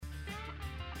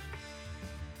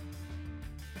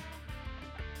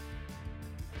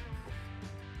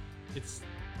It's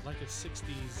like a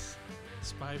 60s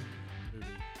spy movie.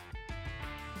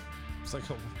 It's like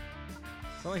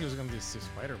it's not like he was going to do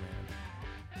Spider-Man.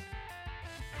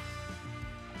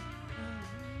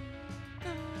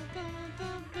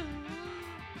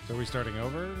 So are we starting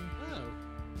over? Oh.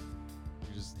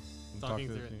 You just Talking talk through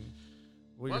through the it. theme.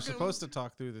 Well, you're Welcome supposed to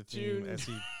talk through the theme to- as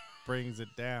he brings it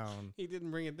down. He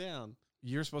didn't bring it down.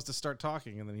 You're supposed to start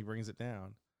talking and then he brings it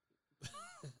down.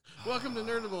 Welcome to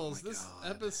Nerdables. my This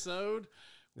God. episode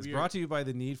It's we are- brought to you by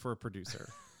the need for a producer.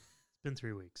 It's been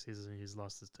 3 weeks. He's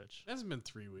lost his touch. hasn't been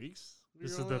 3 weeks.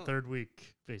 This is the third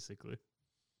week, basically.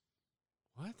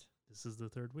 What? This is the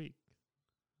third week.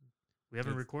 We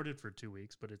haven't It's- recorded for 2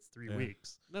 weeks, but it's 3 Yeah.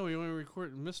 weeks. No, we only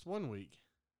missed 1 week.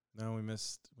 No, we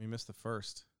missed the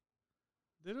first.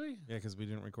 Did we? Yeah, because we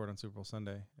didn't record on Super Bowl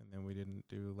Sunday, and then we didn't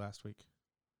do last week.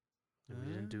 And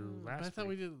we didn't do But last I thought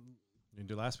week. we did. We didn't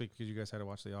do last week because you guys had to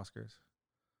watch the Oscars,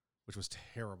 which was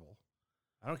terrible.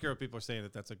 I don't care what people are saying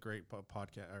that that's a great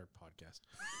podcast.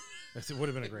 It would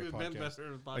have been a great It would've been podcast.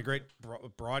 better than A great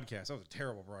broadcast. That was a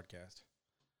terrible broadcast.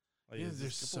 Like, Yeah, it was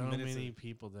there's just a so couple minutes many of-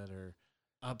 people that are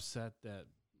upset that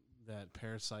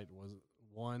Parasite was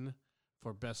won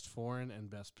for Best Foreign and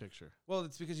Best Picture. Well,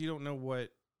 it's because you don't know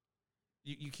what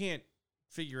you can't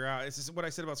figure out. It's just what I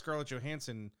said about Scarlett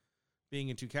Johansson being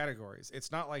in two categories.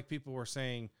 It's not like people were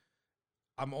saying,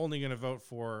 I'm only going to vote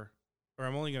for, or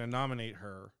I'm only going to nominate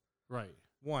her Right.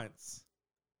 once.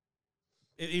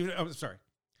 I'm sorry.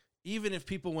 Even if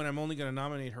people, when I'm only going to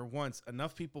nominate her once,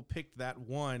 enough people picked that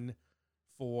one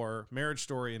for Marriage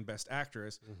Story and Best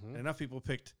Actress, and enough people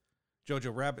picked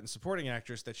Jojo Rabbit and Supporting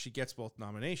Actress that she gets both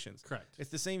nominations. Correct. It's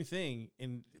the same thing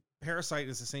in Parasite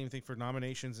is the same thing for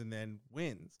nominations and then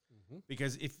wins.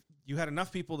 Because if you had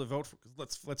enough people to vote for,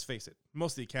 let's face it,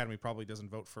 most of the Academy probably doesn't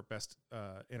vote for Best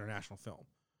International Film.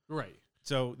 Right.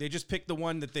 So they just picked the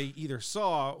one that they either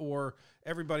saw or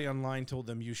everybody online told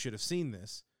them you should have seen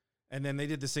this. And then they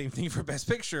did the same thing for Best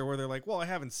Picture where they're like, well, I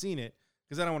haven't seen it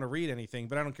because I don't want to read anything,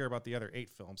 but I don't care about the other 8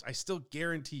 films. I still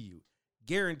guarantee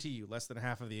you less than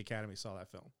half of the Academy saw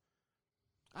that film.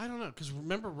 I don't know, because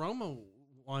remember Roma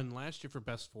won last year for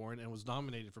Best Foreign and was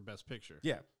nominated for Best Picture.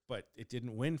 Yeah, but it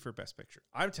didn't win for Best Picture.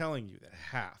 I'm telling you that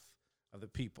half of the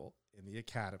people in the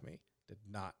Academy did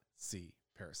not see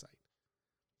Parasite.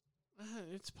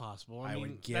 It's possible. I I mean,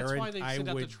 would that's why they guarantee- sent I out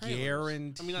the would trailers. I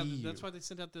mean, guarantee that's you. why they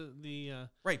sent out the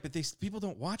Right, but people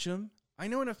don't watch them. I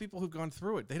know enough people who've gone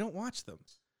through it. They don't watch them.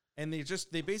 And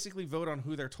they basically vote on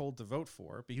who they're told to vote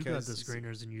for You got because the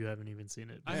screeners and you haven't even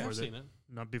seen it. I before have the- seen it.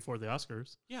 Not before the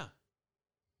Oscars. Yeah.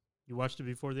 You watched it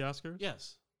before the Oscars?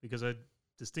 Yes. Because I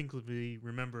distinctively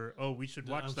remember, we should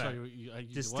watch I'm that. sorry. You what?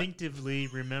 Distinctively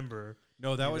remember.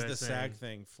 No, that You was the guys SAG saying-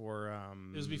 thing for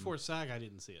It was before SAG. I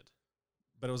didn't see it.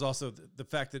 but it was also the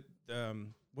fact that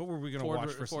what were we going to Ford watch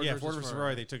ver- for Ford Ford versus versus Ferrari.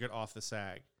 Ferrari, they took it off the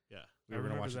SAG. Yeah. We I were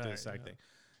going to watch remember it to the that, SAG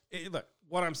yeah. thing. Look,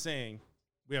 what I'm saying,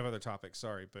 we have other topics,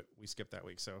 sorry, but we skipped that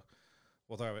week, so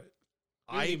we'll talk about it.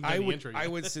 We haven't even done the intro I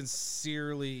yet. would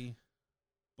sincerely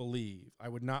believe, I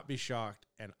would not be shocked,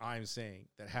 and I'm saying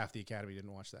that half the Academy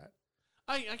didn't watch that.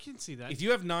 I can see that. If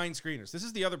you have 9 screeners, this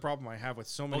is the other problem I have with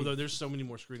so many. Although there's so many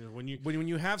more screeners. When When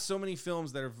you have so many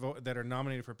films that are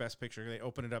nominated for Best Picture, they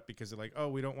open it up because they're like, oh,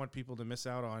 we don't want people to miss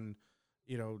out on,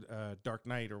 Dark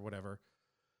Knight or whatever.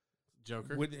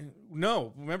 Joker.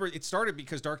 No, remember it started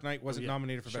because Dark Knight wasn't yeah,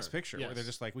 nominated for sure, Best Picture. Where yes. they're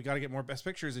just like, we got to get more Best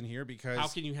Pictures in here because How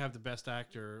can you have the Best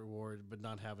Actor award but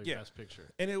not have a Yeah. Best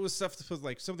Picture? and it was stuff that was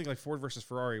like something like Ford versus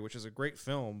Ferrari, which is a great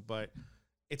film, but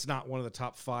it's not one of the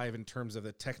top 5 in terms of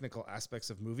the technical aspects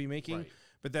of movie making. Right.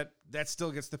 But that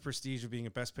still gets the prestige of being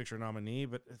a Best Picture nominee.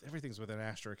 But everything's with an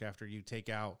asterisk after you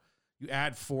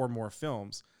add 4 more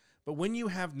films. But when you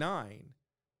have 9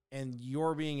 and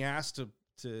you're being asked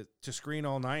to screen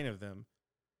all 9 of them,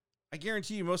 I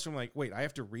guarantee you most of them are like, wait, I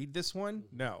have to read this one?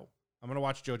 No. I'm going to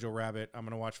watch Jojo Rabbit. I'm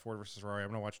going to watch Ford versus Ferrari. I'm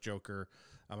going to watch Joker.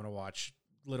 I'm going to watch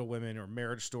Little Women or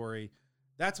Marriage Story.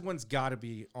 That's one's got to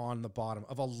be on the bottom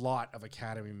of a lot of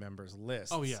Academy members'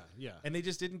 lists. Oh, yeah, yeah. And they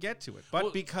just didn't get to it. But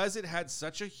Well- because it had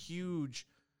such a huge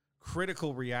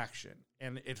critical reaction,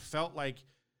 and it felt like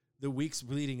the weeks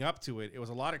leading up to it, it was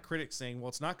a lot of critics saying, well,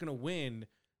 it's not going to win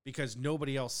because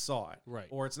nobody else saw it. Right.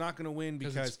 Or it's not going to win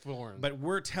because it's foreign. But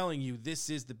we're telling you this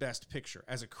is the best picture.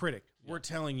 As a critic, we're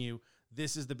telling you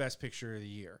this is the best picture of the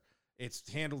year. It's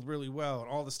handled really well and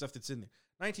all the stuff that's in there.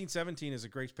 1917 is a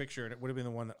great picture, and it would have been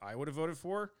the one that I would have voted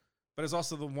for, but it's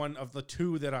also the one of the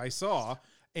 2 that I saw,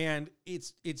 and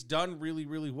it's done really,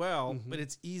 really well, but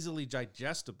it's easily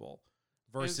digestible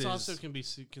versus... And it also can be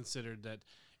considered that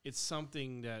it's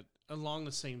something that along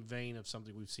the same vein of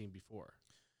something we've seen before.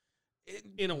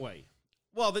 In a way.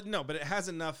 Well, no, but it has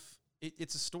enough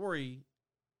it's a story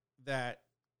that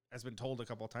has been told a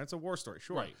couple of times. It's a war story,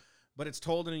 sure, Right. but it's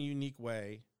told in a unique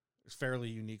way, a fairly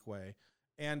unique way,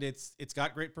 and it's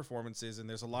got great performances, and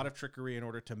there's a lot of trickery in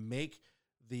order to make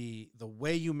the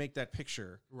way you make that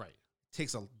picture Right.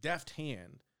 takes a deft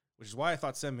hand, which is why I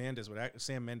thought Sam Mendes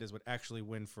would actually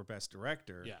win for Best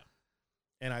Director. Yeah.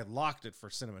 And I locked it for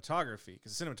cinematography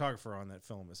because the cinematographer on that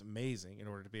film is amazing in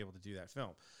order to be able to do that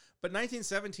film. But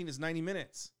 1917 is 90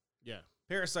 minutes. Yeah.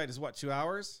 Parasite is what, 2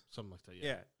 hours? Something like that.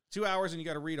 Yeah. 2 hours and you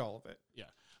got to read all of it. Yeah.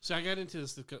 So I got into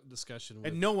this discussion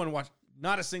with And no one watched,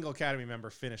 not a single Academy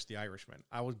member finished The Irishman.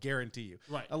 I will guarantee you.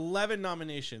 Right. 11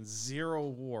 nominations, 0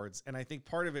 awards. And I think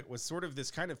part of it was sort of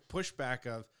this kind of pushback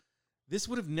of this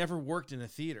would have never worked in a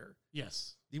theater.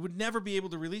 Yes. You would never be able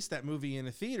to release that movie in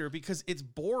a theater because it's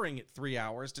boring at 3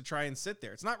 hours to try and sit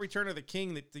there. It's not Return of the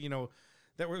King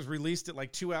that was released at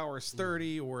like 2 hours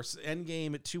 30 or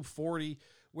Endgame at 2:40,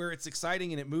 where it's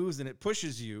exciting and it moves and it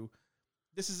pushes you.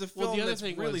 This is a film that's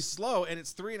really slow and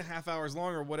it's 3.5 hours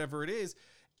long or whatever it is.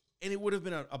 And it would have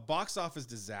been a box office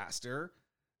disaster.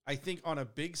 I think on a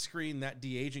big screen, that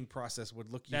de-aging process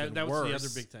would look even worse. That was the other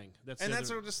big thing. That's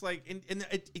sort of just like, and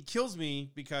it kills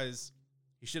me because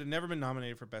he should have never been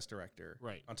nominated for Best Director.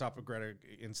 Right. On top of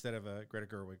instead of Greta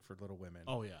Gerwig for Little Women.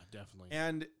 Oh, yeah, definitely.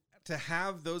 And to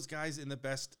have those guys in the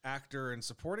Best Actor and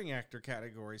Supporting Actor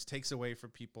categories takes away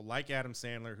from people like Adam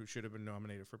Sandler, who should have been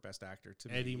nominated for Best Actor.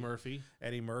 Eddie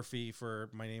Murphy for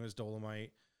My Name is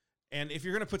Dolomite. And if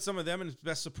you're going to put some of them in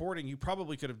Best Supporting, you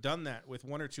probably could have done that with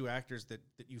 1 or 2 actors that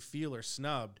you feel are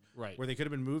snubbed, right? Where they could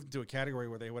have been moved into a category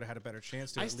where they would have had a better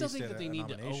chance to. I still think that they need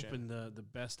to open the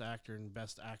Best Actor and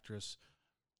Best Actress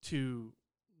to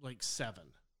like 7.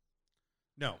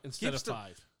 No, instead of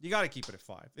 5. You got to keep it at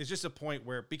 5. It's just a point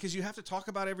where, because you have to talk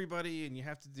about everybody and you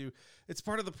have to do. It's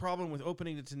part of the problem with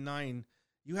opening it to 9.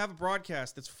 You have a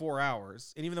broadcast that's 4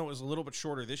 hours, and even though it was a little bit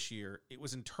shorter this year, it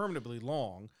was interminably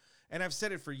long. And I've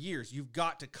said it for years, you've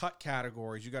got to cut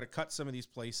categories. You got to cut some of these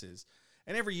places.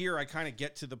 And every year I kind of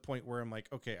get to the point where I'm like,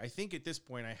 okay, I think at this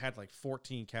point I had like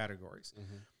 14 categories.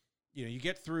 Mm-hmm. You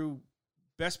get through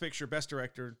Best Picture, Best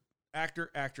Director,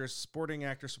 Actor, Actress, Supporting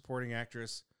Actor, Supporting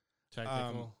Actress.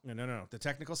 Technical. No. The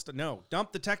technical stuff. No,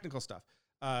 dump the technical stuff.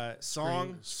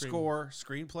 Song, score,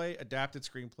 screenplay, adapted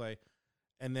screenplay.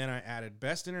 And then I added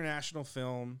Best International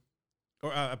Film,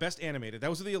 or Best Animated.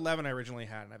 Those are the 11 I originally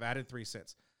had, and I've added 3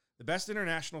 since. The Best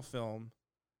International Film,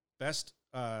 Best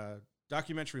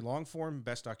Documentary Long Form,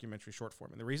 Best Documentary Short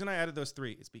Form. And the reason I added those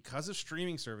 3 is because of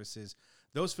streaming services,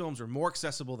 those films are more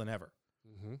accessible than ever.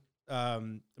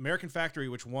 Mm-hmm. American Factory,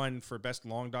 which won for Best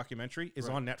Long Documentary, is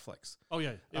on Netflix. Oh,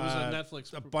 yeah. It was on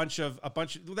Netflix. A bunch of,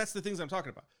 that's the things I'm talking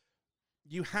about.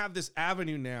 You have this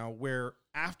avenue now where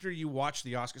after you watch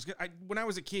the Oscars, when I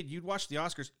was a kid, you'd watch the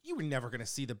Oscars, you were never going to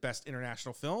see the best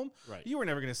international film. Right. You were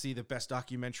never going to see the best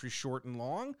documentary short and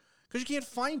long because you can't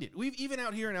find it. Even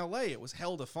out here in LA, it was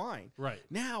hell to find. Right.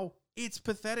 Now it's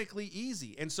pathetically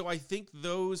easy. And so I think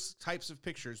those types of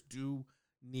pictures do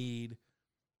need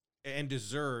and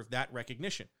deserve that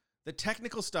recognition. The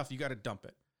technical stuff, you got to dump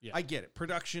it. Yeah. I get it.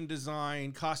 Production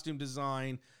design, costume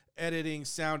design, editing,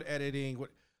 sound editing,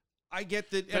 I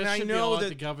get that, and I know that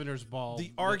the governor's ball.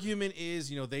 The argument is,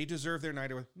 they deserve their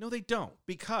night. No, they don't,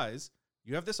 because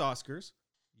you have this Oscars,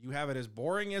 you have it as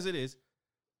boring as it is,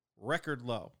 record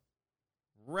low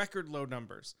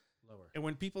numbers. Lower. And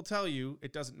when people tell you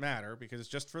it doesn't matter because it's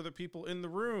just for the people in the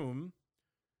room,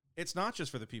 it's not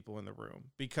just for the people in the room.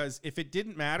 Because if it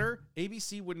didn't matter,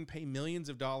 ABC wouldn't pay millions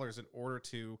of dollars in order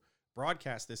to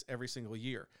broadcast this every single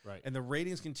year. Right. And the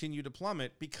ratings continue to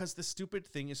plummet because the stupid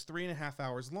thing is 3.5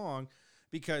 hours long,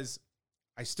 because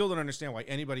I still don't understand why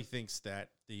anybody thinks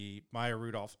that the Maya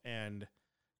Rudolph and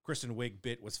Kristen Wiig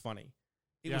bit was funny.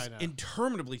 It was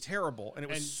interminably terrible, and it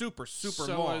was super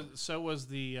long. So was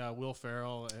the Will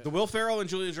Ferrell. The Will Ferrell and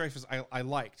Julia Dreyfus I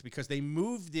liked because they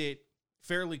moved it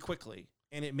fairly quickly.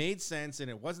 And it made sense, and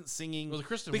it wasn't singing. Well, the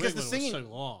Kristen Wiig was so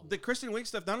long. The Kristen Wiig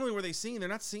stuff, not only were they singing, they're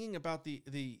not singing about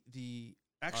the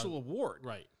actual award.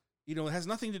 Right. It has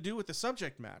nothing to do with the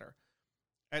subject matter.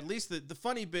 At least the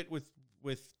funny bit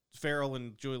with Ferrell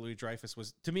and Julia Louis-Dreyfus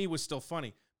was still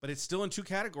funny, but it's still in 2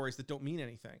 categories that don't mean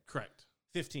anything. Correct.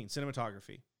 15,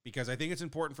 cinematography, because I think it's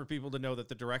important for people to know that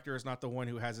the director is not the one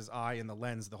who has his eye in the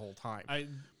lens the whole time.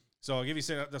 So I'll give you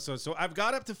so I've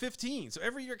got up to 15. So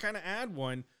every year kind of add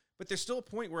one. But there's still a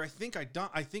point where I think I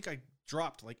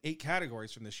dropped like 8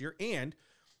 categories from this year, and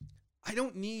I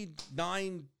don't need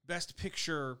 9 Best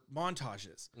Picture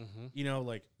montages. Mm-hmm.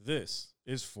 Like this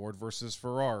is Ford versus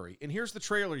Ferrari, and here's the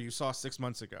trailer you saw 6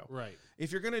 months ago. Right.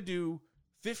 If you're gonna do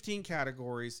 15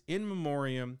 categories in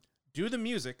memoriam, do the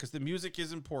music because the music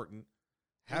is important.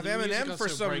 Have The music Eminem for also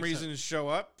some breaks reason show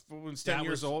up when he's 10 That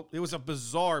years was- old. It was a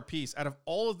bizarre piece. Out of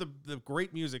all of the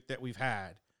great music that we've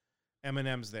had,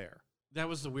 Eminem's there. That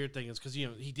was the weird thing is because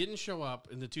he didn't show up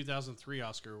in the 2003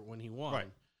 Oscar when he won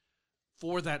Right.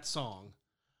 for that song,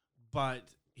 but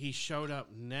he showed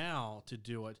up now to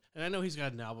do it. And I know he's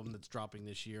got an album that's dropping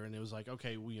this year, and it was like,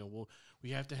 okay, we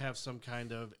have to have some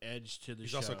kind of edge to the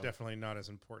He's show. also definitely not as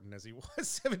important as he was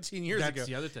 17 years That's ago.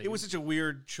 the other thing. It was such a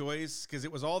weird choice because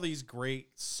it was all these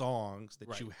great songs that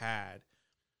Right. you had.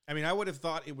 I mean, I would have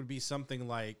thought it would be something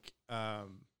like,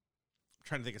 I'm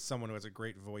trying to think of someone who has a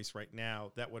great voice right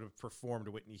now that would have performed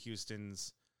Whitney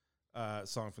Houston's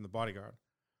song from The Bodyguard.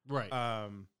 right.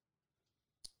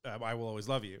 I Will Always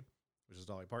Love You, which is a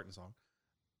Dolly Parton song.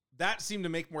 That seemed to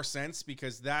make more sense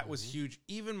because that was huge.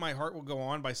 Even My Heart Will Go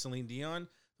On by Celine Dion.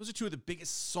 Those are two of the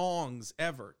biggest songs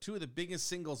ever, two of the biggest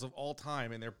singles of all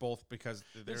time, and they're both because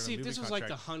they're But in see, a if movie this was like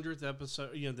the contract. 100th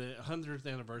episode, the 100th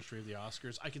anniversary of the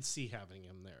Oscars, I could see having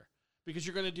him there because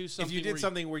you're going to do something. If you did where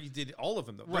something where you did all of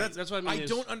them, though, Right, that's what I mean is-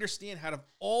 don't understand how of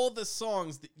all the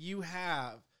songs that you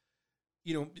have,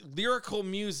 lyrical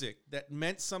music that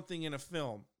meant something in a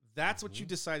film. That's what you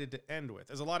decided to end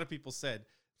with. As a lot of people said,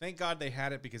 thank God they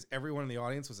had it because everyone in the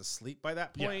audience was asleep by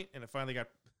that point, and it finally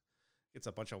gets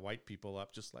a bunch of white people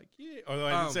up, just like, yeah. Although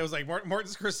I didn't say it was like Martin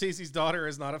Scorsese's daughter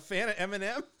is not a fan of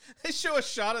Eminem. They show a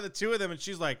shot of the two of them, and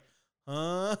she's like,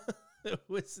 huh? It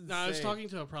was No, I was insane. talking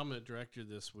to a prominent director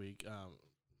this week.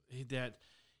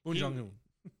 Boon Jong-un.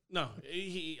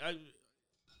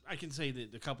 I can say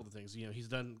that a couple of things. He's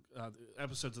done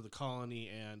episodes of The Colony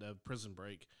and Prison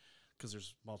Break because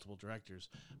there's multiple directors,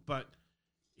 but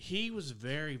he was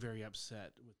very, very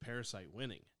upset with Parasite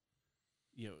winning.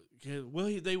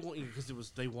 They won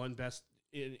because they won Best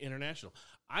International.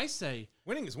 I say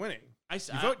Winning is winning. you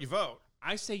You vote.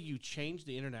 I say you change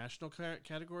the international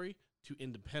category to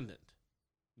independent.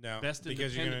 No, Best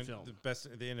because independent film.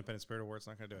 The Independent Spirit Award's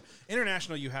not going to do it.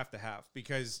 International, you have to have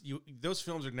because those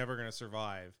films are never going to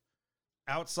survive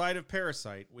outside of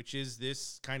Parasite, which is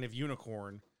this kind of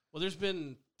unicorn. Well, there's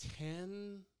been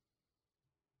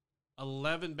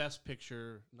 11 Best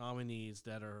Picture nominees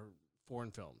that are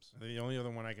foreign films. The only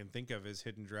other one I can think of is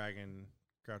Hidden Dragon,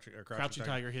 Crouching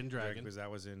Tiger, Hidden Dragon. because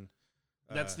that was in.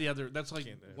 That's the other. That's like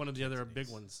can't- one of the other can't big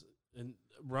speak. ones. And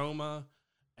Roma,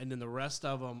 and then the rest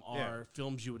of them are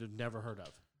films you would have never heard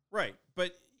of. Right,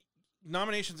 but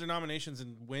nominations are nominations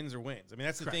and wins are wins. I mean,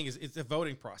 that's the Correct. thing is it's a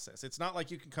voting process. It's not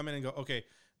like you can come in and go, okay,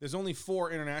 there's only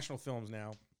 4 international films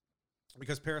now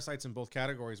because Parasite's in both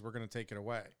categories. We're going to take it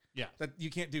away. Yeah. That you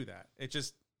can't do that.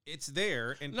 It's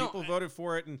there and No, people voted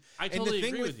for it. And I and totally the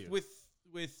thing agree with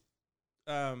with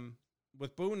you.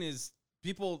 with Boone is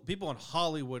people in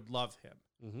Hollywood love him.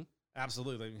 Mm-hmm.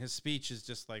 Absolutely. I mean, his speech is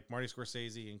just like Marty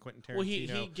Scorsese and Quentin Tarantino. Well,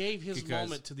 he gave his because-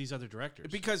 moment to these other directors.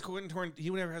 Because Quentin Tarantino, he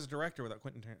never has a director without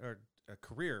or a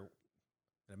career,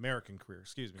 an American career,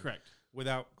 excuse me. Correct.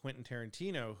 Without Quentin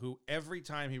Tarantino, who every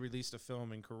time he released a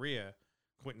film in Korea,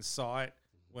 Quentin saw it,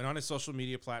 went on his social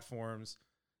media platforms,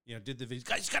 did the videos.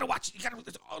 Guys, you gotta watch it. You gotta.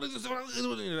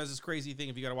 Does this crazy thing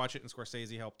if you gotta watch it, and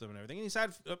Scorsese helped him and everything. And he's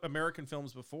had American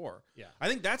films before. Yeah. I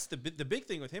think that's the big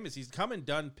thing with him is he's come and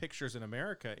done pictures in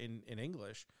America in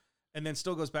English, and then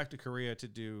still goes back to Korea to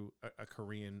do a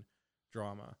Korean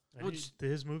drama. And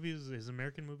his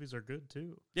American movies are good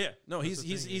too. Yeah, no, That's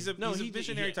he's the thing. a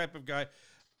visionary type of guy.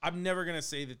 I'm never gonna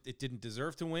say that it didn't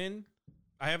deserve to win.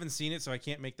 I haven't seen it, so I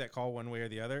can't make that call one way or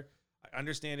the other. I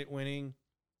understand it winning.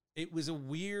 It was a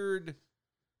weird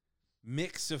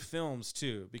mix of films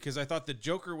too, because I thought the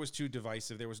Joker was too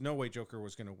divisive. There was no way Joker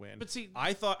was going to win. But see,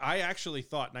 I actually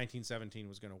thought 1917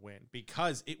 was going to win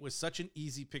because it was such an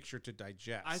easy picture to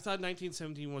digest. I thought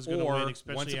 1917 was going to or win,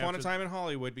 especially Once Upon a after- Time in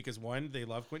Hollywood, because 1, they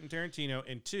love Quentin Tarantino,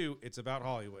 and 2, it's about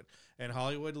Hollywood, and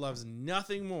Hollywood loves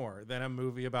nothing more than a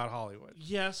movie about Hollywood.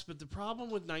 Yes, but the problem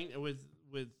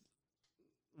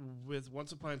with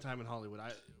Once Upon a Time in Hollywood,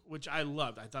 which I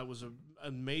loved, I thought was an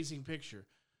amazing picture,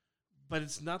 but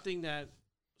it's nothing that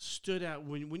stood out.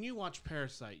 When you watch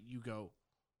Parasite, you go,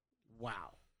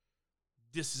 "Wow,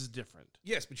 this is different."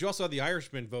 Yes, but you also had The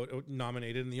Irishman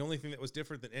nominated, and the only thing that was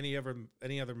different than any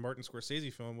other Martin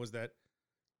Scorsese film was that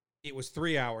it was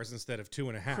 3 hours instead of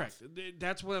 2.5. Correct.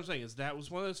 That's what I'm saying. Is that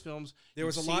was one of those films. There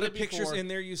was a you've lot seen of it pictures before, in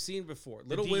there you've seen before.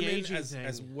 Little Women, de-aging as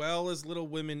thing. well as Little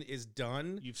Women is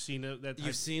done. You've seen it.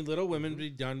 You've seen Little Women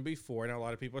be done before. Now, a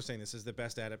lot of people are saying this is the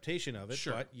best adaptation of it,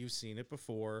 Sure. but you've seen it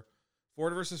before.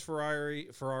 Ford versus Ferrari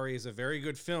is a very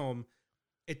good film.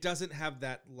 It doesn't have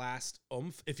that last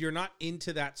oomph. If you're not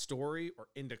into that story or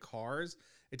into cars,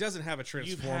 it doesn't have a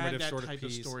You've had transformative that sort of type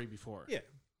piece. of story before. Yeah.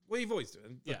 Well, you've always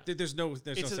done. Yeah. There's no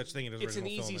It's such thing as It's original an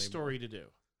film easy anymore. story to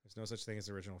do. There's no such thing as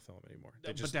original film anymore.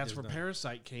 but that's where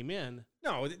Parasite came in.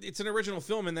 No, it's an original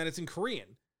film in that it's in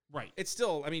Korean. Right. It's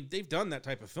still, I mean, they've done that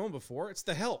type of film before. It's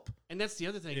The Help. And that's the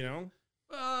other thing. You know?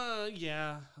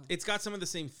 Yeah. It's got some of the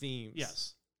same themes.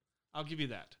 Yes. I'll give you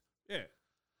that. Yeah.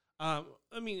 I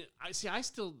mean, I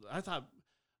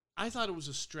thought it was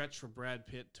a stretch for Brad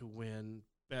Pitt to win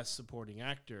Best Supporting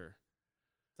Actor.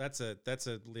 That's a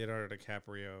Leonardo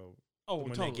DiCaprio. Oh, when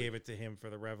totally. they gave it to him for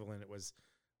The Revenant, it was,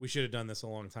 we should have done this a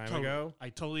long time Totally. ago. I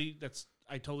totally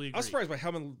agree. I was surprised by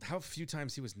how few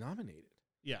times he was nominated.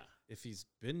 Yeah. If he's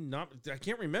been I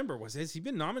can't remember. Has he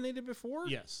been nominated before?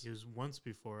 Yes. He was once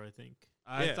before, I think.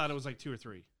 I Yeah. thought it was like 2 or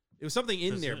 3. It was something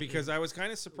in Does there it- because I was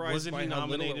kind of surprised Wasn't by he how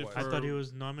little it nominated was. I for- thought he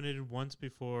was nominated once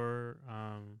before.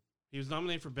 He was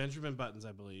nominated for Benjamin Buttons,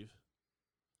 I believe.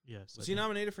 Yes. Was I he think.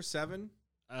 nominated for 7?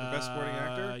 Best Supporting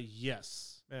Actor?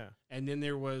 Yes. Yeah. And then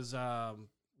there was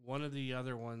one of the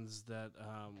other ones that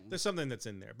There's something that's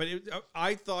in there. But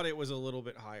I thought it was a little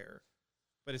bit higher.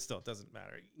 But it doesn't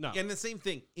matter. No. And the same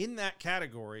thing, in that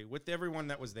category, with everyone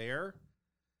that was there,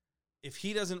 if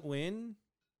he doesn't win,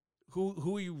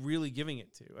 who are you really giving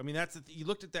it to? I mean, you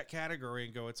looked at that category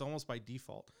and go, it's almost by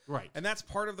default. right. And that's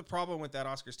part of the problem with that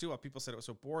Oscars too. Why people said it was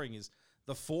so boring is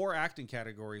the 4 acting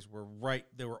categories were right.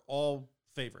 They were all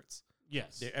favorites.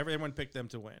 Yes. Everyone picked them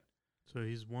to win. So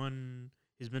he's won.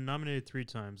 He's been nominated 3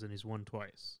 times and he's won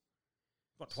twice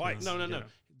But So- twice. No. Yeah.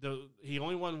 He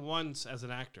only won once as an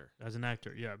actor. as an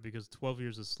actor. Yeah, because 12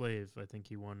 Years a Slave, I think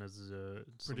he won as a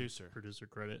some Producer.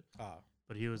 credit. Ah.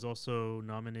 But he was also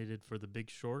nominated for The Big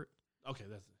Short Okay,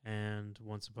 that's and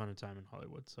Once Upon a Time in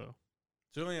Hollywood. So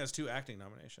So he only has 2 acting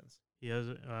nominations. he has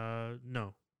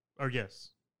no, or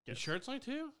yes, You sure it's only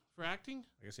 2 for acting?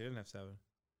 I guess he didn't have 7.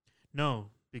 no,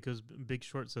 because Big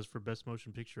Short says for Best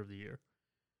Motion Picture of the Year.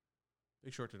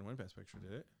 Big Short didn't win Best Picture,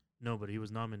 did it? No, but he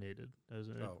was nominated as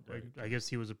a, Oh, right. I guess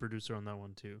he was a producer on that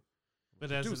one too.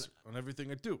 But as Producer on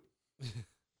everything I do.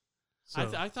 So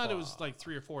I thought it was like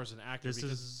 3 or 4 as an actor. this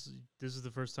because is the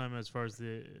first time as far as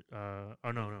the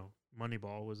no,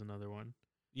 Moneyball was another one.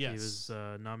 yes, He was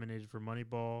nominated for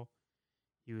Moneyball.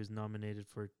 He was nominated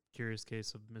for Curious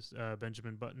Case of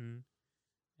Benjamin Button,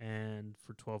 and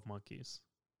for 12 Monkeys.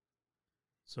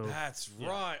 So That's yeah.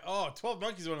 right. Oh, 12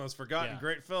 Monkeys is one of those forgotten Yeah.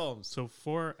 great films. so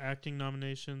 4 acting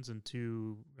nominations and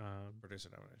 2 Producer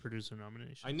nomination. producer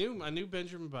nominations. I knew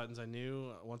Benjamin Buttons. I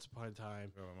knew Once Upon a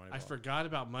Time. I forgot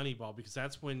about Moneyball because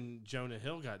that's when Jonah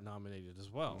Hill got nominated as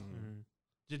well. Mhm.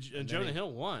 And then Jonah he-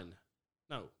 Hill won?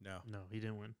 No. No. No, he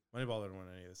didn't win. Moneyball didn't win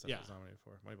any of the stuff Yeah. he was nominated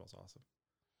for. Moneyball's awesome.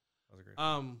 That was a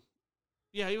great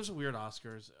Yeah, it was a weird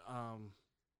Oscars. It's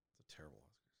a terrible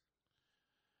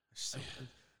Oscars.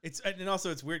 And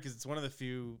also it's weird because it's one of the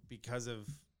few, because of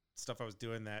stuff I was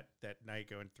doing that night,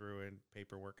 going through and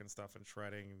paperwork and stuff and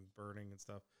shredding and burning and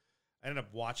stuff. I ended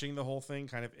up watching the whole thing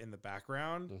kind of in the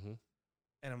background, Mm-hmm.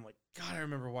 and I'm like, God, I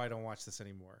remember why I don't watch this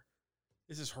anymore.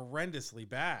 This is horrendously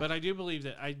bad. But I do believe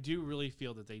that I do really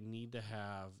feel that they need to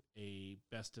have a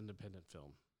best independent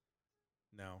film.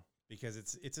 no, because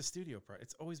it's a studio project.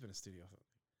 It's always been a studio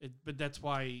film. But that's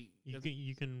why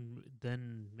You can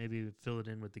then maybe fill it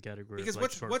in with the category Because of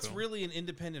like short what's film. really an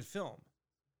independent film?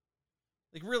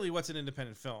 Like, really, what's an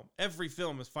independent film? Every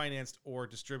film is financed or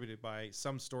distributed by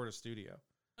some sort of studio.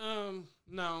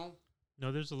 no,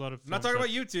 No, there's a lot of I'm not films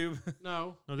talking that- about YouTube.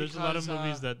 no. No, there's a lot of because,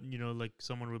 movies that like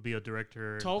someone would be a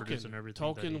director and producer and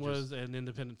everything. that he Tolkien just- was an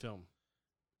independent film.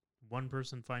 one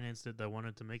person financed it that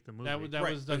wanted to make the movie. That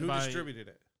right, was but done who by distributed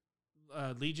it?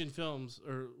 Legion Films,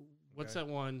 or what's Okay.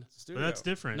 that one? It's a But studio. that's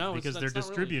different No, it's because not- they're it's not really.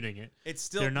 distributing it. It's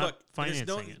still They're not look, there's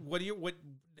financing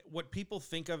it. What people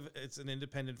think of as an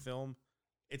independent film,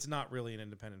 it's not really an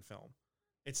independent film.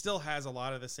 It still has a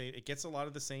lot of the same. It gets a lot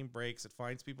of the same breaks. It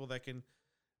finds people that can.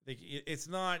 It's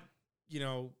not.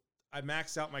 I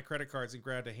maxed out my credit cards and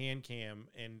grabbed a hand cam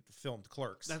and filmed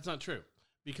Clerks. That's not true,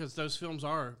 because those films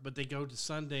are, but they go to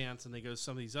Sundance and they go to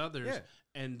some of these others, Yeah.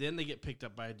 and then they get picked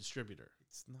up by a distributor.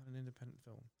 It's not an independent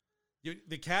film.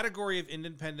 The category of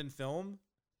independent film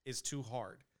is too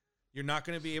hard. You're not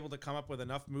going to be able to come up with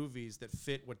enough movies that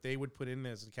fit what they would put in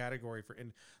as a category for.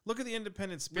 Look at the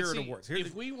Independent But Spirit see, Awards.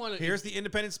 if we want to, Here's the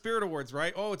Independent Spirit Awards,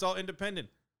 right? Oh, it's all independent.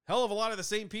 Hell of a lot of the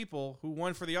same people who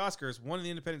won for the Oscars won the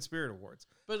Independent Spirit Awards.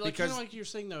 but like because- kind of like you're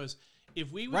saying though, is if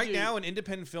we would Right do, now, an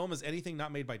independent film is anything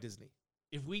not made by Disney.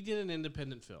 if we did an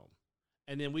independent film,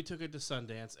 and then we took it to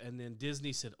Sundance, and then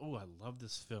Disney said, "Oh, I love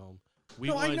this film. We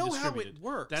No, want I to know how distribute it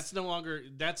works. That's no longer.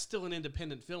 That's still an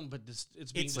independent film, but it's being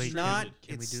It's distributed. not-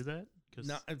 Can we it's do that? 'Cause-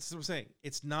 No, that's what I'm saying.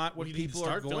 It's not what We need to people are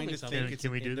start going filming to something. think it's Can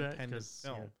an we do that? independent 'Cause,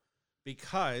 film. yeah.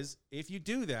 Because if you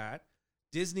do that,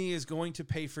 Disney is going to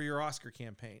pay for your Oscar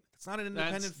campaign. It's not an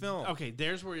independent film. Okay,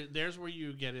 there's where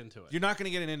you get into it. You're not going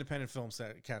to get an independent film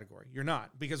category. You're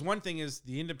not. Because one thing is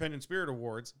the Independent Spirit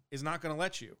Awards is not going to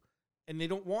let you. And they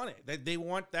don't want it. They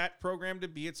want that program to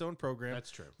be its own program.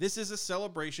 That's true. This is a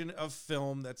celebration of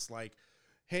film that's like,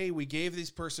 hey, we gave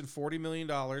this person $40 million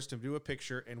to do a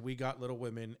picture and we got Little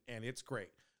Women and it's great.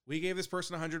 We gave this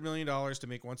person $100 million to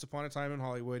make Once Upon a Time in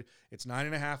Hollywood. It's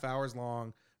 9.5 hours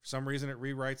long. For some reason, it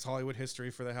rewrites Hollywood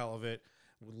history for the hell of it.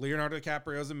 Leonardo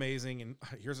DiCaprio is amazing, and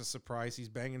here's a surprise: he's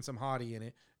banging some hottie in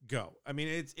it. Go. I mean,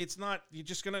 it's not. You're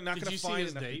just not Did gonna you find see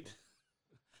his enough date?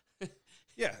 people.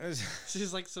 Yeah,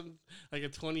 She's like a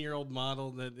 20-year-old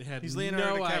model that had He's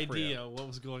Leonardo no DiCaprio. idea what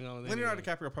was going on. With Leonardo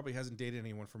anything. DiCaprio probably hasn't dated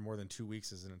anyone for more than 2 weeks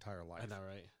his entire life. I know,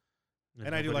 right?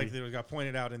 And I do like that it got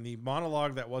pointed out in the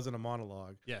monologue that wasn't a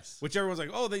monologue. Yes. Which everyone's like,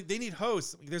 oh, they need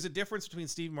hosts. There's a difference between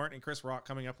Steve Martin and Chris Rock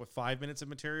coming up with 5 minutes of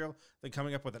material than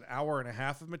coming up with an hour and a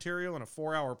half of material in a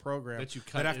 4-hour program. That you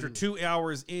cut after in. 2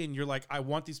 hours in, you're like, I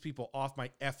want these people off my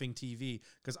effing TV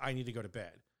because I need to go to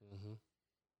bed. Mm-hmm.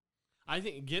 I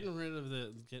think getting rid of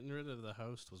the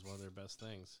host was one of their best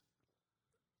things.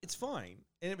 It's fine.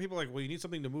 And people are like, well, you need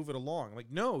something to move it along. I'm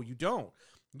like, no, you don't.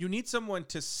 You need someone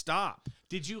to stop.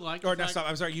 Did you like? Or not stop.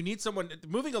 I'm sorry. You need someone.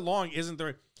 Moving along isn't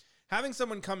the. Having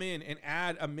someone come in and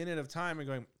add a minute of time and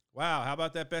going, wow, how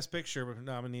about that Best Picture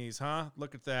nominees, huh?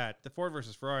 Look at that. The Ford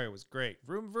versus Ferrari was great.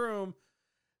 Vroom, vroom.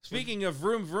 Speaking of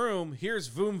vroom, vroom, here's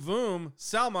Voom, voom.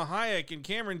 Salma Hayek and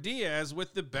Cameron Diaz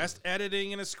with the best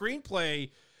editing in a screenplay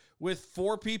with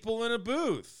 4 people in a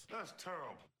booth. That's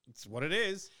terrible. It's what it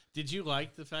is. Did you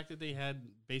like the fact that they had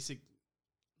basic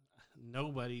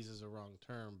nobodies is a wrong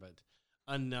term, but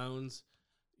unknowns,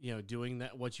 doing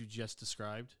that what you just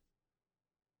described?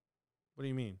 What do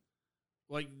you mean?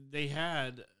 Like they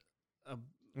had I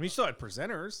mean, you still had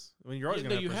presenters. I mean, you're always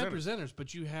going to have had presenters. presenters,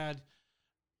 but you had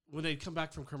when they'd come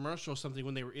back from commercial or something,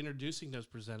 when they were introducing those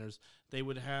presenters, they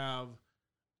would have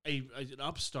an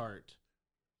upstart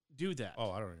do that.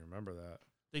 Oh, I don't even remember that.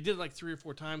 They did it like 3 or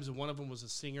 4 times, and one of them was a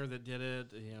singer that did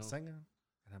it. Singer,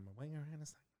 and I'm a winger and a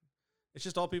singer. It's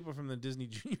just all people from the Disney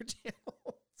Junior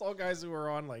channel. It's all guys who are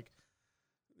on all of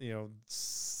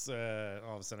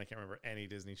a sudden I can't remember any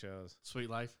Disney shows. Sweet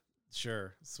Life.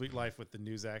 Sure. Sweet Life with the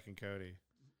new Zach and Cody.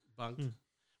 Bunked.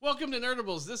 Welcome to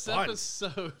Nerdables. This Bunt.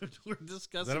 episode we're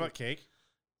discussing. Is that about cake?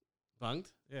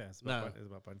 Bunked? Yeah, it's about, No. it's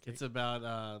about bun cake. It's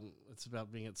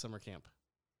about being at summer camp.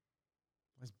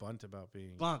 What's bunt about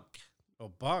being? Bunk. Oh,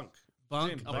 bunk. Bunk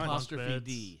Saying bunk. apostrophe Bunk beds.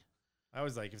 D. I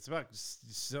was like, if it's about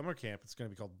summer camp, it's going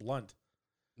to be called blunt.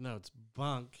 No, it's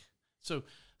bunk. So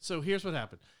here's what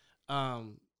happened.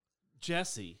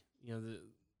 Jesse,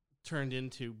 turned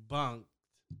into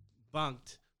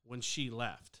bunked when she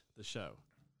left the show.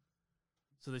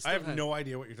 So they still I have had, no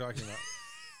idea what you're talking about.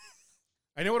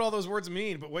 I know what all those words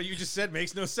mean, but what you just said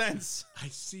makes no sense. I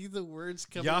see the words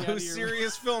coming out Yahoo of your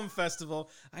Serious Film Festival.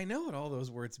 I know what all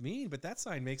those words mean, but that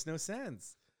sign makes no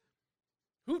sense.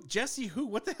 Who? Jesse who?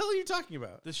 What the hell are you talking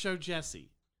about? The show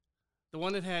Jesse. The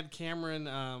one that had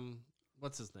Cameron,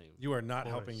 what's his name? You are not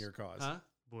Boyce. helping your cause. Huh?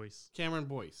 Boyce. Cameron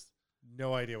Boyce.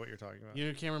 No idea what you're talking about. You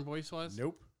know who Cameron Boyce was?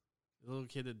 Nope. The little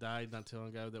kid that died not too long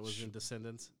ago that was in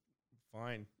Descendants.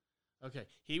 Fine. Okay.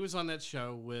 He was on that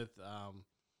show with,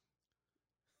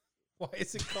 Why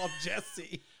is it called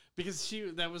Jesse? because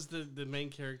that was the main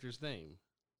character's name.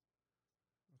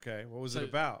 Okay. What was So- it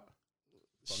about?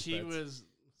 She beds. was,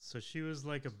 So she was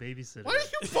like a babysitter. Why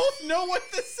do you both know what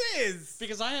this is?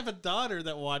 because I have a daughter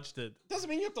that watched it. Doesn't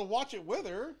mean you have to watch it with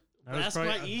her. That was That's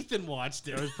probably- why Ethan watched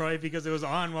it. That was probably because it was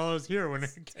on while I was here when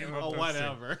it came up. Oh,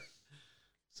 whatever.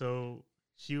 So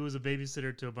she was a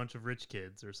babysitter to a bunch of rich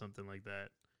kids or something like that.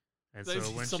 And so That's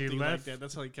when she something left, like that.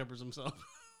 That's how he covers himself.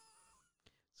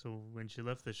 so when she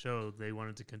left the show, they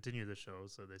wanted to continue the show,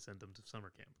 so they sent them to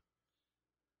summer camp.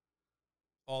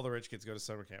 All the rich kids go to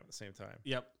summer camp at the same time.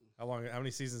 Yep. How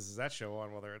many seasons does that show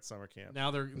on while they're at summer camp?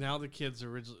 Now the kids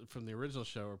from the original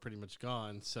show are pretty much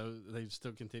gone, so they've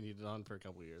still continued it on for a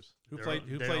couple of years. Who They're played all-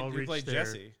 who they played all who played reached their-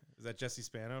 Jesse? Is that Jesse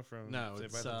Spano from No, Saved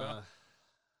it's by the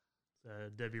Bell?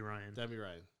 Debbie Ryan. Debbie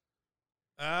Ryan.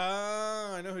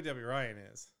 I know who Debbie Ryan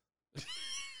is.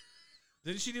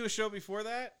 Didn't she do a show before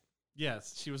that?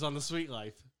 Yes, she was on The Sweet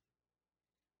Life.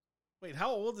 Wait, how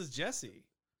old is Jesse?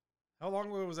 How long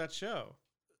ago was that show?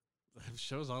 The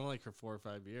show's on like for 4 or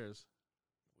 5 years.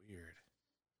 Weird.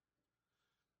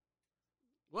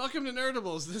 Welcome to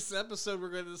Nerdables. This episode we're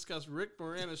going to discuss Rick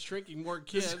Moranis shrinking more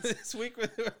kids. This week,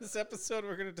 with this episode,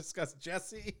 we're going to discuss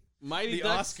Jesse, Mighty the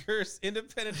Ducks. Oscars,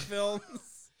 independent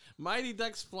films. Mighty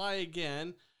Ducks Fly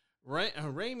Again.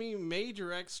 Raimi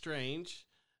Major X Strange.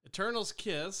 Eternal's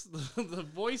Kiss, the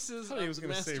voices I thought he was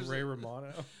going to say Ray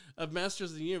Romano. of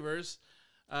Masters of the Universe.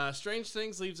 Strange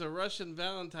Things leaves a Russian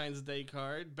Valentine's Day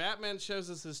card. Batman shows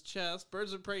us his chest.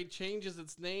 Birds of Prey changes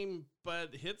its name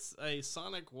but hits a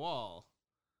sonic wall.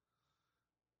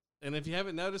 And if you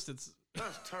haven't noticed, it's...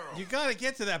 That's terrible. You got to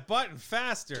get to that button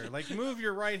faster. Like, move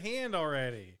your right hand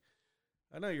already.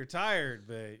 I know you're tired,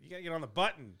 but you got to get on the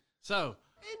button. So...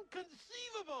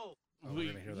 Inconceivable. Oh, we're we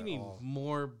gonna hear you that need all.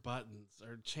 more buttons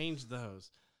or change those.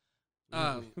 We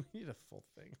need a full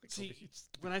thing. Like, See, we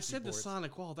just when I said the keyboards.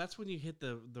 sonic wall, that's when you hit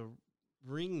the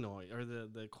ring noise or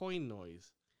the coin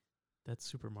noise. That's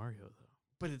Super Mario, though.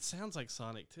 But it sounds like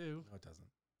Sonic too. No, it doesn't.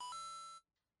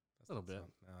 That's A little not bit.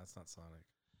 No, that's not Sonic.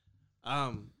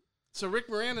 So Rick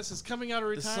Moranis is coming out of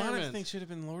The retirement. Sonic thing should have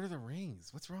been Lord of the Rings.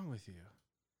 What's wrong with you?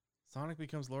 Sonic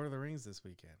becomes Lord of the Rings this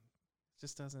weekend. It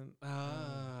just doesn't.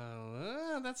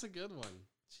 That's a good one.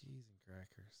 Cheese and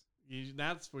crackers.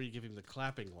 That's where you give him the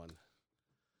clapping one.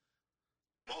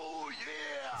 Oh,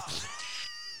 yeah.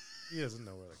 He doesn't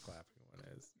know where the clapping one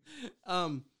is.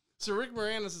 So Rick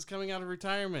Moranis is coming out of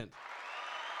retirement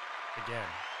Again.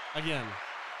 again.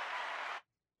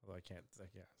 Although I can't say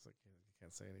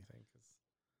anything because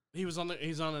He's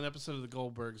on an episode of the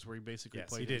Goldbergs where he basically yes,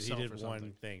 played he did. He himself did or one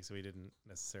something. thing, so he didn't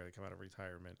necessarily come out of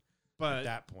retirement But at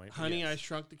that point. but Honey, I yes.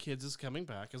 Shrunk the Kids is coming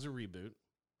back as a reboot.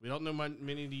 We don't know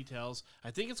many details.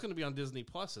 I think it's going to be on Disney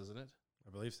Plus, isn't it?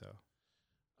 I believe so.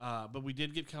 But we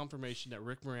did get confirmation that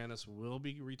Rick Moranis will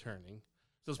be returning.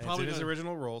 So it's And probably it's in his gonna-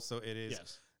 original role, so it is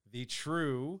Yes. the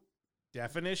true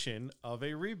definition of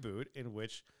a reboot in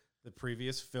which the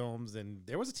previous films, and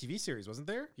there was a TV series, wasn't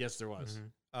there? Yes, there was.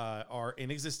 Mhm. Are in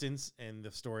existence, and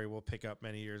the story will pick up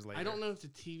many years later. I don't know if the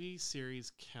TV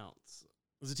series counts.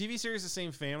 Was the TV series the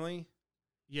same family?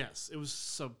 Yes, it was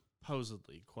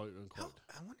supposedly, quote How, unquote.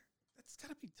 I wonder. That's got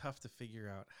to be tough to figure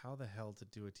out how the hell to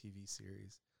do a TV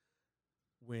series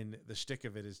when the shtick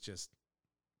of it is just,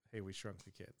 hey, we shrunk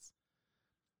the kids.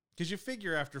 Because you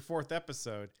figure after fourth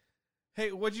episode,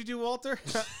 hey, what'd you do, Walter?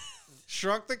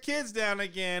 Shrunk the kids down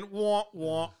again. Wah,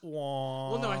 wah,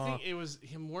 wah. Well, no, I think it was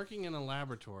him working in a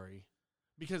laboratory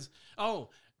because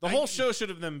the whole show should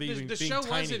have been being the being show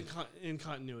tiny. was in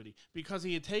continuity because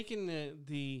he had taken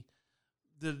the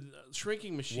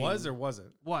shrinking machine Was or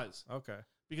wasn't? was Okay.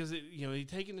 because he'd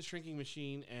taken the shrinking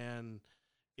machine and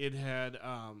it had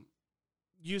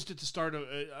used it to start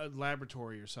a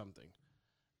laboratory or something,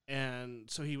 and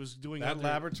so he was doing That other,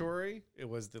 laboratory, it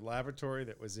was the laboratory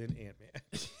that was in Ant-Man.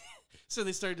 So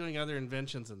they started doing other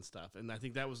inventions and stuff, and I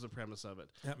think that was the premise of it.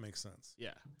 That makes sense.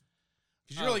 Yeah.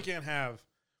 Because you really can't have.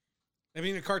 I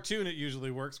mean, a cartoon, it usually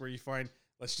works where you find,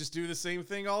 let's just do the same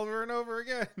thing over and over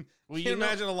again. Well, You can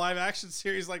imagine a live action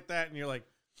series like that, and you're like,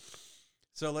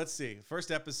 so let's see. First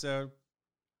episode,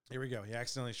 here we go. He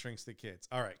accidentally shrinks the kids.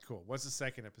 All right, cool. What's the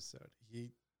second episode? He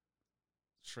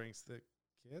shrinks the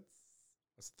kids.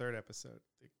 What's the third episode?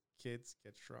 The kids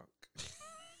get shrunk.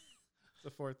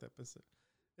 The fourth episode.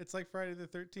 It's like Friday the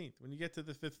 13th. When you get to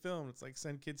the fifth film, it's like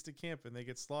send kids to camp and they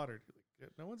get slaughtered. You're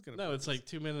like, no one's going to. No, it's like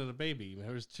 2 Men and a Baby.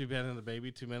 There was 2 Men and a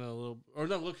Baby, 2 Men and a little. Or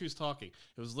no, Look Who's Talking.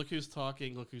 It was Look Who's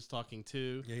Talking, Look Who's Talking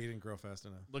 2. Yeah, he didn't grow fast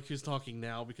enough. Look Who's Talking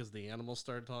Now because the animals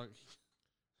started talking.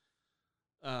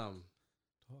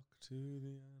 Talk to the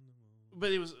animal.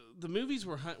 But it was the movies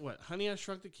were Honey, I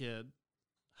Shrunk the Kid,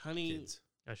 Honey, Kids.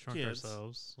 I shrunk Kids.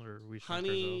 ourselves, or we shrunk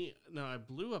ourselves. Honey. No, I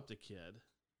Blew Up the Kid,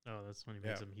 Oh, that's when he Yeah.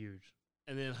 makes them huge.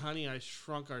 and then Honey, I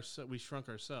Shrunk We Shrunk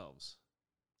Ourselves.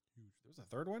 There was a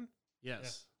third one?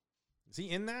 Yes, Is he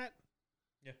in that?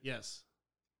 yes.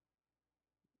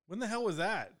 When the hell was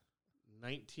that?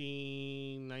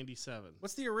 1997,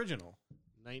 What's the original?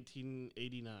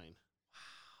 1989.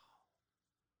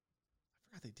 I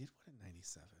forgot they did one in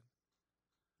 97.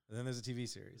 And then there's a TV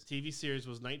series. The TV series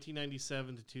was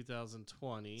 1997 to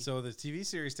 2020. So the TV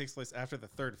series takes place after the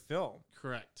third film.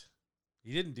 Correct.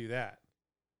 He didn't do that.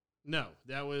 No,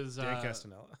 that was Dan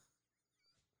Castanella.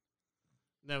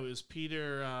 No, it was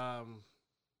Peter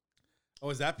Oh,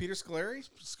 is that Peter Scolari?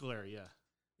 Scolari. Yeah.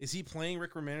 Is he playing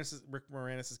Rick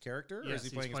Moranis' character? Or Yes, is he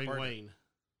he's playing his playing partner? Wayne.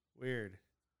 Weird.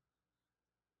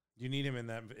 You need him in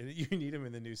that. You need him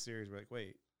in the new series. We're like,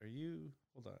 wait, are you?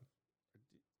 Hold on.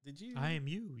 Did you? I am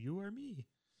you. You are me.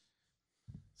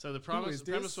 So the is premise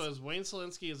this? was Wayne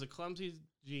Selinsky is a clumsy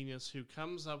genius who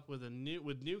comes up with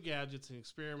new gadgets and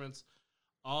experiments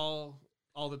all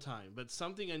the time. But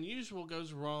something unusual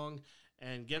goes wrong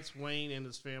and gets Wayne and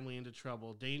his family into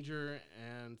trouble. Danger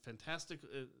and fantastical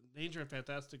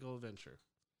adventure.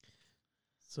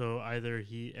 So either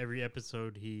every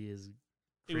episode he is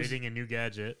creating a new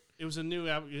gadget. It was a new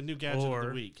gadget of Or-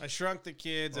 the week. I shrunk the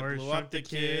kids. I Or blew shrunk up the the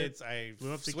kid, kids. I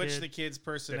blew up the switched kid. the kids' The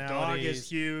personalities. dog is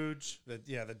huge. The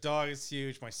dog is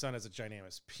huge. My son has a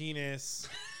ginormous penis.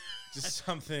 Just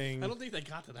something. I don't think they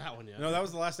got to that one yet. No, that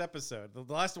was the last episode. The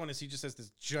last one is he just has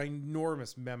this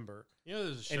ginormous member. You know,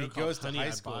 there's a show And he called goes to Honey, high I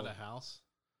school. Bought a House.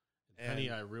 And- Honey,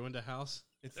 I Ruined a House.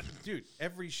 It's dude,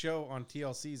 every show on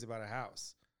TLC is about a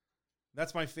house.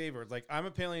 That's my favorite. Like, I'm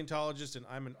a paleontologist and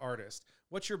I'm an artist.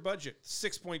 What's your budget?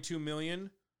 6.2 million.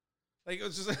 Like, it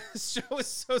was just this show is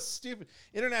so stupid.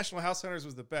 International House Hunters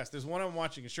was the best. There's one I'm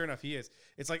watching, and sure enough, he is.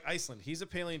 It's like Iceland. He's a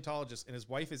paleontologist, and his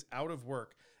wife is out of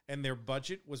work, and their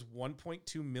budget was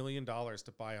 $1.2 million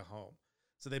to buy a home.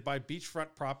 So they buy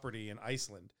beachfront property in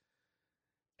Iceland.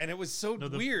 And it was so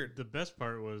weird. The best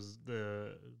part was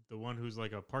the one who's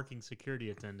like a parking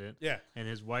security attendant. Yeah. And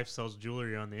his wife sells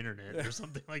jewelry on the internet or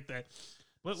something like that.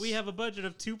 But we have a budget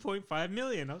of $2.5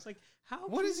 million. I was like, how?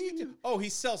 What does he do? Oh, he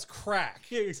sells crack.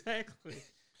 Yeah, exactly.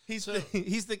 He's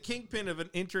the kingpin of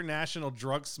an international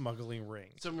drug smuggling ring.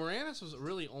 So Moranis was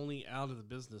really only out of the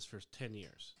business for 10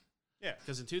 years. Yeah.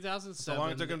 Because in How 2007, long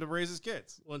it took him to raise his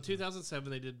kids? well, in 2007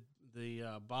 they did the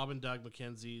Bob and Doug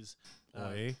McKenzie's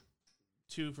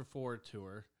 2 for 4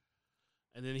 tour,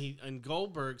 and then in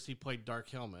Goldberg's he played Dark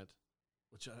Helmet,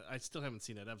 which I still haven't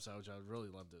seen that episode, which I would really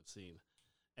love to have seen.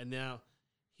 And now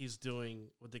he's doing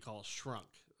what they call Shrunk.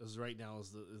 As right now is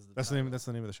the That's the name. title. That's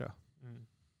the name of the show.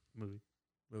 Movie.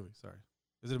 Movie. Sorry.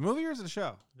 Is it a movie or is it a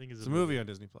show? I think It's a movie on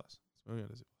Disney Plus. It's a movie on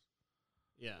Disney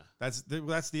Plus. Yeah.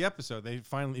 That's the episode. They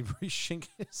finally reshink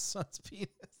his son's penis.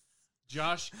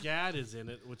 Josh Gad is in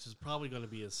it, which is probably going to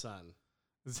be his son.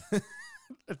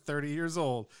 At 30 years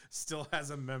old, still has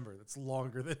a member that's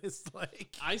longer than his leg.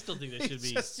 I still think that He should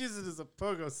be. just uses it as a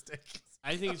pogo stick.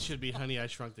 I think it should be Honey, I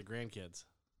Shrunk the Grandkids.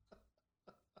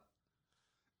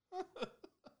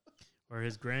 Or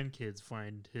his grandkids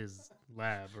find his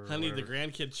lab or Honey, the whatever.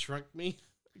 grandkids shrunk me.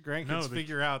 Grandkids No, the-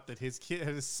 figure out that his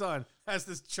son has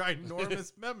this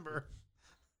ginormous member.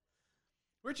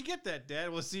 Where'd you get that, Dad?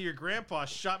 Well, see, your grandpa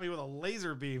shot me with a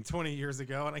laser beam 20 years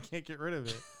ago, and I can't get rid of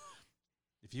it.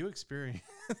 If you experience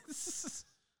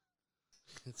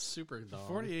It's super dog.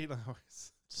 48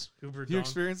 hours, Super if you dong.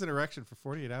 experience an erection for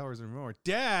 48 hours or more,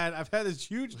 Dad, I've had this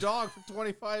huge dog for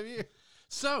 25 years.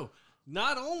 So,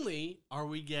 not only are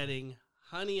we getting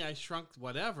Honey, I Shrunk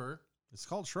whatever, It's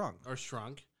called Shrunk. or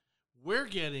Shrunk, we're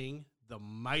getting the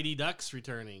Mighty Ducks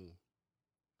returning.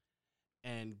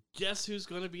 And guess who's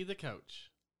going to be the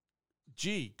coach?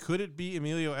 Gee, could it be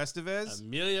Emilio Estevez?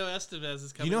 Emilio Estevez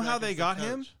is coming. You know how back they as the got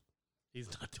him? coach. He's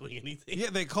not doing anything. Yeah,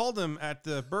 they called him at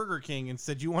the Burger King and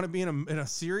said, "You want to be in a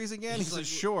series again?" He He's said, like-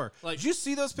 "Sure." like- Did you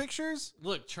see those pictures?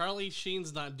 Look, Charlie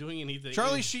Sheen's not doing anything.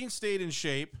 Charlie Sheen stayed in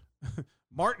shape.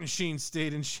 Martin Sheen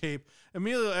stayed in shape.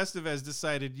 Emilio Estevez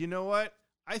decided, you know what?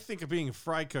 I think being a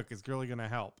fry cook is really going to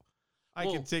help. I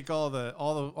Well- can take all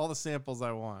the samples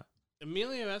I want.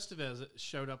 Emilio Estevez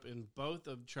showed up in both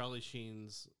of Charlie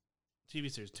Sheen's TV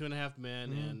series, 2.5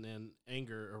 Men Mhm. and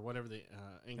Anger, or whatever the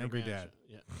Angry Man Dad.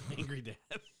 show- Yeah, Angry Dad.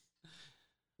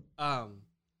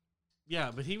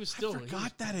 Yeah, but he was still. I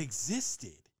forgot that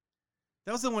existed.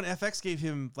 That was the one FX gave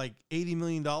him like $80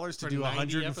 million to For do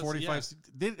 90 145.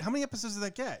 episodes, How many episodes did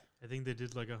that get? I think they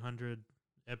did like 100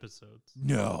 episodes.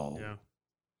 No. Yeah.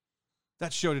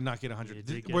 That show did not get 100. It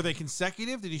did get- Were they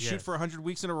consecutive? Did he shoot Yes. for 100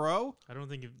 weeks in a row? I don't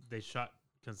think they shot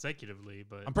consecutively,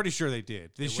 but I'm pretty sure they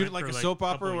did. They It shoot it went like for, a like, soap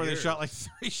opera couple where they years. shot like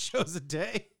 3 shows a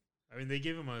day. I mean, they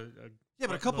gave him a Yeah,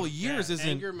 but a couple of years isn't.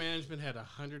 Anger Management had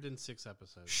 106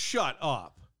 episodes Shut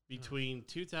up. between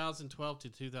 2012 to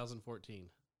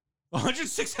 2014.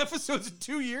 106 episodes in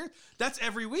 2 years? That's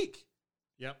every week.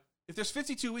 Yep. If there's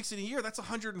 52 weeks in a year, that's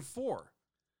 104.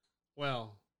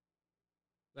 Well,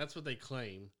 that's what they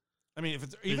claim. I mean, if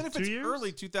it's even if 2 it's years?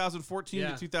 early 2014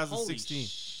 Yeah. to 2016. Holy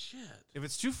shit. If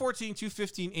it's 214,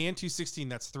 215, and 216,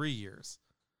 that's 3 years.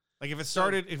 Like if it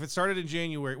started in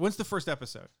January, when's the first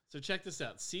episode? So check this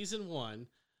out. Season 1,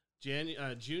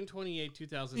 June 28,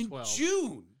 2012. In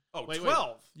June. Oh, Wait,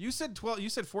 12. You said 12. You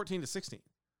said 14 to 16.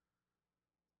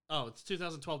 Oh, it's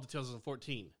 2012 to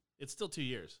 2014. It's still 2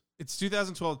 years. It's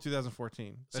 2012 to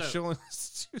 2014. That's So- showing.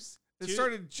 It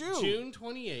started in June. June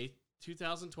 28th,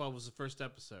 2012 was the first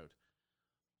episode.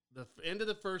 The end of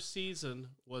the first season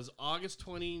was August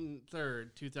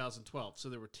 23rd, 2012. So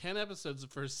there were 10 episodes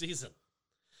of first season.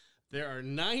 There are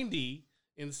 90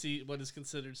 in what is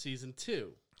considered season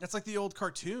 2. That's like the old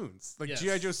cartoons. Like Yes.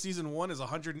 G.I. Joe season 1 is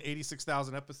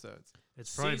 186,000 episodes.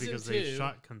 It's probably Season because they 2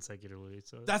 shot consecutively.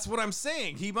 So That's what I'm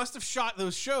saying. He must have shot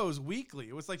those shows weekly.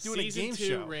 It was like doing Season a game 2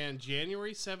 show. ran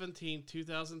January 17,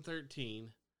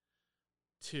 2013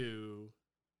 to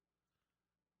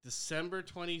December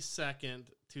 22nd,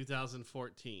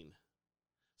 2014.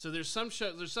 So there's some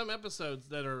shows, there's some episodes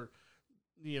that are,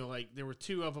 like there were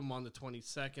 2 of them on the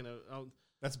 22nd.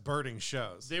 That's burning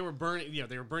shows. They were burning. Yeah,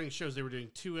 they were burning shows. They were doing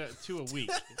two a week.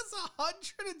 That's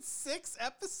 106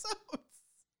 episodes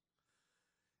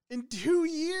in 2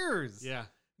 years. Yeah,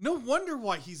 No wonder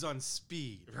why he's on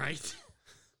speed. right.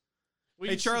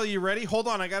 Hey Charlie, you ready? Hold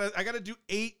on. I gotta do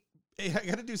 8. I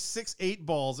gotta do 6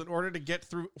 8-balls in order to get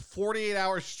through 48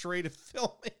 hours straight of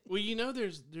filming. Well,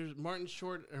 there's Martin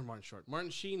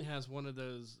Sheen has one of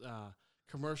those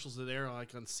commercials that air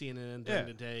like on CNN during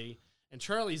the day, and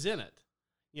Charlie's in it.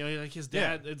 Like his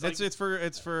dad. Yeah, It's for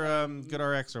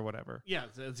GoodRx or whatever. yeah,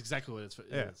 that's exactly what it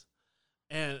Yeah. is.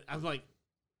 And I'm like,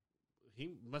 he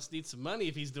must need some money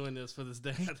if he's doing this for this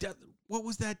dad. What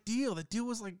was that deal? The deal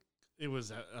was like It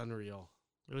was unreal.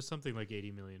 It was something like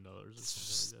 $80 million or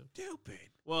something like that. stupid.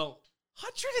 Well,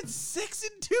 106 in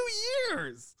 2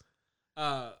 years.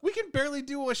 uh, We can barely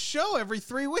do a show every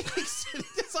 3 weeks.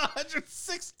 It's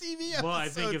 106 TV episodes. Well, I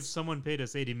think if someone paid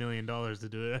us $80 million to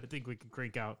do it, I think we can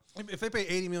crank out. If they pay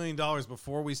 $80 million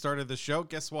before we started the show,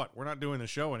 guess what? We're not doing the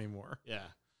show anymore. yeah.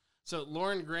 So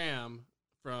Lauren Graham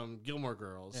from Gilmore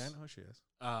Girls, Yeah, I know who she is.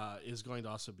 is going to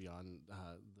also be on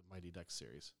the Mighty Ducks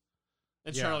series,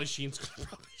 and Yeah. Charlie Sheen's going to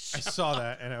probably show. I saw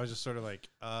that, and I was just sort of like,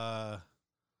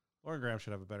 Lauren Graham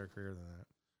should have a better career than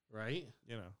that. Right?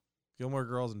 Gilmore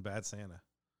Girls and Bad Santa.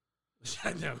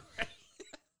 I know. Right?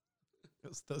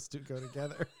 Those two go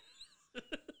together.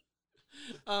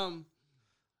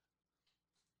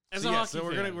 As So a yeah, hockey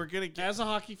so fan, we're gonna get. as a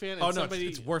hockey fan, and Oh no, somebody,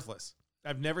 it's worthless.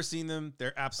 I've never seen them.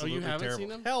 They're absolutely haven't terrible. seen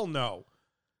them? Hell no.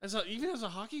 even as a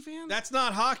hockey fan, That's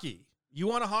not hockey. You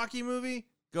want a hockey movie?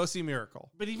 Go see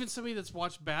Miracle. but even somebody that's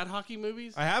watched bad hockey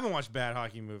movies, I haven't watched bad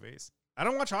hockey movies. I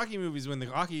don't watch hockey movies when the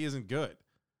hockey isn't good.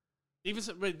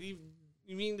 but you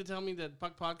mean to tell me that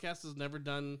Puck Podcast has never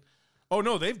done? Oh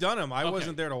no, they've done them. I Okay.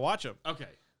 wasn't there to watch them. Okay,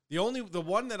 The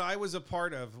one that I was a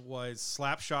part of was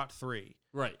Slapshot 3.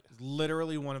 right.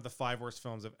 Literally one of the 5 worst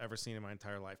films I've ever seen in my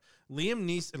entire life. Liam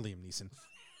Neeson.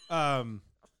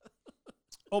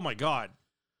 Oh my God.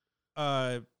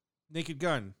 Naked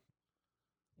Gun.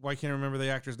 Why can't I remember the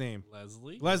actor's name?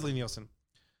 Leslie Nielsen.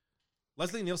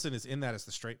 Leslie Nielsen is in that as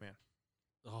the straight man.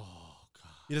 Oh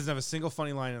God. He doesn't have a single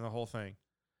funny line in the whole thing.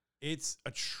 It's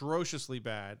atrociously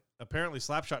bad. Apparently,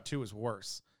 Slapshot 2 is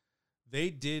worse. They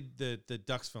did the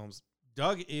Ducks films.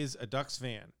 Doug is a Ducks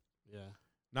fan. Yeah.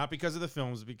 Not because of the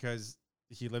films, because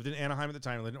he lived in Anaheim at the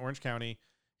time, he lived in Orange County.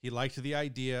 He liked the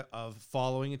idea of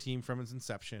following a team from its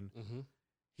inception. Mm-hmm.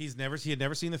 He had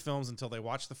never seen the films until they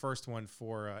watched the first one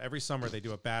for every summer they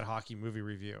do a bad hockey movie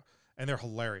review, and they're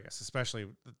hilarious. Especially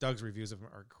Doug's reviews of them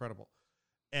are incredible.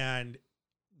 And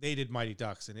they did Mighty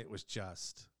Ducks, and it was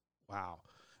just wow,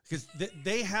 because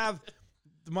they have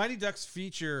the Mighty Ducks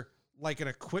feature like an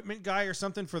equipment guy or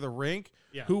something for the rink,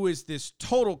 Yeah. who is this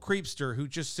total creepster who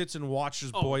just sits and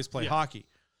watches boys play hockey.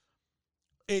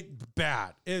 It's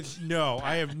bad.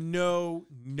 I have no.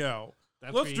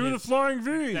 That's Let's where do you the hit- flying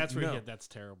V. That's where No. you hit. That's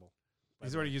terrible.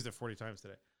 He's already used it 40 times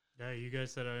today. Yeah, you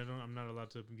guys said I'm not allowed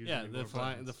to use Yeah, any the more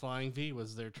buttons. the flying V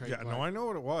was their trademark. Yeah, no, I know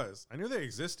what it was. I knew they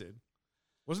existed.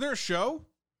 Wasn't there a show?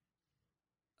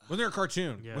 Wasn't there a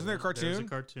cartoon? Yeah, Wasn't there a There's cartoon? a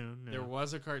cartoon. Yeah. There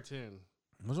was a cartoon.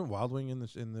 Wasn't Wild Wing in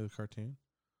the cartoon?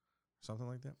 Something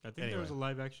like that. I think there was a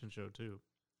live action show too.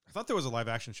 I thought there was a live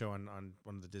action show on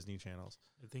one of the Disney channels.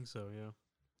 I think so. Yeah.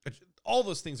 All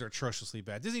those things are atrociously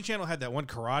bad. Disney Channel had that one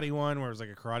karate one where it was like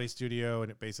a karate studio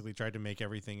and it basically tried to make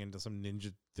everything into some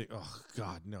ninja thing. Oh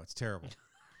God, no, it's terrible.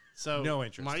 So No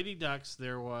interest. Mighty Ducks.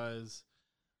 There was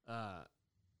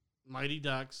Mighty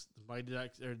Ducks,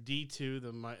 or D2,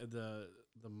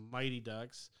 the Mighty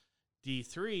Ducks,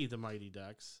 D3, the Mighty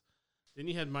Ducks. Then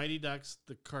you had Mighty Ducks,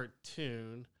 the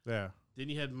cartoon. Yeah. Then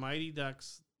you had Mighty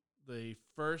Ducks, the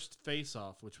first Face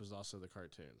Off, which was also the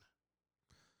cartoon.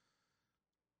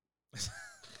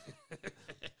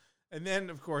 And then,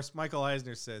 of course, Michael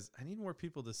Eisner says, I need more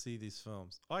people to see these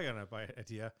films. Oh, I got an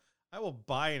idea. I will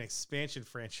buy an expansion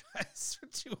franchise for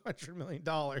 $200 million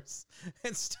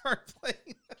and start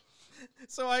playing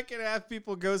so I can have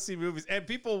people go see movies. And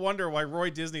people wonder why Roy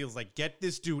Disney was like, get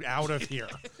this dude out of here.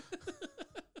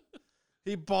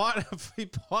 He bought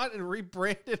and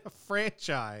rebranded a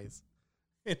franchise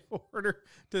in order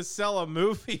to sell a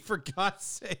movie, for God's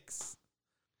sakes.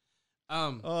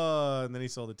 And then he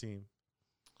sold the team.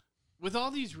 With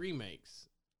all these remakes,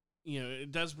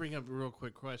 it does bring up a real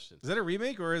quick question. Is that a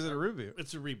remake or is it a reboot?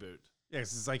 It's a reboot.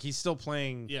 Yes, it's like he's still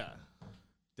playing Yeah.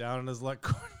 down on his luck.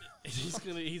 He's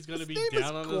gonna be His name down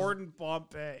is on Gordon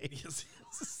Bombay. his.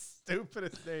 It's the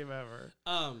stupidest name ever.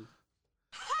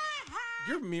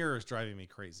 Your mirror is driving me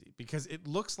crazy because it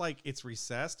looks like it's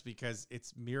recessed because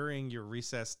it's mirroring your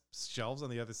recessed shelves on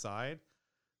the other side.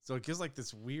 So it gives like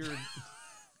this weird.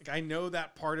 Like I know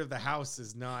that part of the house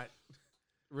is not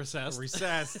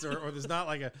Recessed. or there's not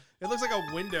like a. It looks like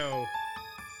a window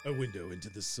into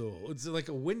the soul. It's like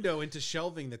a window into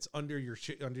shelving that's under your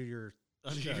stairs, under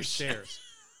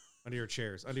your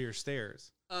chairs, under your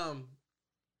stairs.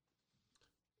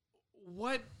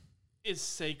 What is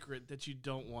sacred that you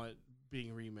don't want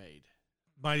being remade?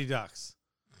 Mighty Ducks.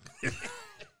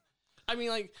 I mean,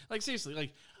 like seriously,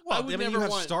 like Well, I would you never have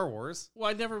want Star Wars. Well,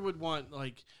 I never would want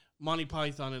like Monty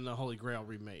Python and the Holy Grail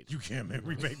remade. You can't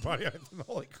remake Mighty Ducks and the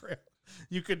Holy Grail.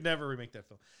 You could never remake that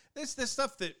film. There's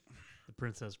stuff that The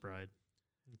Princess Bride.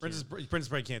 You Princess can't.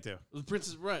 Bride can't do. The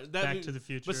Princess Bride. Back to the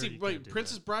Future. But see, you right, can't do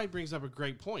Princess that. Bride brings up a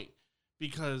great point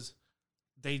because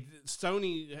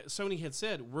Sony had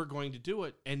said we're going to do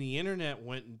it, and the internet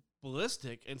went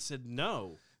ballistic and said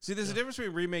no. See, there's a difference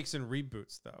between remakes and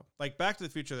reboots, though. Like Back to the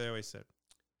Future, they always said,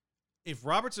 if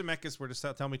Robert Zemeckis were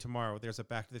to tell me tomorrow there's a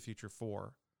Back to the Future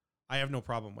 4, I have no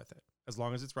problem with it. As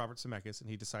long as it's Robert Zemeckis and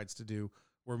he decides to do,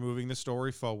 we're moving the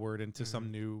story forward into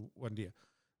some new idea.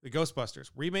 The Ghostbusters.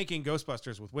 Remaking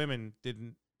Ghostbusters with women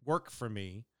didn't work for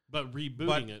me. But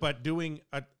rebooting it. But doing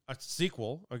a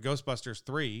sequel, a Ghostbusters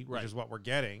 3, which Right. is what we're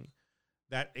getting,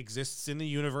 that exists in the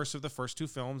universe of the first two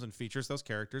films and features those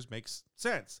characters makes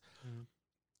sense. Mhm.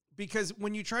 Because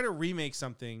when you try to remake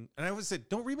something, and I always said,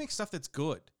 don't remake stuff that's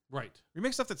good. right.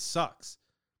 Remake stuff that sucks.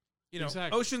 You know,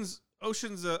 Exactly.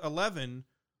 Ocean's 11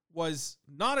 was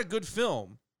not a good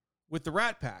film with the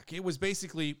Rat Pack. It was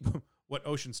basically what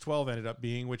Ocean's 12 ended up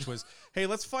being, which was, hey,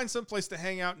 let's find some place to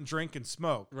hang out and drink and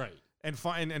smoke Right. and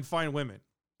find women.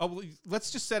 Oh, well,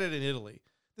 let's just set it in Italy.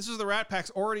 This is the Rat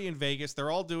Pack's already in Vegas.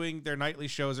 They're all doing their nightly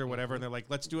shows or whatever, and they're like,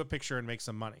 let's do a picture and make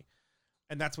some money.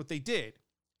 And that's what they did.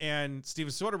 And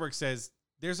Steven Soderbergh says,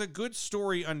 there's a good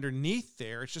story underneath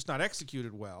there. It's just not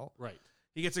executed well. Right.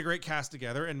 He gets a great cast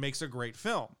together and makes a great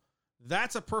film.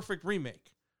 That's a perfect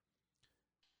remake.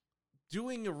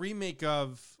 Doing a remake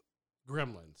of,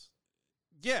 Gremlins.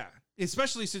 yeah,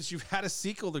 especially since you've had a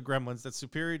sequel to Gremlins that's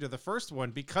superior to the first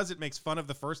one because it makes fun of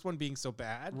the first one being so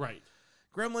bad. Right.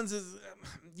 Gremlins is,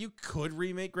 you could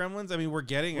remake Gremlins. I mean, we're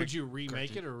getting Would you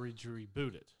remake it or would you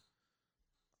reboot it?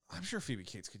 I'm sure Phoebe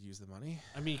Cates could use the money.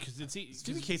 I mean, because it's Is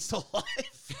Phoebe Cates still alive?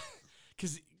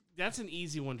 because that's an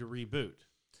easy one to reboot.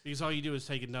 Because all you do is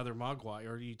take another Mogwai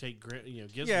or you take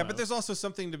Gizmo. Yeah, but there's also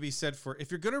something to be said for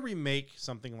if you're going to remake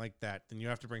something like that, then you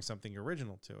have to bring something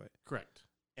original to it. correct.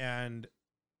 And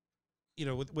you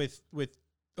know, with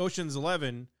Ocean's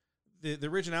 11, the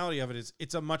originality of it is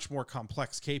it's a much more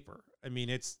complex caper. I mean,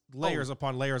 it's layers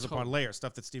upon layers upon totally. layers,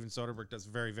 stuff that Steven Soderbergh does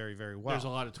very, very, very well. There's a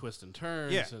lot of twists and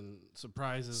turns Yeah. and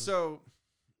surprises. So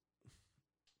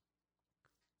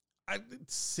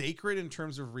it's sacred in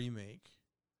terms of remake.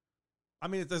 I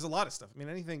mean, there's a lot of stuff. I mean,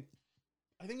 I think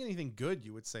anything good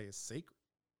you would say is sacred.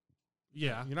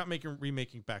 yeah, You're not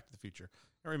remaking Back to the Future.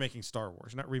 You're not remaking Star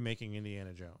Wars. You're not remaking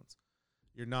Indiana Jones.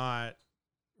 You're not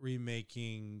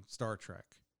remaking Star Trek.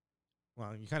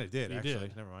 Well, you kind of did, You actually.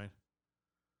 did. Never mind.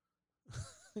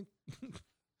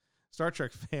 Star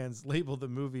Trek fans label the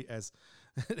movie as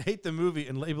hate the movie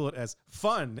and label it as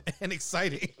fun and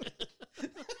exciting.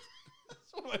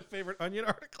 That's one of my favorite Onion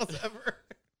articles ever.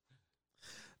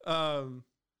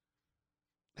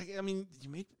 I mean, you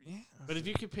made but if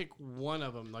you could pick one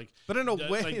of them, like, but in a the-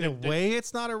 way, like in the- a way,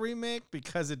 it's not a remake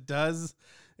because it does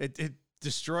it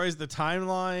destroys the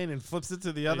timeline and flips it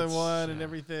to the other It's- one and yeah.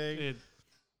 everything. it,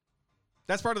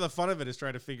 That's part of the fun of it is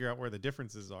trying to figure out where the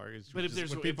differences are. But if Just there's-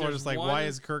 when if people are there's just like, why one-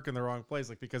 is Kirk in the wrong place?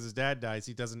 Like because his dad dies,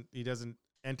 he doesn't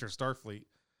enter Starfleet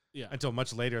yeah. until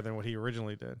much later than what he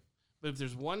originally did. But if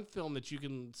there's one film that you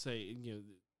can say,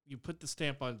 you put the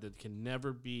stamp on it that can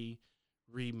never be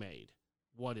remade,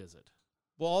 what is it?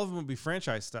 Well, all of them would be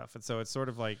franchise stuff, and so it's sort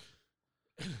of like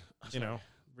Sorry, know.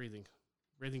 breathing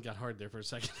got hard there for a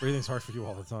second. everything's hard for you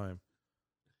all the time.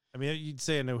 I mean, you'd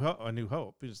say a new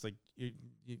hope. It's just like you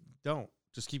don't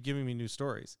just keep giving me new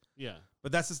stories. Yeah,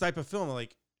 But that's the type of film,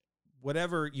 like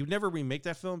whatever, you never remake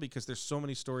that film because there's so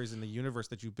many stories in the universe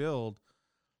that you build.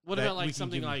 what That about we like can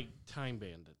something give- like Time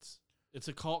Bandits? It's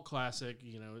a cult classic,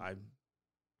 I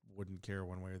wouldn't care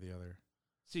one way or the other.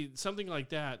 See, something like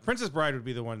that. Princess Bride would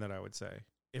be the one that I would say.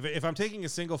 If I'm taking a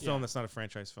single film Yeah. that's not a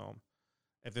franchise film,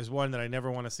 if there's one that I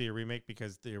never want to see a remake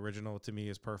because the original to me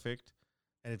is perfect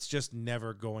and it's just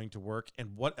never going to work,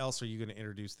 and what else are you going to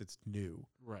introduce that's new?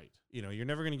 Right. You know, you're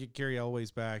never going to get Gary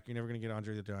Elways back. You're never going to get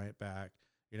Andre the Giant back.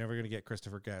 You're never going to get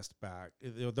Christopher Guest back.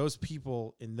 Those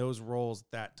people in those roles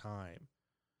at that time.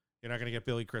 You're not going to get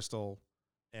Billy Crystal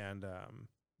and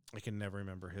I can never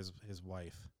remember his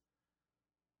wife.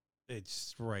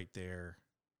 It's right there.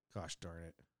 Gosh darn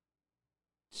it.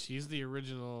 She's the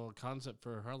original concept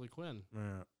for Harley Quinn.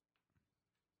 Yeah.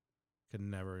 Can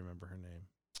never remember her name,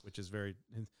 which is very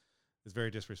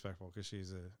disrespectful because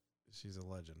she's a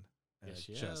legend. And Yes, it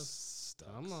she just is. sucks.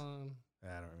 Come on.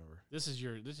 I don't remember. This is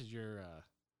your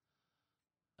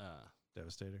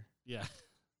Devastator. yeah.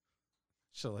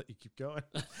 She'll let you keep going.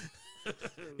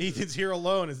 Ethan's here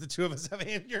alone as the two of us have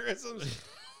aneurysms.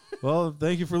 Well,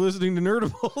 thank you for listening to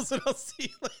Nerdables, and I'll see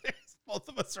you later. Both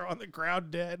of us are on the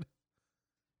ground dead.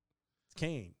 It's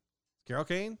Kane. Carol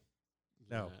Kane?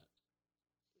 No.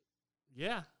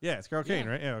 Yeah. Yeah, it's Carol Kane,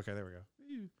 Yeah. right? Yeah, okay, there we go.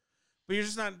 But you're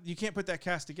just not, you can't put that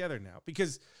cast together now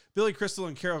because Billy Crystal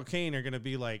and Carol Kane are going to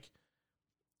be like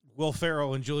Will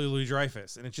Ferrell and Julia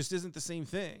Louis-Dreyfus, and it just isn't the same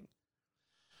thing.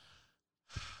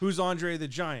 Who's Andre the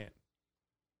Giant?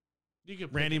 You could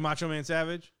pick Randy a- Macho Man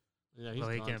Savage? Yeah, he's Well,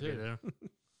 he gone can't too. be there.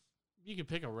 You could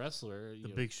pick a wrestler. The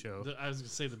Big Show. I was gonna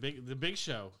say the Big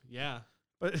Show. Yeah.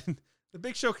 But the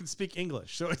Big Show can speak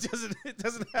English, so it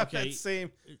doesn't have Okay. that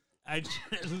same. I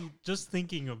just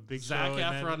thinking of Big Zac Show.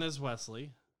 and Efron then as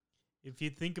Wesley. if you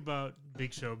think about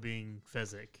Big Show being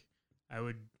Fezzik, I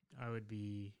would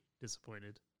be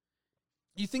disappointed.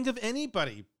 You think of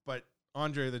anybody but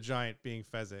Andre the Giant being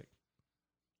Fezzik.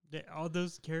 All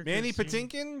those characters. Manny seem-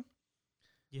 Patinkin?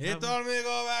 you He have- told me to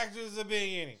go back to the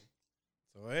beginning.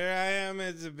 So here I am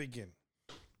at the beginning.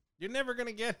 You're never going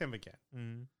to get him again.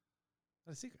 Mm.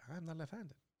 Not a secret. I'm not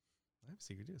left-handed. I have a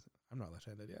secret. I'm not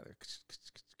left-handed either.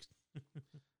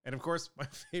 And of course, my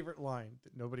favorite line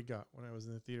that nobody got when I was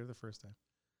in the theater the first time.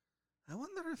 I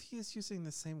wonder if he is using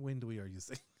the same wind we are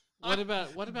using. What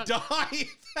about Die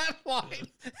that line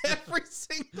every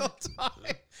single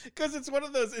time because it's one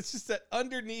of those. It's just that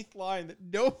underneath line that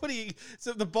nobody.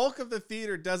 So the bulk of the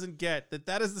theater doesn't get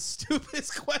that is the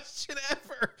stupidest question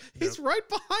ever. He's right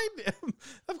behind him.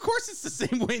 Of course, it's the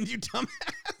same wind, you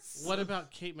dumbass. what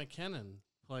about Kate McKinnon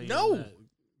playing No. that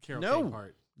Carol No. Kane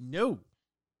part? No,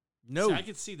 See, I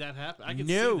could see that happen. I could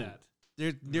No. see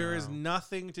that. there is No.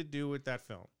 nothing to do with that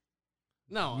film.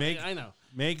 No, I know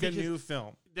Make Because- a new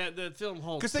film. that the film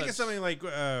holds. Because think of such- something like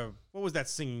what was that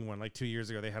singing one like 2 years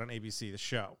ago? They had on ABC the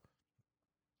show.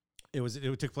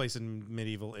 It took place in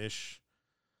medieval-ish.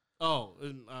 Oh,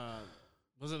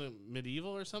 wasn't it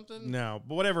medieval or something? No,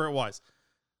 but whatever it was,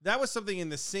 that was something in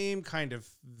the same kind of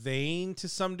vein to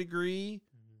some degree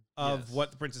of Yes.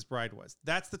 what The Princess Bride was.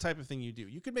 That's the type of thing you do.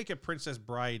 You could make a Princess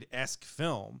Bride-esque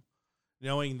film,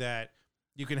 knowing that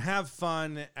you can have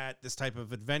fun at this type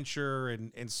of adventure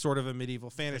and sort of a medieval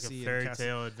Like fantasy. a and fairy cast-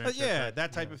 tale adventure. yeah,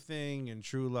 that type of thing, and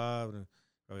true love. And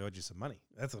we owed you some money.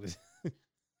 That's what it is.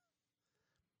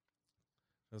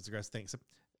 Those are the best things.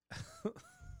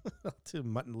 To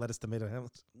mutton, lettuce, tomato,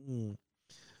 hamlet.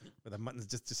 But the mutton's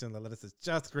just in the lettuce is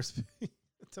just crispy.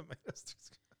 Tomatoes.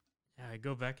 Yeah, I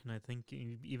go back and I think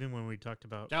even when we talked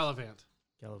about Gallivant.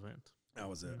 Gallivant, That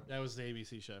was it. That was the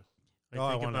ABC show. I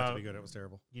think wanted that to about, be good. It was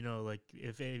terrible. you know, like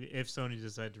if Sony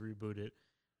decided to reboot it,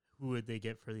 who would they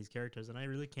get for these characters? And I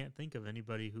really can't think of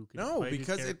anybody who could. No, play these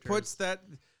because it characters. puts that.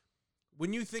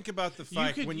 When you think about the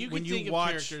fact, when you when could you think watch,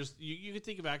 of characters, you could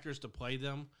think of actors to play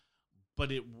them,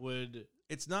 but it would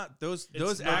it's not those It's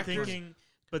those not actors.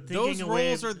 But thinking Those away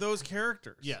roles of- are those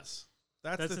characters. yes.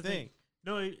 That's the thing.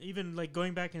 No, even like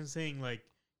going back and saying like,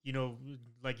 you know,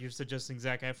 like you're suggesting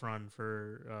Zac Efron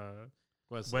for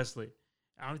Wesley.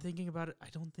 I'm thinking about it. I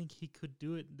don't think he could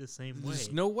do it the same way.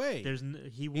 There's no way.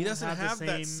 He won't He doesn't have the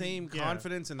that same yeah.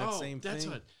 confidence and that same that's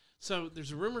thing. what. So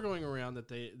there's a rumor going around that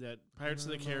that Pirates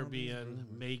of the Caribbean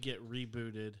may get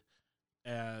rebooted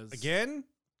as Again,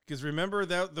 because remember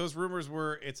that those rumors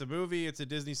were it's a movie, it's a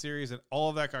Disney series, and all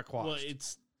of that got quashed. Well,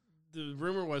 it's the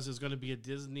rumor was it's going to be a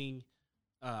Disney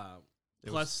It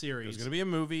Plus It series, was going to be a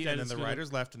movie, that and then is the gonna-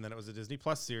 writers left, and then it was a Disney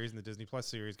Plus series, and the Disney Plus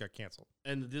series got canceled.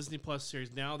 and the Disney Plus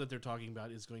series now that they're talking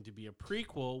about is going to be a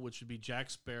prequel, which would be Jack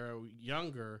Sparrow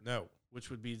younger, No, which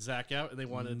would be Zac and they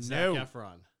wanted No. Zac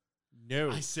Efron.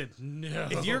 no. I said no.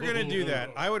 If you're going to do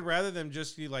that, I would rather them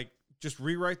just be like, just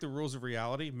rewrite the rules of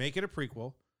reality, make it a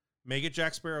prequel, make it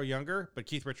Jack Sparrow younger, but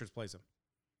Keith Richards plays him,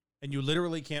 and you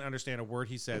literally can't understand a word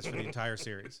he says for the entire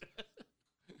sereries.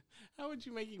 How would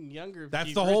you make him younger? if That's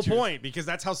Keith the whole Richards- point, because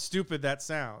that's how stupid that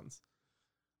sounds.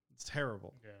 It's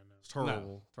terrible. Yeah, no. It's terrible.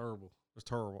 No, terrible. It's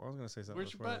terrible. I was going to say something.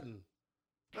 Where's your before that. button?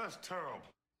 That's terrible.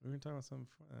 We were talking about something.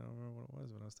 I don't remember what it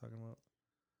was when I was talking about.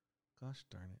 Gosh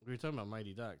darn it. We were talking about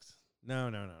Mighty Ducks. No.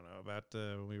 About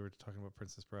when we were talking about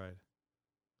Princess Bride.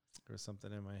 There was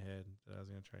something in my head that I was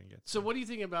going to try and get. So to. what do you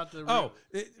think about the?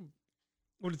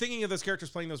 When thinking of those characters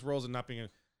playing those roles and not being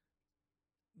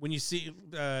when you see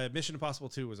Mission Impossible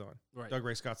 2 was on, Right. Doug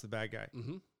Ray Scott's the bad guy.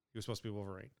 Mm-hmm. He was supposed to be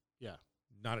Wolverine. Yeah.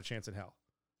 Not a chance in hell.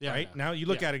 Yeah. Right? yeah. Now you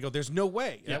look Yeah. at it and go, there's no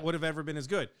way Yeah. that would have ever been as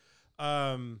good.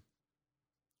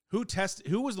 Who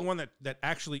was the one that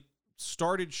actually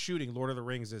started shooting Lord of the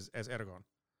Rings as Eragon?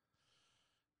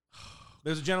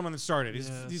 There's a gentleman that started. He's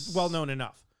Yes. well known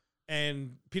enough.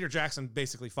 And Peter Jackson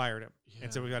basically fired him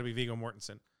and said, Yeah. we got to be Viggo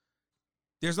Mortensen.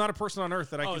 There's not a person on earth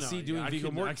that I Oh, can no, see yeah, doing Viggo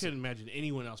I Mortensen. couldn't imagine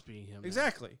anyone else being him.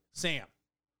 Exactly. Sam.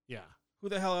 Yeah. Who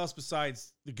the hell else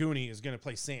besides the Goonie is going to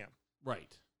play Sam?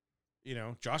 Right. You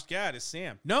know, Josh Gad is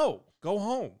Sam. No, go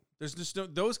home. There's just no,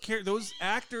 those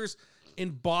actors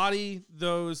embody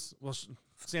those. Well,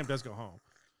 Sam does go home.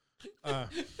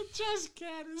 Josh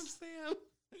Gad is Sam.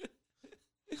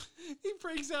 He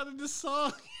breaks out into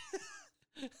song.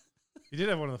 He did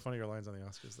have one of the funnier lines on the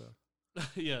Oscars, though.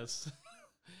 Yes.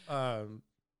 Um,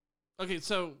 Okay,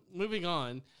 so moving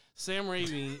on, Sam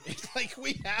Raimi. like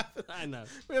we had I know.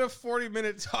 a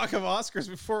 40-minute talk of Oscars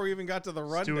before we even got to the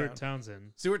rundown. Stuart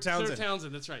Townsend. Stuart Townsend. Stuart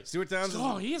Townsend, that's right. Stuart Townsend.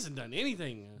 Oh, he hasn't done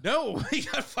anything. No, he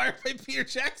got fired by Peter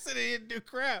Jackson. He didn't do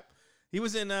crap. He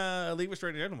was in A League of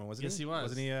Extraordinary Gentlemen, wasn't Yes, he? he was.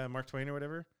 Wasn't he Mark Twain or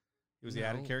whatever? He was the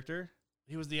added No. character.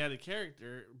 He was the added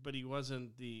character, but he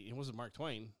wasn't Mark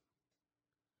Twain.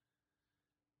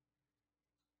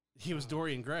 He was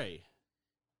Dorian Gray.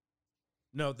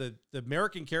 No, the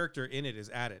American character in it is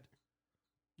added.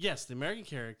 Yes, the American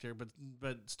character,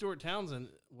 but Stuart Townsend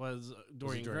was Was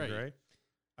Dorian he Gray.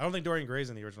 I don't think Dorian Gray's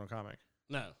in the original comic.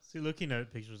 No. See, looking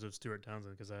at pictures of Stuart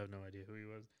Townsend, because I have no idea who he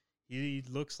was. He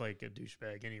looks like a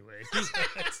douchebag anyway.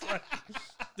 It's like-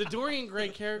 The Dorian Gray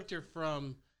character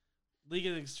from League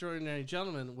of Extraordinary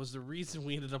Gentlemen was the reason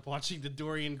we ended up watching the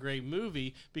Dorian Gray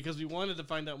movie, because we wanted to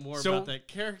find out more So- about that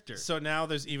character. So now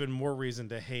there's even more reason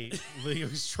to hate League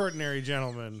of Extraordinary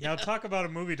Gentlemen. now talk about a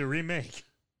movie to remake.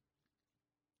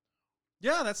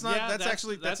 Yeah, that's not. Yeah, that's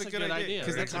actually that's a a good good idea idea.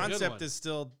 because the That's a good concept one. is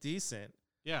still decent.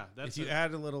 Yeah, that's If you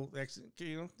add a little,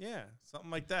 something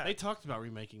like that. they talked about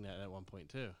remaking that at one point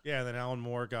too. Yeah, and then Alan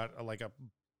Moore got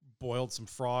boiled some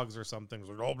frogs or something. It was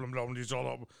like, oh, blah,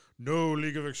 blah, blah, no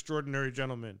League of Extraordinary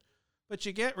Gentlemen. But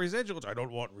you get residuals. I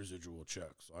don't want residual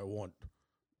checks. I want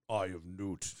Eye of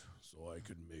Newt so I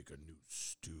can make a new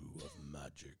stew of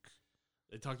magic.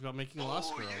 They talked about making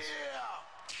Lost Girls.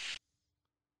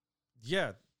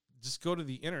 Yeah, just go to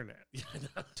the internet. Yeah, I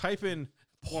know. Type in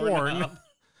Pornhub.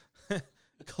 porn,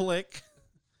 click,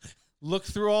 look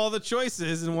through all the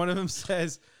choices, and one of them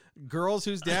says, girls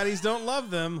whose daddies don't love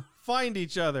them find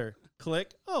each other.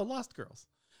 Click, oh, Lost Girls.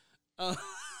 Uh,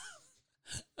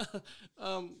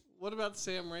 what about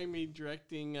Sam Raimi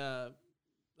directing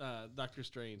Doctor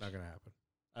Strange? Not going to happen.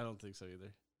 I don't think so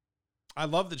either. I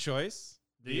love the choice.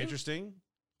 Do Be you? Interesting.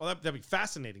 Well, that'd be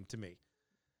fascinating to me.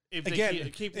 If Again, they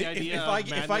keep the idea if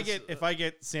of I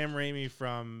get Sam Raimi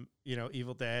from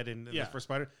Evil Dead and Yeah. the first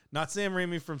Spider, not Sam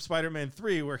Raimi from Spider-Man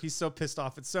 3, where he's so pissed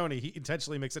off at Sony he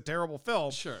intentionally makes a terrible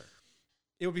film. sure.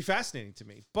 It would be fascinating to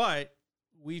me. But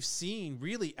we've seen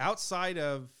really outside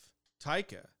of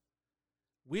Taika,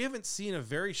 we haven't seen a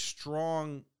very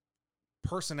strong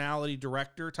personality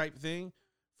director type thing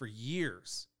for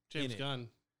years. James in it. Gunn.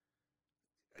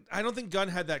 I don't think Gunn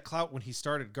had that clout when he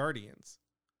started Guardians.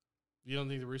 You don't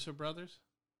think the Russo brothers?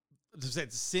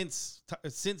 Since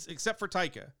except for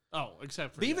Taika. Oh,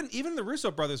 except for But even the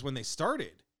Russo brothers when they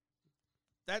started,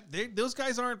 those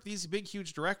guys aren't these big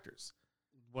huge directors.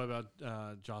 What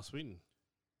about Joss Whedon?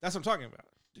 That's what I'm talking about.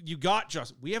 You got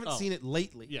Joss. We haven't Oh. seen it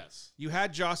lately. Yes. You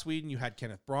had Joss Whedon. You had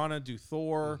Kenneth Branagh do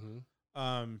Thor.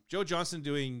 Mhm. Joe Johnston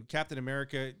doing Captain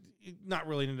America. Not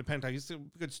really an independent. He's a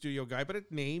good studio guy, but a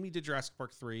name. He did Jurassic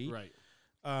Park 3. Right.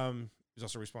 He's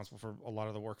also responsible for a lot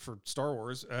of the work for Star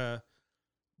Wars.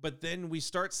 But then we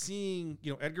start seeing,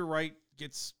 Edgar Wright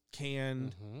gets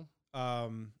canned.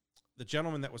 Mhm. The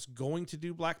gentleman that was going to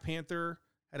do Black Panther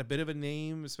had a bit of a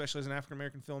name, especially as an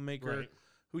African-American filmmaker, Right.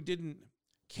 who didn't.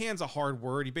 Can's a hard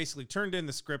word. He basically turned in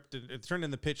the script, and turned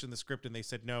in the pitch and the script, and they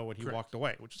said no, and he Correct. walked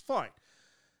away, which is fine.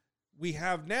 We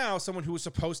have now someone who was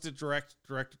supposed to direct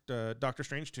Doctor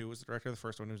Strange 2, was the director of the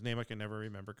first one, whose name I can never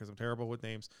remember because I'm terrible with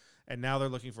names. And now they're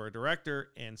looking for a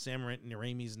director, and Sam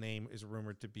Raimi's name is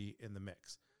rumored to be in the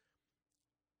mix.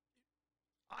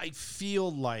 I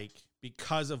feel like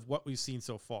because of what we've seen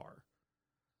so far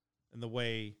and the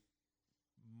way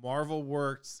Marvel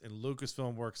works and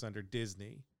Lucasfilm works under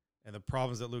Disney and the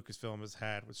problems that Lucasfilm has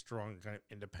had with strong kind of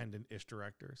independent-ish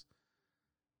directors,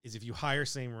 is if you hire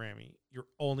Sam Raimi, you're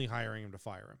only hiring him to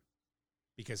fire him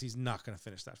because he's not going to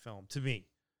finish that film, to me.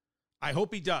 I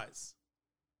hope he does.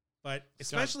 But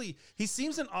especially, he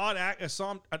seems an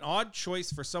odd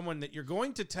choice for someone that you're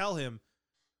going to tell him,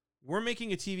 we're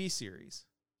making a TV series.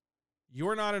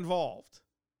 You're not involved.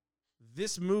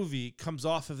 This movie comes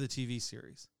off of the TV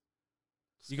series.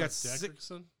 You got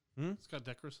Derrickson. Hmm? Scott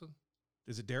Derrickson.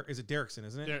 Is it Derrickson,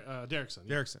 isn't it? Derrickson.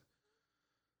 Yeah. Derrickson.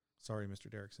 Sorry, Mr.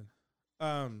 Derrickson.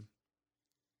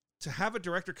 To have a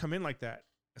director come in like that,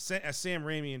 as Sam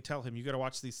Raimi, and tell him, you got to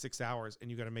watch these 6 hours and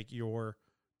you got to make your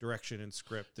direction and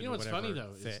script. You and know what's whatever funny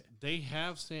though is fit. they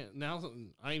have now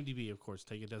IMDb, of course,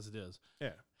 take it as it is.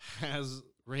 Yeah. Has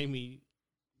Raimi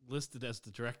listed as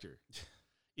the director,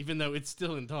 even though it's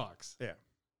still in talks. Yeah.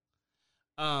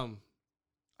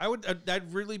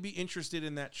 I'd really be interested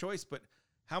in that choice, but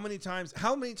how many times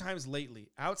lately,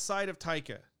 outside of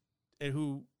Taika, and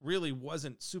who really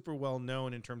wasn't super well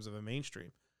known in terms of a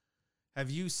mainstream,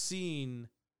 have you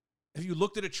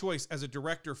looked at a choice as a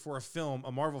director for a film,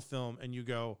 a Marvel film, and you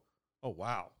go, oh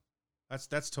wow,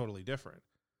 that's totally different?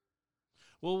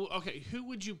 Well, okay, who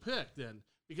would you pick then?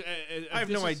 Because I have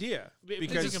no idea. I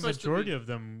Because think a majority of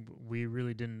them, we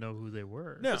really didn't know who they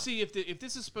were. No. But see, if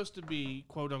this is supposed to be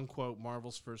quote unquote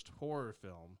Marvel's first horror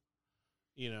film,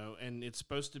 and it's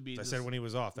supposed to be, I said when he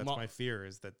was off, that's mo- my fear,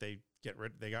 is that they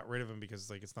got rid of him because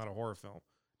it's not a horror film.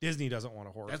 Disney doesn't want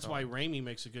a horror that's film. why Raimi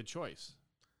makes a good choice.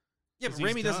 Yeah, but 'cause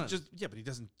he's Raimi doesn't done. but he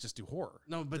doesn't just do horror.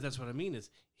 No, but that's what I mean is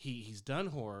he's done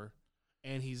horror,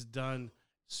 and he's done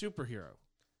superhero.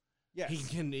 Yes. He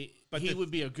can, But he would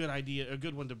be a good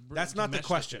one to. That's to not the mesh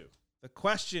question. to. The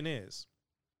question is,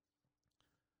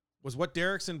 was what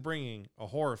Derrickson bringing a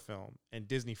horror film and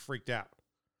Disney freaked out?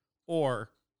 Or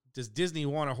does Disney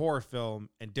want a horror film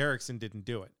and Derrickson didn't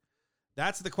do it?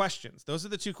 That's the questions. Those are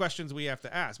the two questions we have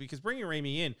to ask, because bringing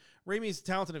Raimi's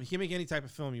talented. He can make any type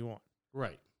of film you want.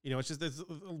 Right. It's just,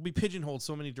 we pigeonholed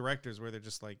so many directors where they're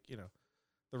just like,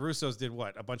 the Russos did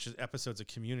what? A bunch of episodes of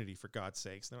Community, for God's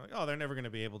sakes. And they're like, oh, they're never going to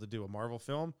be able to do a Marvel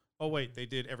film. Oh, wait, they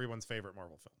did everyone's favorite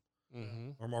Marvel film.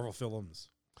 Mm-hmm. Or Marvel films.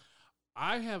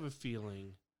 I have a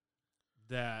feeling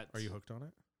that. Are you hooked on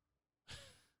it?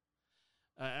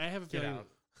 I have a Get feeling. out.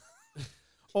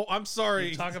 Oh, I'm sorry.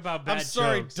 You talk about bad I'm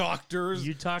sorry, jokes. doctors.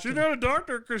 You talk. She's not a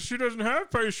doctor because she doesn't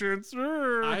have patience.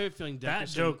 I have a feeling that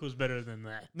Dickerson- joke was better than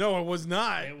that. No, it was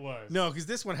not. It was. No, because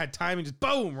this one had timing, just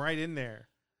boom, right in there.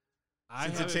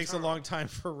 Since it have takes a long time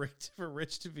for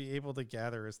Rich to be able to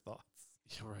gather his thoughts.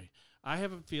 Yeah, right. I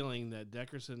have a feeling that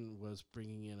Dickerson was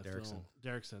bringing in a film.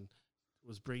 Derrickson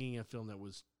was bringing a film that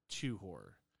was too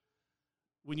horror.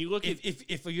 When you look at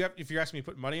If you're asking me to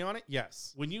put money on it,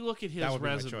 yes. when you look at his That would be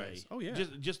my resume, choice. Oh, yeah.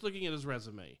 just looking at his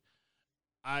resume,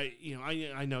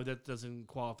 I know that doesn't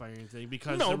qualify or anything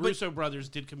because No, the but- Russo brothers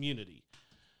did Community.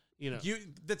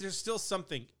 That there's still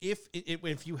something. If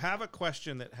you have a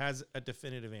question that has a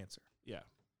definitive answer, Yeah,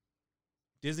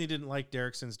 Disney didn't like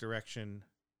Derrickson's direction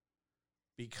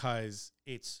because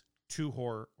it's too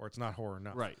horror or it's not horror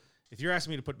enough. right. If you're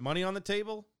asking me to put money on the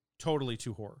table, totally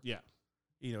too horror. Yeah,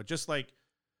 Just like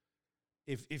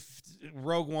if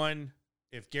Rogue One,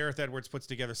 if Gareth Edwards puts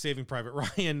together Saving Private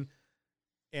Ryan,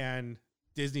 and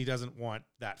Disney doesn't want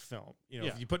that film, Yeah.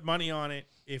 if you put money on it,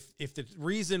 if the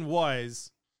reason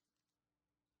was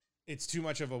it's too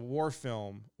much of a war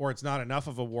film or it's not enough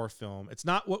of a war film, it's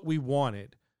not what we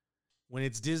wanted. When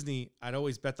it's Disney, I'd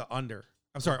always bet the under.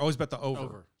 I'm sorry, always bet the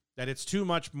over. That it's too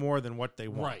much more than what they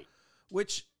want. right.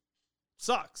 Which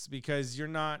sucks because you're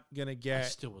not gonna I get.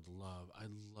 still would love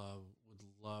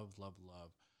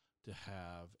to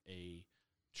have a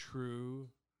true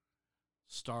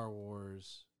Star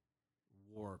Wars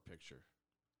war picture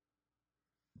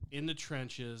in the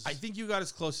trenches. I think you got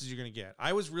as close as you're going to get.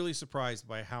 I was really surprised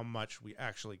by how much we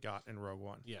actually got in Rogue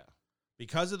One. yeah,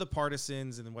 Because of the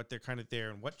partisans and what they're kind of there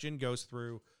and what Jyn goes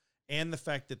through, and the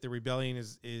fact that the rebellion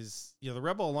is the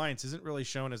Rebel Alliance isn't really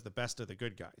shown as the best of the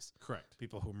good guys. correct.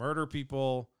 People who murder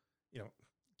people.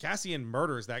 Cassian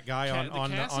murders that guy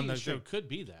on the show thing. could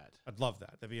be that. I'd love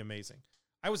that. That'd be amazing.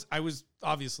 I was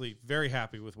obviously very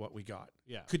happy with what we got.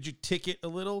 Yeah, Could you tick it a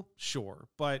little? Sure.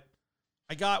 But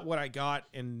I got what I got,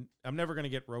 and I'm never going to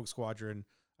get Rogue Squadron.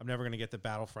 I'm never going to get the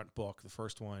Battlefront book, the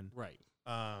first one. right.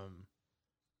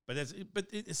 But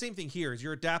the same thing here is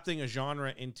you're adapting a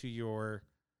genre into your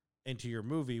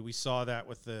movie. We saw that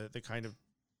with the kind of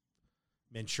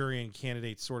Manchurian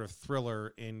Candidate sort of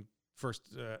thriller in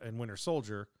Winter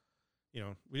Soldier.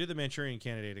 We did the Manchurian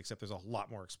Candidate, except there's a lot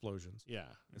more explosions Yeah,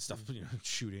 and stuff,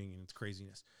 shooting and it's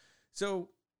craziness. So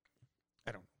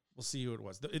I don't. We'll see who it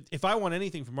was. If I want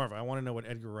anything from Marvel, I want to know what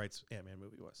Edgar Wright's Ant-Man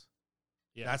movie was.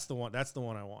 yeah. That's the one. That's the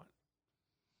one I want.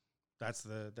 That's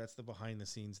the behind the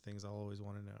scenes things I'll always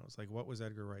want to know. It's like, what was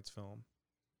Edgar Wright's film,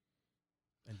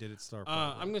 and did it star?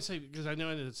 I'm gonna say, because I know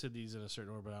I said these in a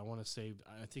certain order, but I want to save.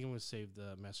 I think I'm gonna save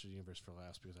the Masters of the Universe for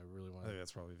last because I really I want. think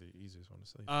that's probably the easiest one to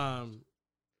say.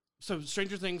 So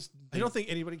Stranger Things. I don't think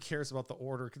anybody cares about the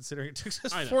order, considering it took I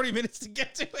us know. 40 minutes to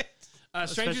get to it.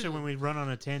 Especially when we run on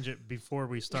a tangent before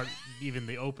we start even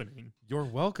the opening. You're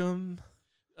welcome.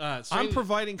 I'm Stranger-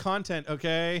 providing content,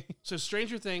 okay? So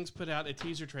Stranger Things put out a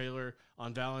teaser trailer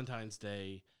on Valentine's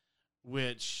Day,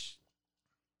 which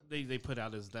they put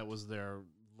out as that was their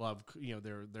love,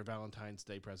 their Valentine's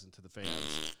Day present to the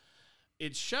fans.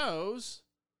 It shows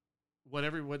what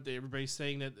everybody's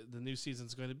saying that the new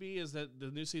season's going to be is that the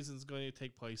new season's going to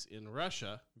take place in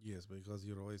Russia Yes, because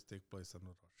you always take place in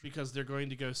Russia. because they're going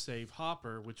to go save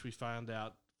Hopper, which we found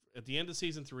out at the end of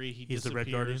season 3. He's the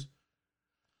Red Guardian?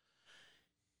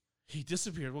 He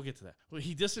disappeared. We'll get to that. Well,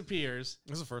 he disappears.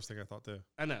 That's the first thing I thought, too.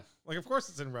 I know. Like, of course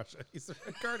it's in Russia. He's the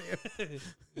Red Guardian.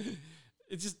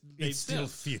 It just made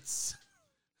sense. fits.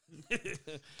 No,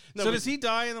 So but does he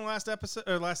die in the last episode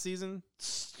or last season?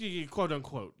 quote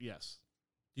unquote, yes.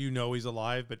 Do you know he's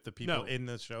alive, but the people No. in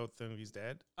the show think he's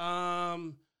dead?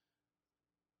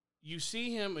 You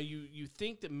see him, you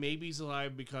think that maybe he's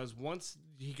alive because once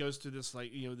he goes to this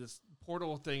this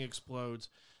portal thing explodes,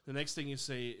 the next thing you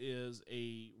say is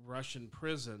a Russian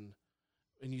prison,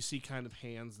 and you see kind of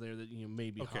hands there that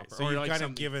maybe Okay, Hopper, so or you've like kind of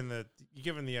something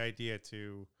given the idea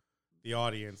to the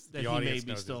audience that he audience may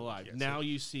be knows still this- alive. yeah, so Now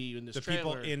you see in this the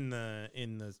trailer, people in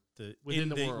the Within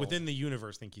the world. within the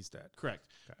universe think he's dead. correct.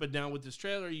 Okay. But now with this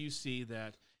trailer, you see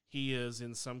that he is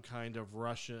in some kind of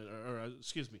Russian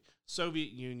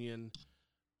Soviet Union.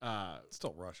 It's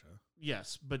still Russia.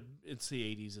 Yes, but it's the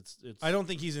 80s. It's I don't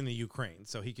think he's in the Ukraine,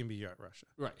 so he can be at Russia.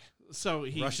 right. So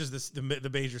he Russia's the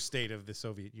major state of the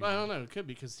Soviet Union. Well, I don't know. It could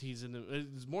be because he's in.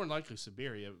 It's more than likely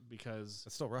Siberia because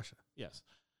That's still Russia. yes,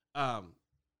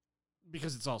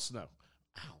 because it's all snow.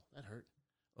 Ow, that hurt.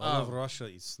 All of Russia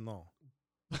is snow.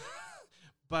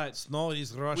 But Snow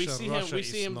is Russia. we see Russia him. We is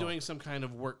see him snow. doing some kind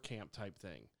of work camp type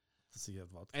thing, See that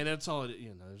vodka. and that's all.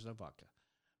 There's no vodka.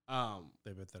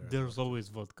 They bet there is There's vodka. always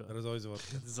vodka. There is always vodka.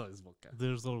 There's always vodka.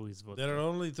 There's always vodka. There are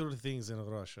only two things in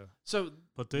Russia: So,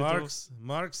 Potatoes.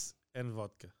 Marx, and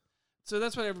vodka. so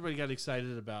that's what everybody got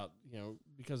excited about.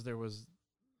 Because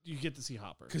you get to see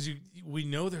Hopper. Because we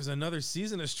know there's another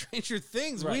season of Stranger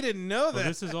Things. We Right. didn't know Well, that.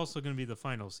 this is also going to be the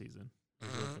final season. Is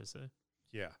what they say.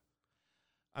 Yeah,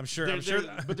 I'm sure. There- I'm sure.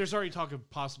 there- but there's already talk of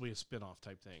possibly a spin-off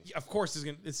type thing. Yeah, of course,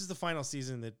 this is the final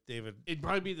season that David It'd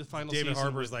probably be the final David season.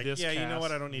 Harbour's with like, this yeah, you know what?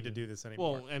 cast. I don't need to do this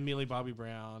anymore. Well, and Millie Bobby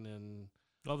Brown and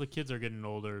All the kids are getting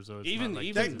older, so it's Even- not like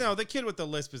even- this is- No, the kid with the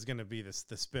lisp is going to be the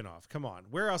spinoff. Come on,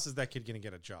 where else is that kid going to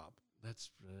get a job? that's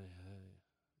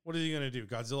What is he going to do?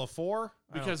 Godzilla 4?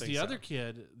 because the other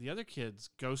kid's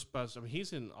Ghostbusters. I mean,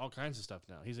 he's in all kinds of stuff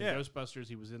now. He's in Yeah. Ghostbusters.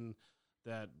 He was in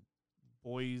that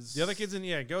Boys. The other kid's in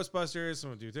Ghostbusters.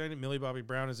 Someone do that. Millie Bobby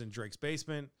Brown is in Drake's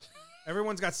basement.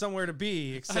 Everyone's got somewhere to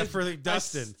be except for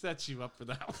Dustin. I set you up for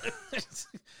that one.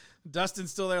 Dustin's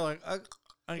still there, like I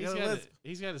he's, got a got lisp.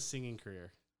 he's got a singing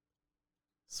career.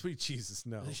 Sweet Jesus,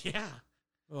 no. Yeah,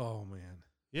 Oh man,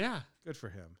 yeah. good for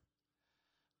him.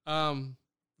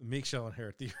 Meek shall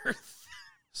inherit the earth.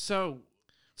 So,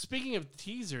 speaking of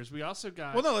teasers, we also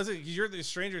got. Well, no, listen, you're the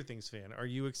Stranger Things fan. Are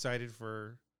you excited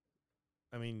for?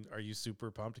 I mean, are you super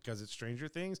pumped because it's Stranger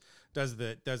Things? Does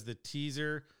the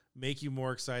teaser make you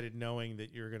more excited knowing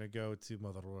that you're going to go to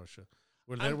Mother Russia,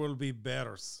 where there will be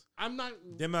bears, I'm not.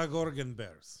 Demogorgon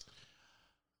bears?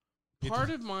 Part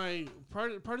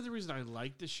of the reason I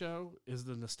like the show is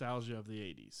the nostalgia of the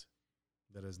 80s.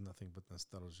 There is nothing but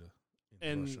nostalgia in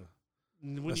And Russia.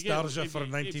 When Nostalgia for if you're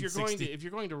going 1960. to if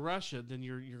you're going to Russia, then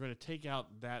you're going to take out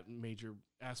that major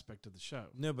aspect of the show.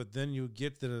 No, but then you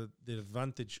get the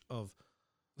advantage of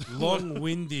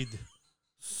long-winded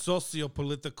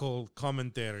socio-political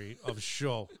commentary of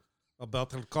show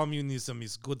about how communism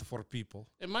is good for people.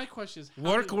 And my question is,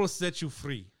 Work will set you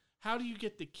free. how do you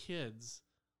get the kids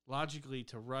logically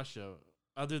to Russia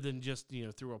other than just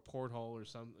through a porthole or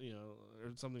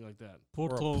something like that? Or a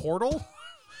Portal. portal?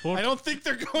 Port- I don't think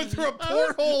they're going through a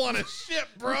porthole on a ship,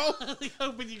 bro. I was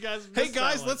hoping you guys. Hey missed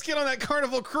guys, that one. let's get on that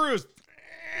Carnival cruise.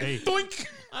 Hey. Doink.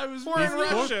 I was. We're in really-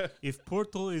 Russia. If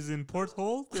Portal is in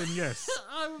Porthole, then yes.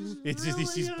 I was This really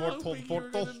is porthole, hoping you were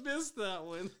porthole. gonna miss that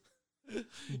one.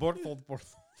 Porthole.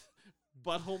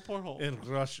 Butthole, porthole. In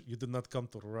Russia, you do not come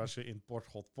to Russia in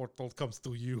porthole. Porthole comes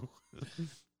to you.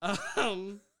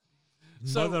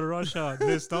 So Mother Russia,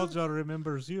 nostalgia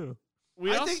remembers you.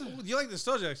 we I also. think you like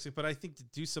nostalgia actually, but I think to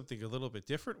do something a little bit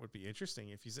different would be interesting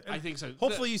if you said. I think so.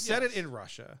 Hopefully, you set yes. it in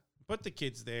Russia. Put the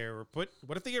kids there, or put.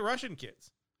 What if they get Russian kids?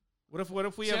 What if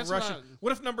we See, have that's what Russian? I-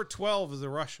 What if number 12 is a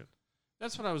Russian?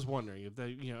 That's what I was wondering. If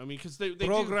they, because they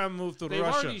Program moved to they've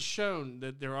Russia. already shown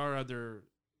that there are other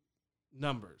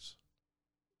numbers.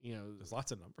 you know. There's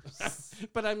lots of numbers.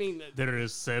 But I mean, There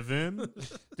is 7.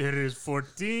 There is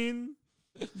 14.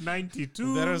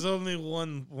 92. There is only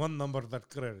one number that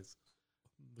carries.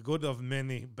 The good of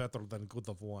many better than good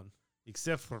of one,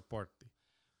 except for party.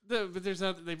 but there's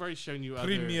other, they've already shown you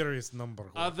Premier is number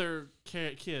one. other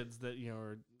kids that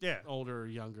are Yeah. older or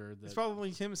younger. It's That,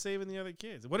 probably him saving the other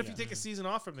kids. What if you Yeah. take a season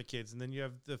off from the kids and then you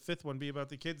have the 5th one be about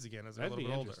the kids again as they're a that'd little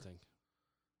be bit older? interesting.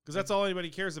 Because that's all anybody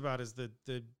cares about is the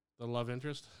The love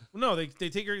interest. no, they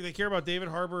care about David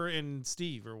Harbour and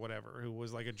Steve or whatever, who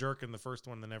was like a jerk in the first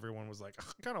one. Then everyone was like,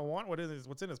 I kind of want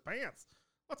what's in his pants.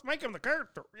 Let's make him the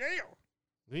character. Yeah.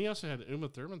 Then you also had Uma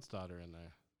Thurman's daughter in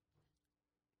there.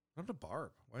 What happened to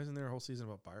Barb? Why isn't there a whole season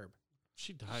about Barb?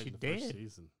 She died She in the first did.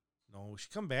 season. No, she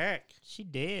come back. She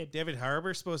did. David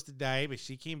Harbour's supposed to die, but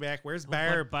she came back. Where's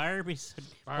Barb? Barbie's.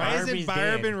 Why isn't Barbie's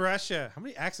Barb dead. in Russia? How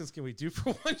many accents can we do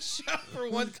for one show, for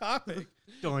one comic?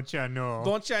 Don't you know?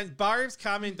 Don't you? Barb's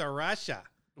coming to Russia.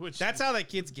 Which That's how the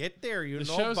kids get there. You the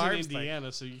know, show's Barb's in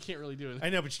Indiana, so you can't really do it. I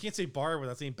know, but you can't say Barb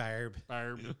without saying Barb.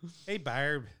 Barb. Hey,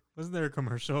 Barb. Wasn't there a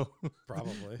commercial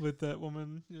Probably. with that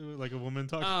woman, like a woman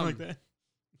talking Um, like that?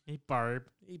 Hey, Barb.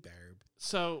 Hey, Barb.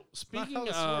 So It's not speaking how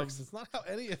this of, works. It's not how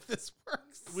any of this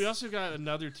works. we also got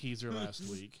another teaser last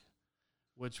week,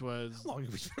 which was How long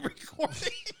have we been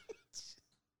recording?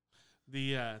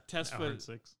 the test Hour and footage.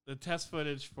 6. The test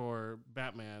footage for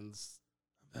Batman's.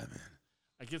 Batman.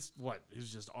 I guess what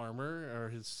his just armor or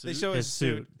his suit. They show his His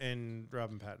suit suit. and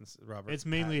Robert It's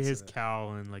mainly Pattinson his in it.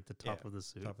 cowl and like the top Yeah, of the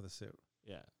suit. top of the suit.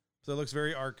 yeah. So it looks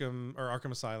very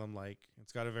Arkham Asylum like.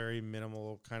 It's got a very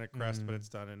minimal kind of crest, but Mm. it's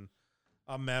done in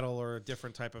a metal or a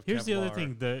different type of. Here's the other Kevlar.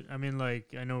 thing that I mean,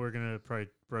 like I know we're gonna probably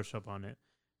brush up on it.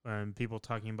 People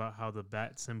talking about how the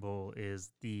bat symbol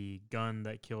is the gun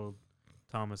that killed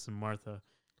Thomas and Martha.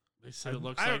 They said it I-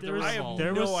 looks I, like there the was- I have revolver.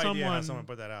 there no was idea how someone- someone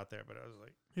put that out there, but I was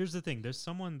like, Here's the thing: there's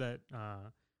someone that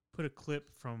put a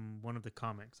clip from one of the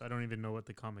comics. I don't even know what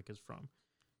the comic is from,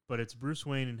 but it's Bruce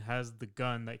Wayne and has the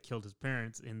gun that killed his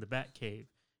parents in the Batcave,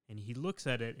 and he looks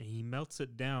at it and he melts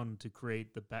it down to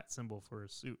create the bat symbol for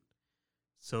his suit.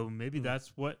 So maybe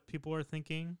that's what people are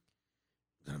thinking.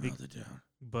 gonna Big- melt it down.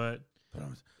 But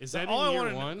Is So that all I in year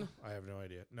wanna know- one? I have no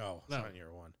idea. No, it's No. not in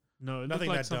year one. no, it Nothing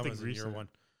looked like that dumb something is in recent. year one.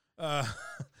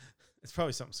 It's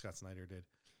probably something Scott Snyder did.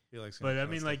 He likes. But I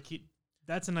mean, like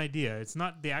that's an idea. It's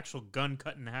not the actual gun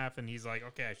cut in half, and he's like,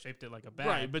 okay, I shaped it like a bat.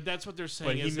 Right, but that's what they're saying.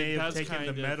 But he is may it have does taken kind the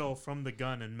of- metal from the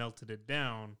gun and melted it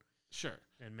down Sure.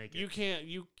 and make You it.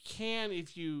 can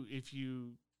if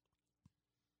you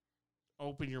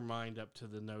open your mind up to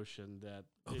the notion that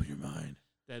your mind.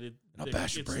 that it I'll that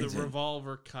bash your it's brains the in.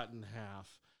 revolver cut in half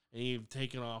and you've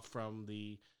taken off from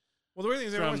the Well, the weird thing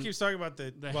is everyone From keeps talking about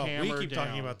the well, we hammer keep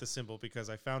talking down. about the symbol because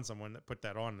I found someone that put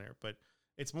that on there, but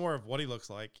it's more of what he looks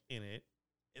like in it.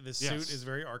 The suit Yes. is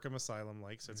very Arkham Asylum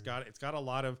like, so it's got a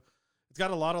lot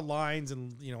of lines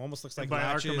and almost looks like And by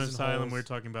latches Arkham and Asylum, holes. we're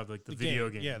talking about like the game, video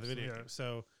game. yeah, the video game.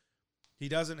 So he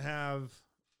doesn't have.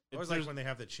 I always like when they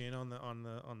have the chin on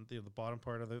the bottom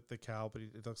part of the cowl, but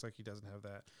it looks like he doesn't have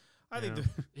that. I think Yeah.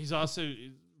 he's also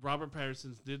Robert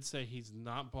Pattinson did say he's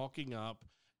not bulking up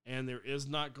and there is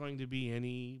not going to be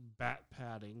any bat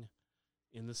padding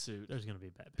in the suit. There's gonna be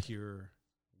bad. pure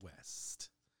West.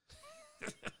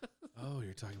 Oh,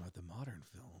 you're talking about the modern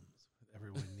films.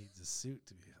 Everyone needs a suit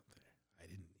to be out there. I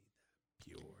didn't need that.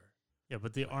 Pure. Yeah,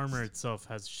 but the armor itself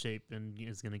has shape and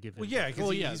is gonna give it. Well, yeah, because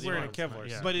Well, yeah, he's the wearing a arms, Kevlar.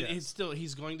 yeah. suit. But Yeah. it's still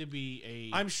he's going to be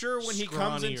a I'm sure when he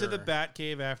comes into the scrawnier-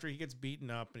 Batcave after he gets beaten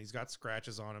up and he's got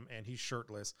scratches on him and he's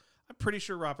shirtless, I'm pretty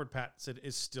sure Robert Pattinson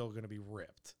is still going to be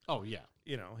ripped. Oh yeah.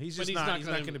 You know, he's But just he's not. not He's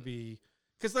gonna- not going to be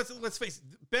because let's face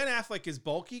it, Ben Affleck is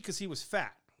bulky because he was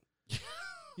fat.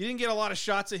 You didn't get a lot of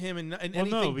shots of him in Well, anything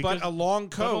no, but because- a long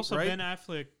But coat, also, right? Ben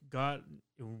Affleck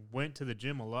went to the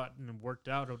gym a lot and worked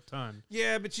out a ton.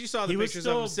 Yeah, but you saw the He was pictures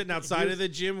of him still- sitting he outside was- of the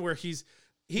gym where he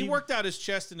he- worked out his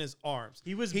chest and his arms.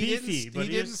 He was He beefy, didn't, but he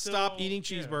he didn't was stop still- eating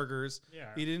yeah. cheeseburgers.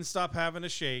 Yeah. He didn't stop having a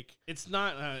shake. It's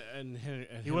not and Henry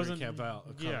wasn't-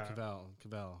 Cavill. yeah.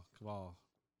 Cavill.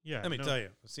 Yeah. Let me no. tell you,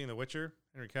 seeing The Witcher,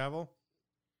 Henry Cavill.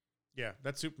 Yeah,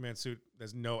 that Superman suit.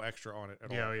 There's no extra on it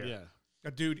at Yeah, all. yeah. Yeah.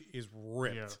 That dude is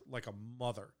ripped Yeah. like a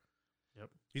mother. Yep.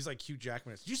 He's like Hugh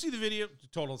Jackman. Did you see the video?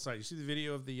 Total aside. You see the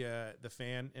video of the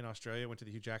fan in Australia went to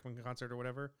the Hugh Jackman concert or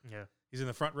whatever? Yeah. He's in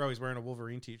the front row. He's wearing a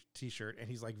Wolverine t-shirt, and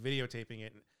he's like videotaping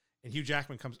it. And Hugh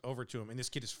Jackman comes over to him, and this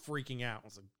kid is freaking out.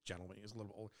 It's like, gentleman, he's a little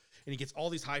bit older. And he gets all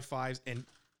these high fives, and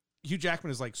Hugh Jackman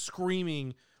is like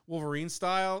screaming Wolverine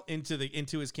style into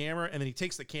his camera, and then he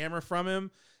takes the camera from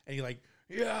him, and he like,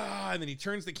 yeah, and then he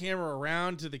turns the camera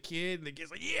around to the kid, and the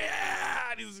kid's like,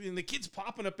 yeah, and the kid's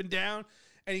popping up and down,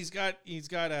 and he's got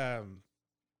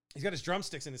he's got his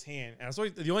drumsticks in his hand, and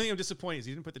the only thing I'm disappointed is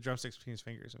he didn't put the drumsticks between his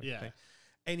fingers. And everything.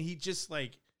 And he just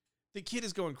like the kid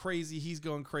is going crazy. He's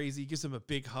going crazy. He gives him a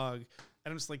big hug,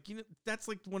 and I'm just like, that's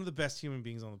like one of the best human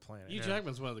beings on the planet. Hugh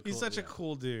Jackman's one of the. He's such a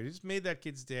cool dude. He just made that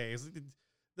kid's day. It's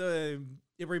like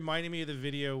it reminded me of the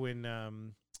video when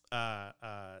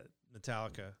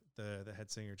Metallica, the head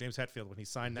singer James Hetfield, when he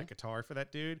signed that guitar for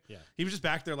that dude. Yeah. He was just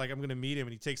back there like, I'm gonna meet him,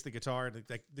 and he takes the guitar, and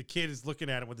like the kid is looking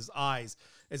at him with his eyes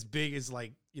as big as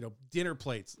like dinner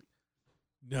plates.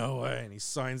 No way, and he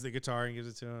signs the guitar and gives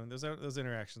it to him. Those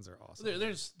interactions are awesome.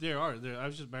 Matter of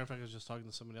fact, I was just talking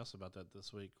to somebody else about that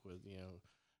this week with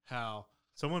how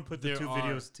Someone put the two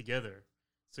videos together.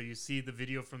 So you see the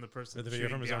video from the person the video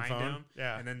from his own phone, him,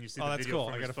 and then you see oh, the that's video cool.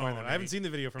 from I his gotta phone. find that. I haven't seen the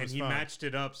video from his phone. And he matched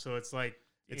it up, so it's like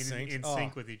in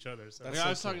sync with each other. So I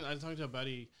was talking to a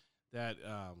buddy that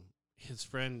his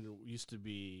friend used to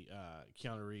be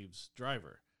Keanu Reeves'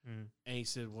 driver, and he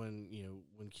said when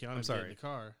Keanu get in the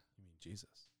car, you mean Jesus?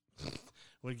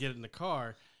 When he get in the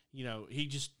car, he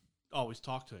just always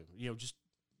talked to him.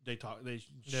 They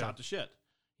shot the shit.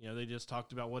 They just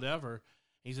talked about whatever.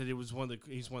 He said he's one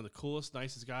of the coolest,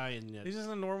 nicest guy, and he's just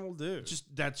a normal dude.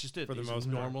 That's just it. For the most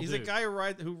normal. He's dude. a guy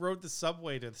who rode the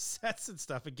subway to the sets and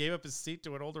stuff, and gave up his seat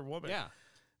to an older woman. Yeah,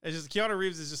 it's just Keanu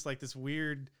Reeves is just like this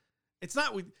weird. It's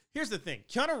not. Here's the thing: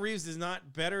 Keanu Reeves is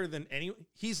not better than any.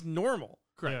 He's normal.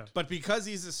 Correct. Yeah. But because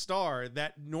he's a star,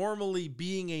 that normally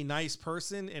being a nice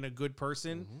person and a good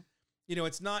person,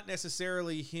 it's not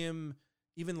necessarily him.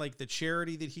 Even like the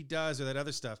charity that he does or that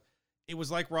other stuff. It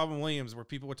was like Robin Williams, where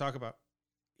people would talk about.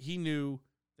 He knew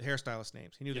the hairstylist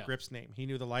names. He knew the grips name. He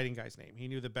knew the lighting guy's name. He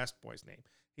knew the best boy's name.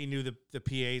 He knew the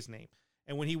PA's name.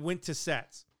 And when he went to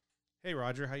sets, hey,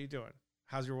 Roger, how you doing?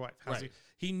 How's your wife?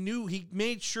 He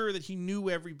made sure that he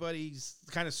knew everybody's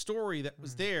kind of story that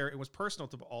was there. It was personal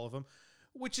to all of them,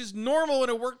 which is normal in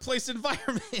a workplace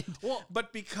environment. Well,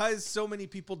 but because so many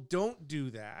people don't do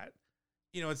that,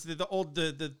 it's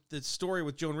the story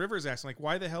with Joan Rivers asking, like,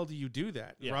 why the hell do you do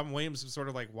that? Yeah. Robin Williams was sort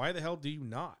of like, why the hell do you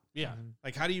not? Yeah.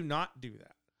 Like, how do you not do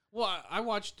that? Well, I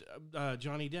watched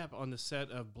Johnny Depp on the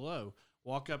set of Blow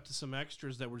walk up to some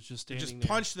extras that were just standing Just there.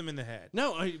 punch them in the head.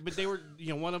 No, but they were,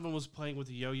 one of them was playing with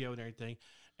the yo-yo and everything.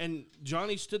 And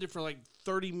Johnny stood there for like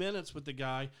 30 minutes with the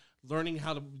guy learning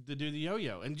how to do the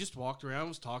yo-yo and just walked around,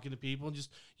 was talking to people. And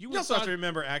just You also have to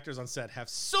remember actors on set have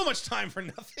so much time for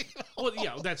nothing. Well,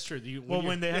 yeah, that's true.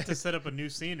 When they have to set up a new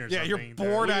scene or something. You're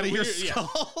bored out of your yeah.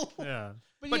 skull. Yeah.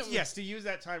 But yes, to use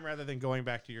that time rather than going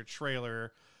back to your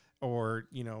trailer or,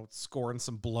 scoring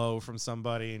some blow from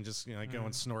somebody and just, go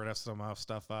and snort some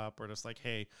stuff up, or just like,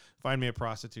 hey, find me a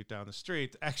prostitute down the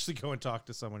street, actually go and talk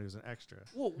to someone who's an extra.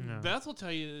 Well, Beth will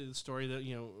tell you the story that,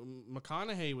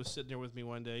 McConaughey was sitting there with me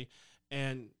one day,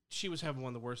 and she was having one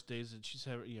of the worst days that she's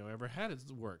ever had at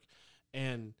work.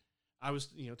 And I was,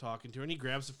 talking to her, and he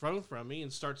grabs the phone from me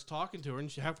and starts talking to her,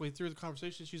 and halfway through the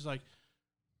conversation, she's like,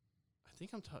 I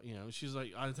think I'm talking, she's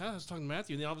like, I thought I was talking to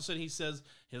Matthew. And then all of a sudden he says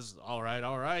his, all right.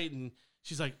 And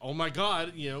she's like, oh my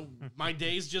God, my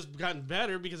day's just gotten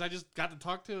better because I just got to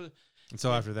talk to her. And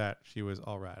so after that, she was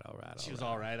all right. She was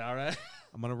all right.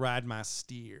 I'm going to ride my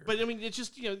steer. But I mean, it's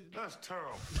just, That's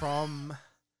terrible. From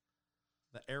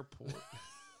the airport.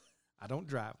 I don't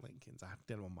drive Lincolns. I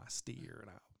get on my steer and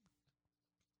I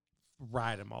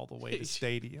ride him all the way to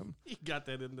stadium. he got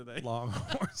that in today.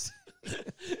 Longhorns.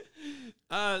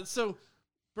 So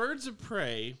Birds of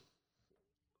Prey,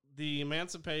 the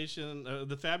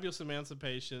fabulous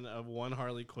emancipation of one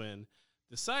Harley Quinn,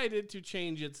 decided to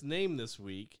change its name this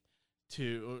week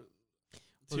to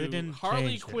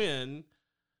Harley Quinn,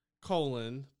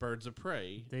 Birds of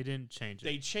Prey. They didn't change it.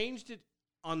 They changed it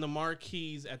on the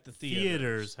marquees at the theaters.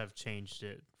 Theaters have changed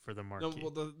it for the marquee.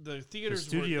 No, well, the theaters,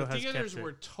 studio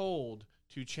were told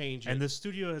to change it. And the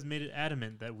studio has made it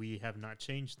adamant that we have not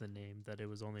changed the name, that it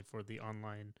was only for the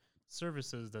online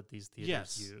services that these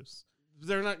theaters use.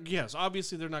 They're not. Yes,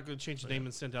 obviously they're not going to change the name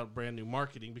and send out brand new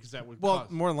marketing because that would. Well,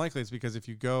 more than likely it's because if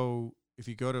you go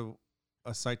to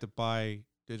a site to buy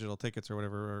digital tickets or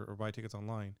whatever, or buy tickets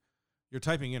online, you're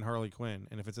typing in Harley Quinn,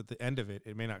 and if it's at the end of it,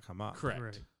 it may not come up. Correct.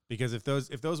 Right. Because if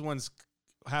those ones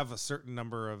have a certain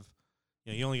number of,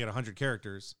 you only get 100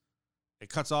 characters, it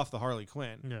cuts off the Harley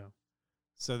Quinn. Yeah.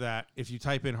 So that if you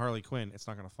type in Harley Quinn, it's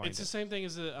not going to find it. It's the same thing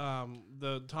as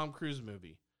the Tom Cruise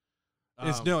movie.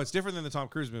 It's different than the Tom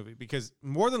Cruise movie, because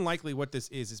more than likely what this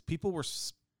is people were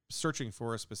searching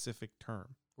for a specific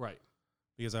term. Right.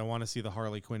 Because I want to see the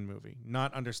Harley Quinn movie,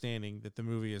 not understanding that the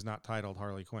movie is not titled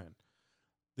Harley Quinn.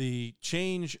 The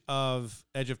change of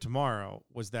Edge of Tomorrow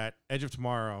was that Edge of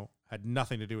Tomorrow had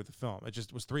nothing to do with the film. It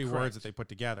just was three words that they put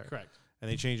together. Correct. And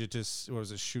they changed it to, what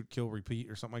was it, Shoot, Kill, Repeat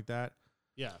or something like that.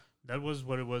 Yeah. That was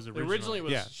what it was originally. Originally it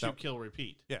was Yeah, shoot, that- kill,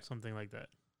 repeat. Something like that.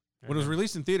 When it was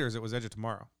released in theaters, it was Edge of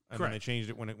Tomorrow. And then they Correct. changed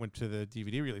it when it went to the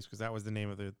DVD release because that was the name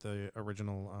of the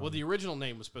original. Well, the original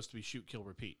name was supposed to be shoot, kill,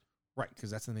 repeat. right, because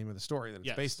that's the name of the story that it's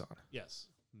Yes. based on. Yes.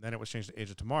 Then it was changed to Age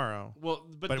of Tomorrow. Well,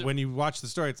 But the- when you watch the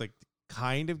story, it's like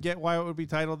kind of get why it would be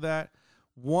titled that.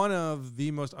 One of the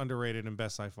most underrated and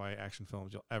best sci-fi action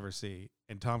films you'll ever see,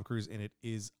 and Tom Cruise in it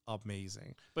is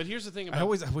amazing. but here's the thing I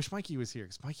about wish Mikey was here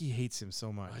because Mikey hates him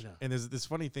so much. I know. And there's this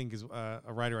funny thing because a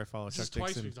writer I follow, this Chuck is twice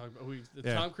Dixon, we've talked about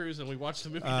Yeah. Tom Cruise and we watched the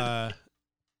movie. today.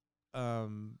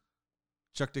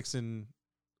 Chuck Dixon,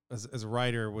 as a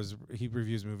writer, he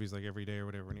reviews movies like every day or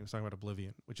whatever, and he was talking about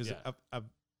Oblivion, which is Yeah. a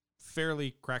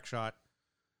fairly crack shot,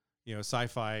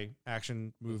 sci-fi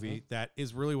action movie that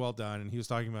is really well done. And he was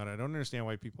talking about it. I don't understand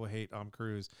why people hate Tom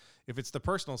Cruise. If it's the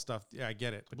personal stuff, yeah, I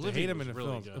get it. But to hate him was in a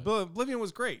really film, good. Oblivion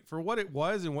was great for what it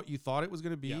was and what you thought it was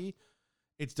going to be. Yeah.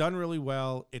 It's done really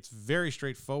well. It's very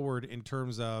straightforward in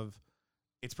terms of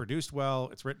it's produced well,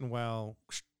 it's written well.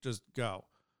 Just go.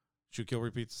 Shoot, kill,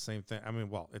 repeat's the same thing. I mean,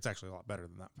 well, it's actually a lot better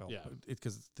than that film. Yeah. It's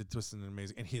because the twist is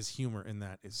amazing, and his humor in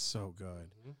that is so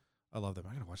good. Mhm. I love them.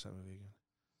 I'm gonna watch that movie again.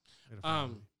 I gotta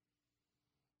find the movie.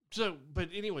 So, but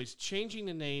anyways, changing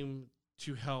the name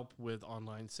to help with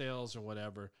online sales or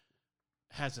whatever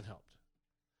hasn't helped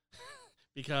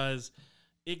because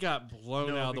it got blown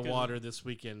No, out of the because- water this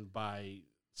weekend by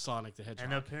Sonic the Hedgehog.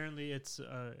 And apparently it's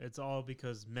all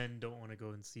because men don't want to go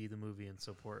and see the movie and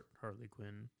support Harley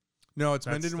Quinn. No, it's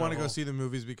men That's didn't the want to go whole- see the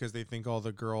movies because they think all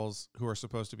the girls who are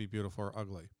supposed to be beautiful are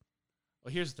ugly.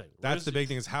 Well, here's the thing. That's the big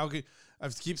thing. Is how could I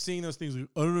keep seeing those things? Like,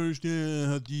 I don't understand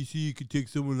how DC could take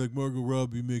someone like Margot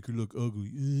Robbie and make her look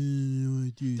ugly.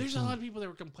 There's a lot of people that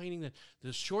were complaining that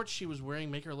the shorts she was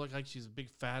wearing make her look like she's a big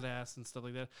fat ass and stuff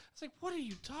like that. It's like, what are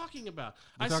you talking about?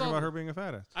 We're talking about her being a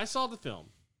fat ass. I saw the film.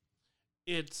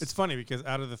 It's funny because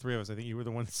out of the three of us, I think you were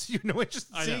the one that's no interest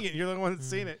in I seeing know. it. You're the one that's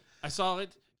seen it. I saw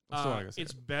it. I still wanna go see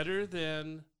It's it. better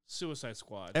than Suicide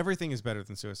Squad. Everything is better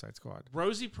than Suicide Squad.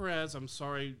 Rosie Perez, I'm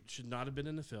sorry, should not have been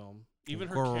in the film. Even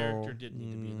her Girl. character didn't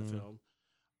need to be in the film.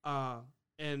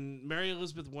 And Mary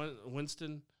Elizabeth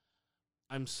Winston,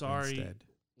 I'm sorry. Instead.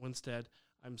 Winstead,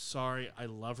 I'm sorry. I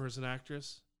love her as an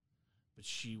actress, but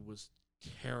she was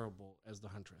terrible as the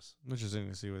Huntress. I'm interested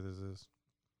to see what this is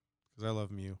because I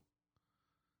love Mew.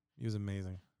 Mew's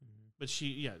amazing. But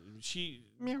she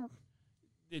Meow.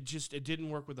 it didn't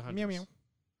work with the Huntress. Meow meow.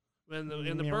 And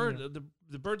the Meow, bird meow.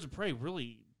 the birds of prey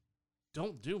really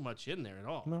don't do much in there at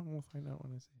all. No, we'll find out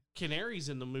when I see it. Canary's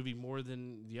in the movie more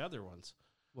than the other ones.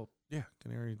 Well, yeah,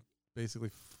 Canary basically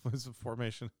was a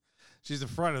formation. She's the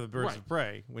front of the Birds Right. of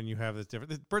Prey when you have this different.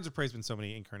 The Birds of Prey's been so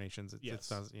many incarnations. It Yes.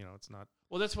 sounds, it's not.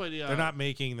 Well, that's why They're not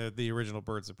making the original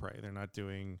Birds of Prey. They're not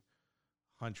doing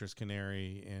Huntress,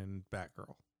 Canary, and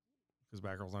Batgirl because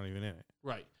Batgirl's not even in it.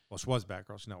 right. Well, she was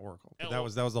Batgirl. She's not Oracle. But Oh, that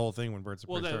was the whole thing when Birds of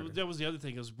Well, Prey started. that was the other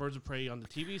thing. Is Birds of Prey on the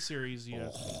TV series,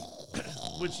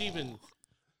 which even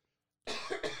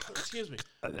excuse me,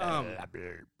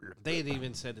 they had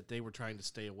even said that they were trying to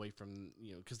stay away from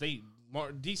because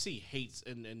DC hates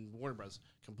and Warner Bros.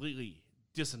 Completely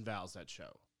disavows that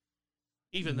show.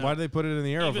 Even though Why did they put it in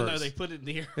the Arrowverse? even though they put it in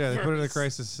the air, yeah, they put it in the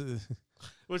Crisis.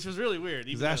 which was really weird.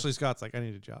 Because Even though- Ashley Scott's like, I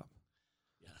need a job.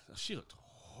 yeah, she looked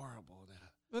horrible in that.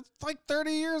 That's like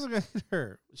 30 years ago.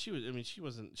 She was. I mean, she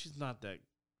wasn't. She's not that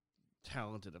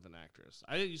talented of an actress.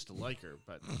 I used to like her,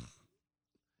 but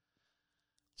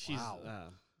she's. Wow.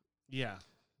 Yeah.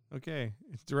 Okay,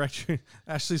 director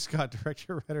Ashley Scott,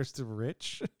 director writers to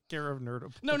Rich, care of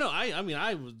Nerdable. No. I mean,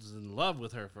 I was in love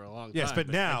with her for a long Yes, time. but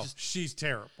now I just, she's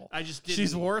terrible. I just didn't.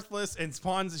 She's worthless and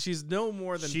spawns. She's no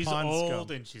more than She's Pawn old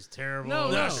scum. and she's terrible.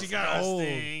 No, No, no. she got old.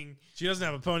 Disgusting. She doesn't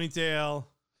have a ponytail.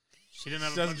 She didn't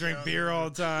have. She doesn't drink beer all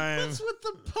the time. What's with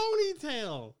the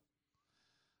ponytail?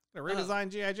 The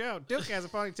redesigned G.I. Joe. Duke has a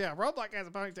ponytail. Roblox has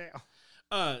a ponytail.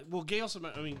 Well, Gail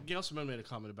Simone made a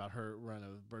comment about her run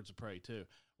of Birds of Prey too.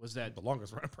 Was that The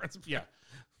longest run of Prince of yeah?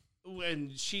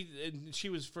 When she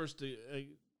was first,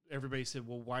 everybody said,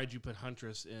 "Well, why'd you put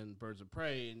Huntress in Birds of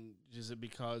Prey?" And is it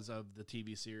because of the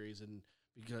TV series? And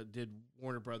because did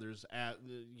Warner Brothers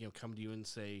come to you and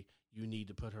say you need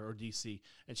to put her, or DC?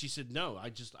 And she said, "No,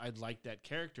 I liked that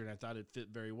character and I thought it fit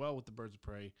very well with the Birds of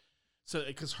Prey." So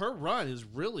because her run is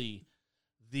really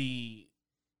the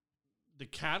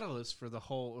catalyst for the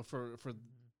whole for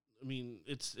I mean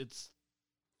it's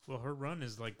Well, her run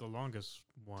is like the longest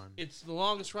one. it's the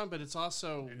longest run, but it's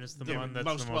also And it's the one that's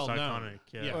the most well-known. iconic.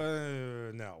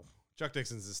 Yeah. No. Chuck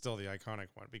Dixon's is still the iconic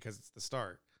one because it's the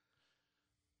start.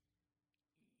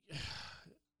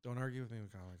 Don't argue with me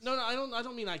with comics. No, I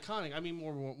don't mean iconic. I mean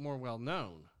more well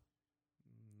known.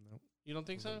 Nope. You don't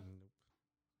think so? Nope.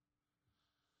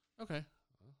 Okay.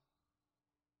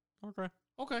 Okay.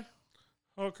 Okay.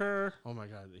 Okay. Oh my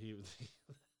God, he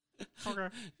Okay.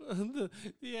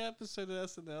 the episode of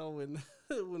SNL when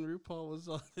when RuPaul was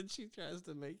on and she tries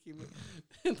to make him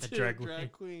into a drag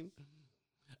drag queen.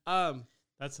 queen.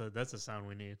 That's a sound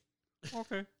we need.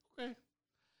 Okay. Okay.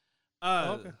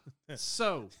 Okay.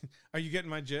 So Are you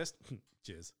getting my gist?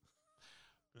 Jizz.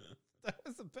 That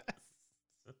was the best.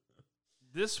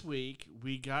 this week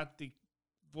we got the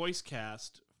voice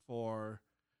cast for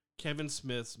Kevin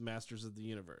Smith's Masters of the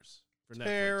Universe for Netflix.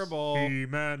 Terrible.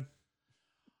 Man.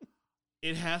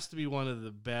 It has to be one of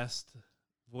the best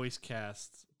voice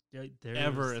casts. Yeah,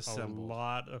 Ever there's assembled. a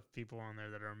lot of people on there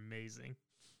that are amazing.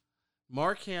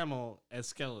 Mark Hamill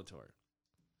as Skeletor.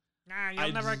 Nah,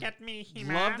 you'll never get me.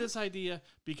 Love this idea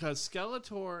because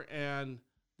Skeletor and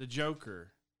the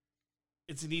Joker,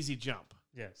 it's an easy jump.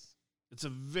 Yes. It's a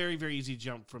very, very easy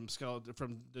jump from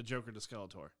the Joker to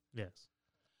Skeletor. Yes.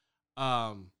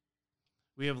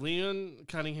 We have Leon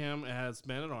Cunningham as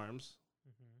Man at Arms,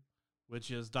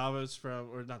 which is Davos from,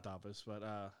 or not Davos, but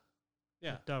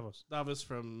yeah, Davos. Davos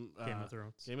from Game of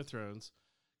Thrones. Game of Thrones.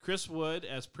 Chris Wood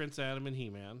as Prince Adam and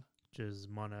He-Man. Which is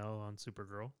Mon-El on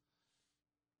Supergirl.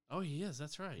 Oh, he is.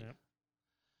 That's right. Yep.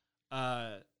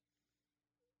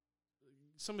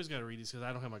 Somebody's got to read these because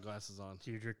I don't have my glasses on.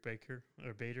 Diedrich Bader.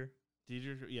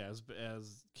 Deidre, yeah,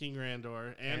 as King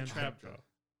Randor and Trapjaw.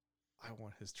 I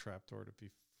want his trapdoor to be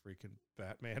freaking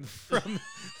Batman from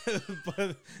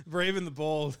Brave and the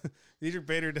Bold. Diedrich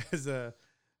Bader does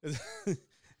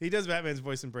he does Batman's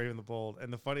voice in Brave and the Bold.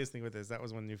 And the funniest thing with this, that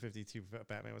was when New 52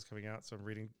 Batman was coming out. So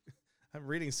I'm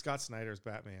reading Scott Snyder's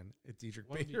Batman at Diedrich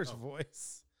Bader's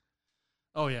voice.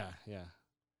 Oh, yeah.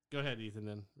 Go ahead, Ethan,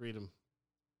 then. Read them.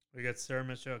 We got Sarah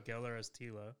Michelle Gellar as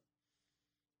Tila.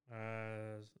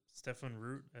 Stefan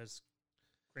Root as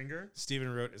Kringer. Stephen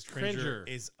Root as Cringer. Cringer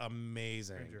is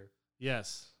amazing. Kringer.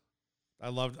 Yes. I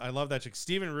love that chick.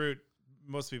 Stephen Root,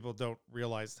 most people don't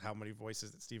realize how many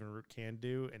voices that Stephen Root can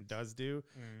do and does do.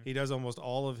 He does almost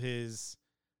all of his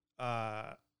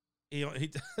he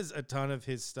does a ton of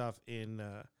his stuff in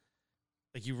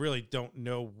like you really don't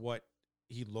know what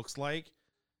he looks like.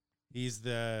 He's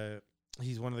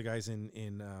one of the guys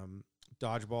in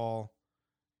Dodgeball.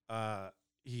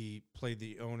 He played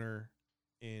the owner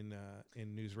in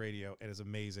News Radio and is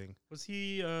amazing. Was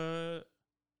he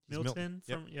Milton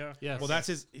Yep. from yeah. Yes. Well, that's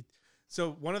his. So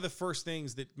one of the first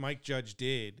things that Mike Judge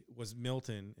did was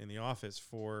Milton in The Office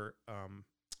for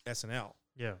SNL,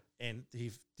 Yeah. and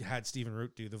he had Stephen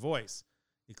Root do the voice.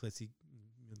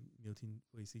 Milton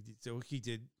voice. So he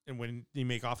did, and when he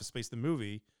make Office Space the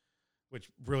movie, which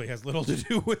really has little to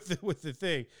do with the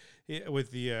thing,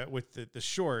 with the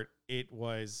short, it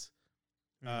was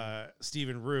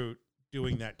Stephen Root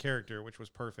doing that character, which was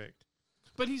perfect.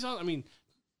 But he's all, I mean,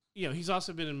 he's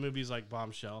also been in movies like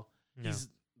Bombshell. Yeah. He's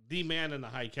the man in the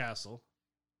High Castle.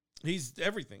 He's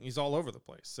everything. He's all over the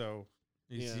place. So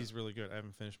Yeah. he's really good. I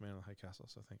haven't finished Man in the High Castle,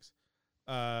 so thanks.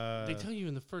 They tell you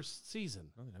in the first season.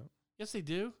 No, they don't. Yes, they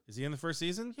do. Is he in the first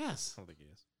season? Yes. I don't think he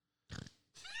is.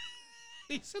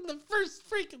 He's in the first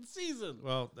freaking season.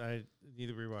 Well, I need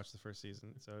to rewatch the first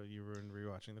season, so you ruined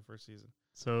rewatching the first season.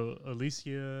 So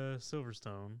Alicia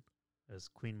Silverstone as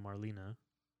Queen Marlena.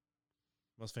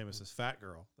 Most famous is Fat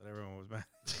Girl that everyone was mad.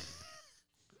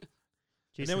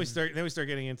 And Jason, then we start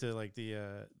getting into like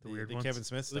the weird the ones. Kevin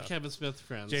Smith The stuff. Kevin Smith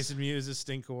friends. Jason Mewes is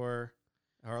Stinkor.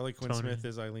 Harley Quinn Tony. Smith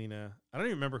is Eilena. I don't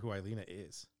even remember who Eilena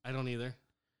is. I don't either.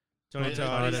 Tony I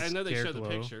Todd. that's know they showed the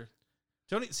Scarecrow. picture.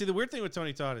 See, the weird thing with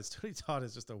Tony Todd is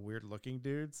just a weird looking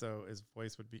dude, so his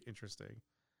voice would be interesting.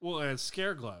 Well, and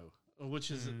Scareglow,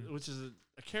 which is Mhm.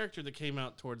 a character that came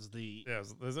out towards the Yeah,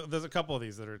 there's a couple of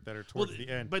these that are towards the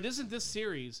end. But isn't this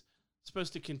series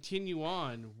supposed to continue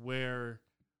on where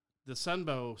the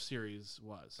Sunbow series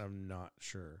was? I'm not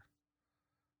sure.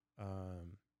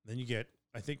 Then you get,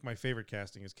 I think my favorite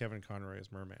casting is Kevin Conroy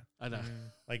as Merman. I know.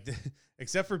 Like,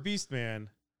 except for Beastman,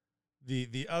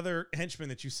 the other henchmen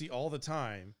that you see all the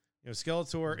time,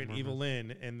 Skeletor and Merman. Evil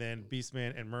Lyn, and then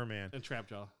Beastman and Merman. And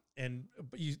Trapjaw. And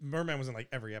Merman was in like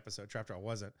every episode. Trapjaw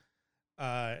wasn't.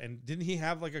 And didn't he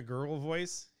have like a gurgle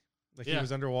voice? Like he Yeah.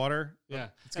 was underwater? Yeah.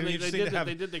 It's And going to be interesting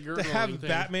they did the to gurgling have thing.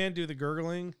 Batman do the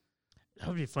gurgling. That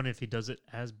would be funny if he does it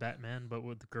as Batman, but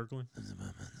with the gurgling.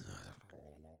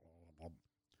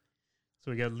 So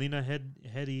we got Lena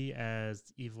Headey as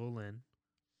Evil Lyn.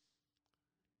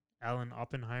 Alan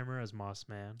Oppenheimer as Moss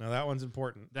Man. Now that one's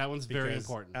important. That one's very because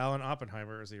important. Alan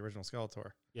Oppenheimer is the original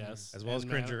Skeletor, Yes. as well as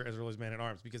And, Cringer, as well as Man at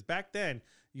Arms. Because back then,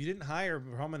 you didn't hire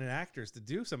prominent actors to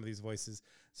do some of these voices,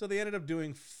 so they ended up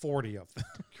doing 40 of them.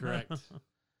 Correct.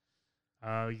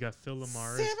 You got Phil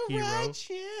Lamar as Hero.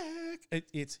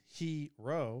 It's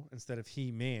Hero instead of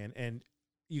He-Man, and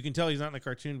you can tell he's not in the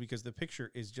cartoon because the picture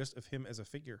is just of him as a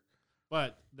figure.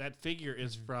 But that figure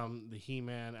is from the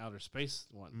He-Man Outer Space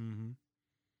one. Mm-hmm.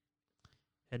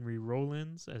 Henry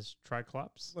Rollins as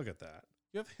Triclops. Look at that.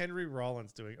 You have Henry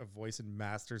Rollins doing a voice in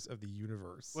Masters of the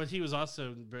Universe. But he was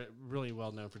also really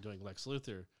well known for doing Lex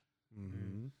Luthor.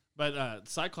 Mm-hmm. But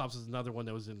Cyclops is another one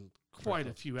that was in quite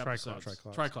a few episodes.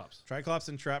 Triclops. Triclops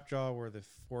and Trapjaw were the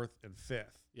 4th and 5th.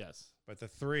 Yes. But the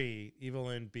 3,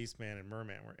 Evelyn, Beastman, and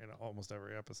Merman, were in almost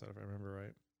every episode, if I remember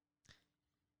right.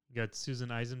 You got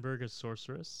Susan Eisenberg as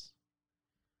Sorceress.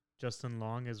 Justin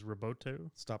Long as Roboto.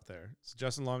 Stop there. So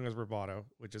Justin Long as Roboto,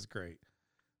 which is great.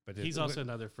 But He's also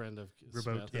another friend of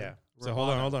Smith. Yeah. So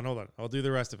hold on. I'll do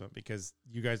the rest of them because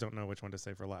you guys don't know which one to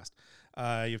say for last. You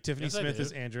have Tiffany Yes, I Smith do.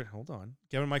 as Andrew. Hold on.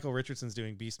 Kevin Michael Richardson's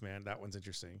doing Beastman. That one's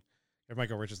interesting. Kevin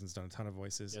Michael Richardson's done a ton of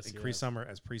voices. Yes, and he Cree has. Summer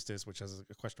as Priestess, which has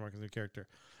a question mark as a new character.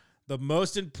 The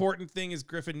most important thing is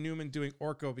Griffin Newman doing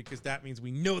Orko because that means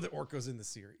we know that Orko's in the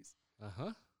series.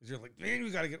 Uh-huh. You're like, man,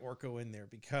 we got to get Orko in there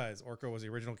because Orko was the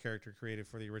original character created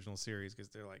for the original series because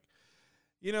they're like,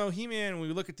 you know, He-Man, when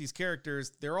we look at these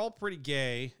characters, they're all pretty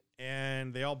gay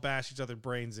and they all bash each other's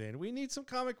brains in. We need some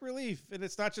comic relief and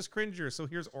it's not just Cringer, so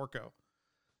here's Orko.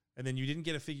 And then you didn't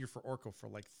get a figure for Orko for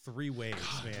like 3 waves,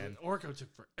 man. Dude, Orko took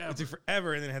forever. It took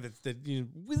forever and then it had the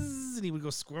whiz, and he would go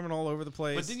squirming all over the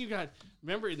place. But then you got,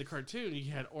 remember in the cartoon,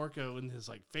 you had Orko and his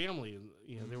like family,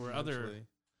 and there were other. Eventually.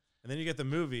 And then you get the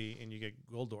movie and you get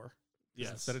Gwildor. Yes.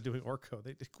 Instead of doing Orko,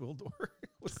 they did Gwildor. It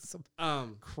was some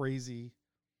Um, crazy.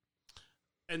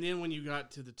 and then when you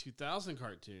got to the 2000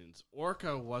 cartoons,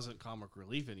 Orko wasn't comic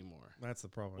relief anymore. That's the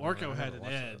problem. Orko I had haven't an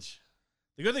watched those. edge.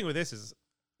 The good thing with this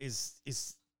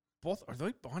is both are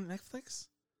they on Netflix?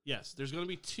 Yes, there's going to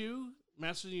be 2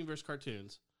 Masters of the Universe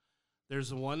cartoons. There's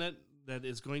the one that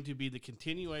is going to be the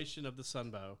continuation of the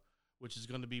Sunbow, which is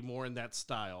going to be more in that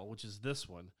style, which is this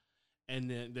one, and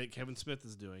then that Kevin Smith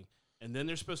is doing. And then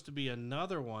there's supposed to be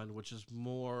another one, which is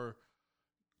more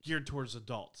geared towards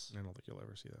adults. I don't think you'll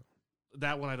ever see that.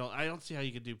 That one I don't see how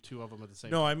you could do 2 of them at the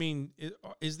same No, time. I mean,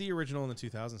 is the original in the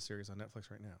 2000 series on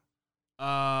Netflix right now?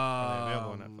 Are they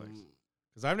available on Netflix?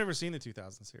 Because I've never seen the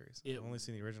 2000 series. It I've only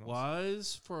seen the originals.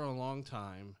 Was for a long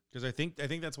time. Because I think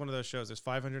that's one of those shows. There's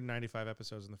 595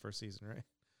 episodes in the first season, right?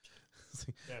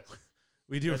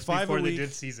 We do That's 5 before a they week.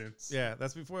 did seasons. Yeah,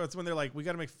 that's before. That's when they're like, we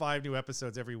got to make 5 new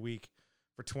episodes every week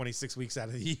for 26 weeks out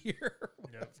of the year. Or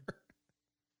whatever.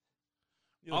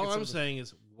 You look All at some I'm of the- saying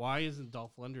is, why isn't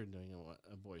Dolph Lundgren doing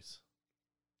a voice?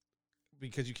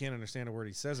 because you can't understand a word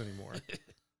he says anymore.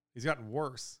 He's gotten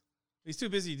worse. He's too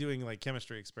busy doing like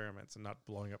chemistry experiments and not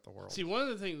blowing up the world. See, one of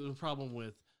the things, the problem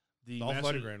with the Dolph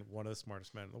Master- Lundgren, one of the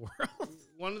smartest men in the world.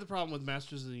 one of the problem with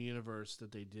Masters of the Universe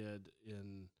that they did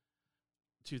in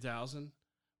 2000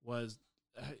 was,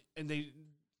 and they,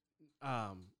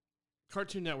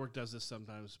 Cartoon Network does this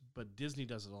sometimes, but Disney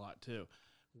does it a lot too,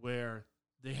 where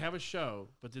they have a show,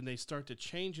 but then they start to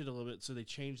change it a little bit, so they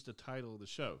change the title of the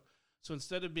show. So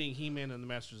instead of being He-Man and the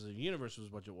Masters of the Universe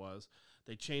was what it was,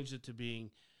 they changed it to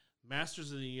being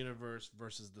Masters of the Universe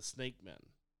versus the Snake Men.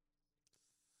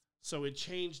 So it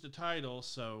changed the title,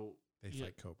 so They Yeah.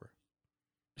 fight Cobra.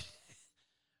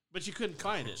 but you couldn't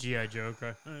find it. G.I. Joe.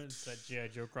 It's that G.I.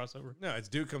 Joe crossover. No, it's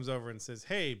dude comes over and says,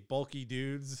 "Hey, bulky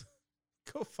dudes,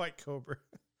 go fight Cobra."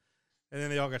 And then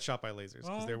they all got shot by lasers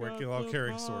because they're working all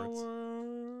carrying swords.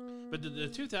 But the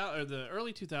 2000 or the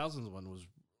early 2000s one was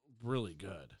really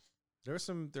good. There were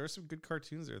some good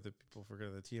cartoons there that people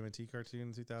forget. The TMNT cartoon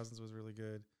in the 2000s was really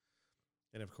good.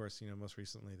 And of course, most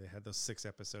recently they had those 6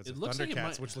 episodes It of looks like it Thundercats,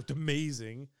 might- which looked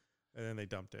amazing. And then they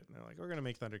dumped it. And they're like, we're going to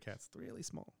make Thundercats really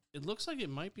small. It looks like it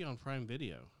might be on Prime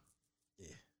Video. Yeah.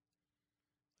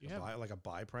 You have Like a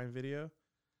buy Prime Video.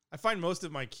 I find most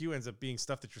of my queue ends up being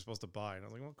stuff that you're supposed to buy. And I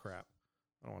was like, well, crap.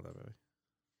 I don't want that movie.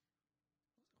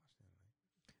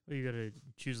 Well, you got to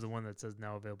choose the one that says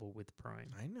now available with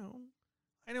Prime. I know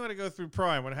how to go through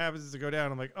Prime. What happens is to go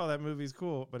down. I'm like, oh, that movie's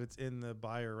cool, but it's in the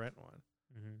buy or rent one.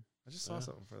 Mm-hmm. I just saw Yeah.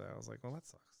 something for that. I was like, well, that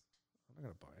sucks. I'm not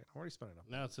going to buy it. I already spent enough.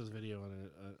 now it says video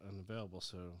unavailable.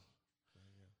 So,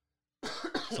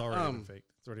 It's already been Um, faked.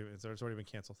 It's already been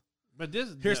canceled. but this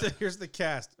Here's the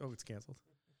cast. Oh, it's canceled.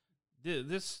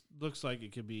 this looks like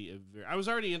it could be I was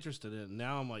already interested in it.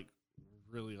 Now I'm like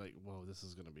really like, whoa, this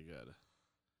is gonna be good.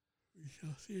 We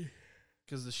shall see.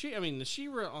 Because the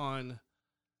She-Ra on,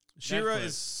 She-Ra Netflix.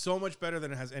 is so much better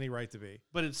than it has any right to be.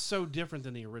 but it's so different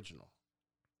than the original.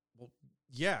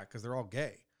 Yeah, because they're all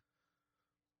gay.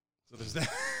 So there's that.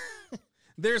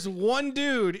 There's one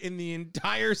dude in the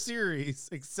entire series,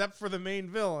 except for the main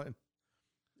villain.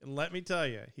 And let me tell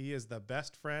you, he is the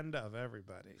best friend of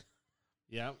everybody.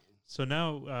 Yeah. So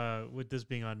now, with this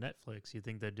being on Netflix, you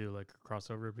think they'd do like a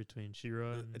crossover between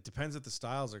She-Ra and It depends if the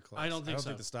styles are close. I don't think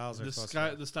so. the styles are The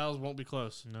close. the styles won't be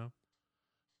close. no?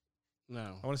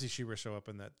 No. I want to see She-Ra show up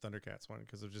in that Thundercats one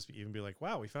because it'll just even be like,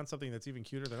 wow, we found something that's even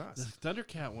cuter than The us.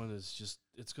 Thundercat one is just,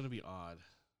 it's going to be odd.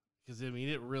 Because, I mean,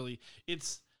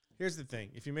 it's, Here's the thing.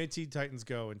 If you made Teen Titans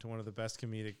Go into one of the best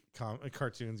comedic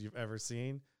cartoons you've ever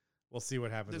seen, we'll see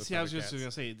what happens with see, I was just Thundercats. going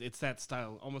to say, it's that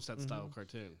style, almost that style Mhm. of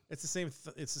cartoon. It's the same.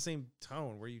 It's the same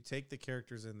tone where you take the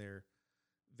characters and their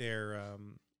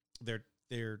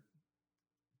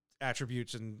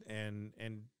attributes and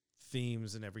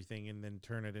themes and everything, and then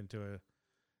turn it into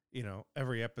a,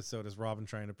 every episode is Robin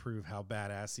trying to prove how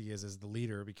badass he is as the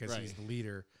leader because he's Right. the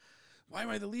leader. Why am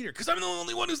I the leader? Because I'm the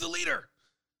only one who's the leader.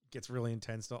 Gets really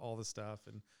intense to all the stuff,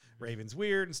 and Raven's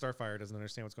weird, and Starfire doesn't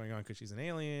understand what's going on because she's an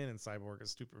alien, and Cyborg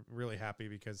is really happy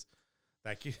because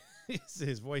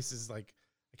his voice is like,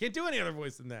 I can't do any other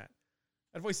voice than that.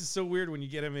 That voice is so weird when you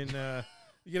get him in the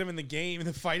game, in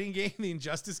the fighting game, the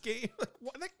Injustice game. Like,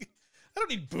 what? I don't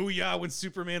need Booyah when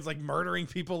Superman's like murdering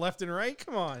people left and right.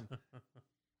 Come on.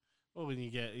 Well, when you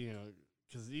get,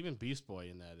 because even Beast Boy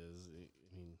in that is,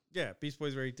 I mean, Yeah, Beast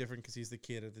Boy's very different because he's the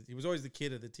kid of he was always the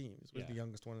kid of the team. He was always Yeah. the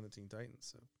youngest one in the Teen Titans.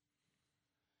 So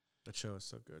that show is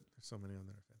so good. There's so many on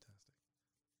there, fantastic.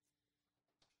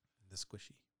 The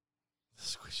Squishy. the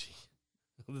Squishy.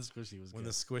 The Squishy was When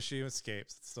good. the Squishy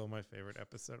escapes, it's still my favorite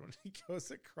episode when he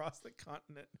goes across the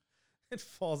continent and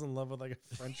falls in love with like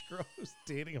a French girl who's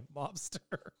dating a mobster.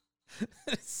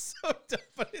 It's so dumb,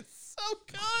 but it's so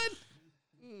good.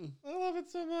 I love it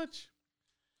so much.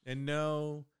 And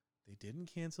no, they didn't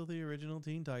cancel the original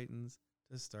Teen Titans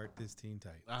to start this Teen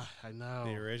Titans. I know.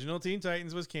 The original Teen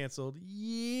Titans was canceled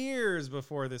years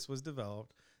before this was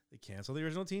developed. They canceled the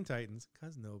original Teen Titans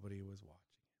because nobody was watching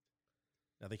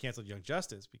it. Now, they canceled Young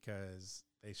Justice because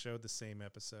they showed the same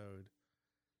episode,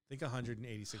 I think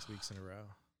 186 weeks in a row.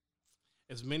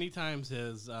 As many times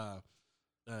as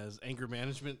Anger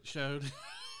Management showed,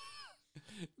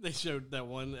 they showed that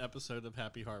one episode of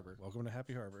Happy Harbor. Welcome to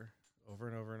Happy Harbor over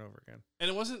and over and over again. And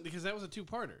it wasn't because that was a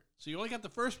two-parter. So you only got the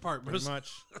first part. Pretty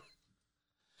much.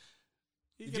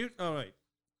 You Did get- you? Oh, wait.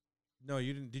 No,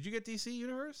 you didn't. Did you get DC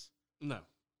Universe? No.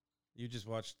 You just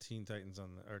watched Teen Titans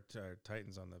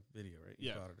Titans on the video, right? You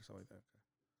Yeah. bought it or something like that.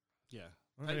 Yeah. I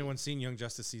don't know if anyone's seen Young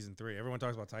Justice season 3. Everyone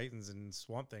talks about Titans and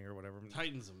Swamp Thing or whatever.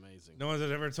 Titan's amazing. No one's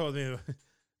ever told me.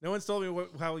 No one's told me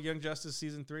how Young Justice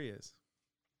season 3 is.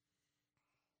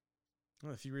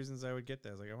 Well, a few reasons I would get that.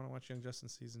 I was like, I want to watch Young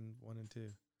Justice season 1 and 2.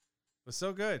 It was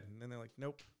so good, and then they're like,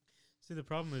 nope. See, the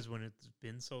problem is when it's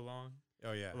been so long,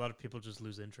 Oh yeah. a lot of people just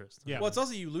lose interest. Yeah. Well, it's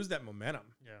also you lose that momentum.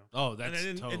 Yeah. Oh, that's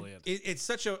And totally it. It's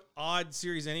such a odd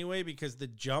series anyway because the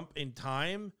jump in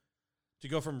time to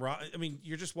go from I mean,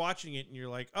 you're just watching it and you're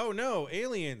like, oh no,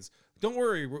 aliens! Don't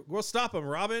worry, we'll stop them,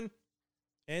 Robin.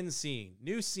 End scene,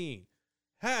 new scene.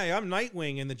 Hey, I'm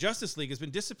Nightwing, and the Justice League has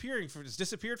been disappeared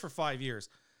for 5 years.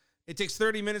 It takes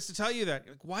 30 minutes to tell you that.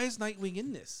 Like, why is Nightwing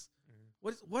in this?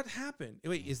 What happened?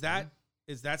 Wait, is that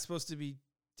supposed to be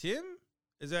Tim?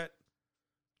 Is that?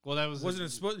 Well, that was Wasn't it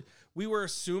supposed? We were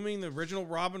assuming the original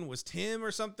Robin was Tim or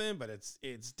something, but it's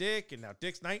Dick, and now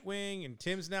Dick's Nightwing, and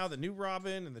Tim's now the new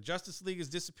Robin, and the Justice League has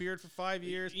disappeared for 5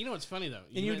 years. You know what's funny though?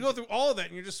 And you go through all of that,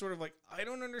 and you're just sort of like, I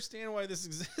don't understand why this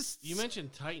exists. You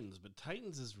mentioned Titans, but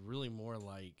Titans is really more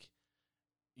like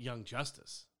Young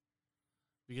Justice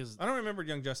because I don't remember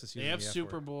Young Justice they using have the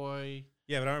F word. Superboy,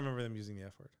 Yeah, but I don't remember them using the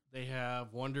F word. they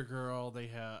have Wonder Girl, they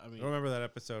have I don't remember that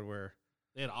episode where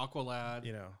they had Aqualad,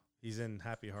 you know he's in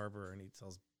Happy Harbor and he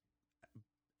tells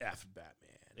F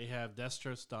Batman. they have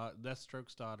Deathstroke's daughter,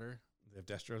 They have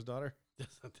Destro's daughter.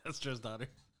 Deathstroke's daughter.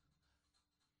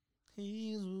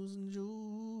 He's losing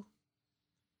Joe.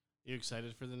 You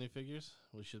excited for the new figures?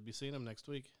 We should be seeing them next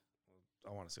week.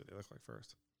 I want to see what they look like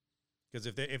first. Because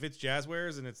if it's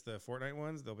Jazzwares and it's the Fortnite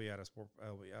ones, they'll be out of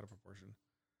proportion.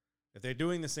 If they're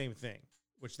doing the same thing,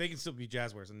 which they can still be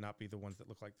Jazzwares and not be the ones that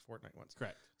look like the Fortnite ones.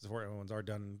 Correct. Because the Fortnite ones are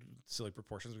done in silly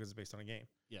proportions because it's based on a game.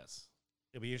 Yes.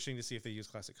 It'll be interesting to see if they use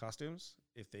classic costumes,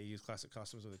 if they use classic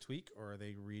costumes with a tweak, or are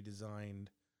they redesigned?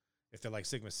 If they're like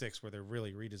Sigma 6, where they're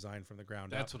really redesigned from the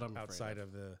ground That's up what I'm afraid outside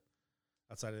of. of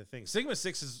the thing. Sigma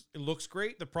 6 it looks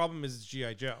great. The problem is it's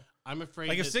G.I. Joe. I'm afraid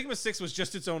Like if that- Sigma 6 was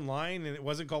just its own line and it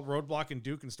wasn't called Roadblock and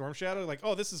Duke and Storm Shadow, like,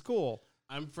 oh, this is cool.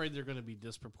 I'm afraid they're going to be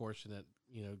disproportionate.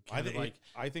 You know, I kind of like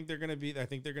think they're gonna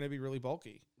be really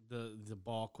bulky. the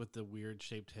bulk with the weird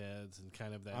shaped heads and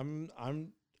kind of that.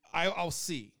 I'll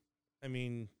see. I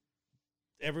mean,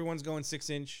 everyone's going 6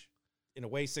 inch. In a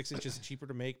way, 6 inches is cheaper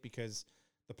to make because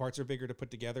The parts are bigger to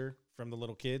put together from the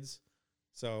little kids.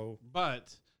 So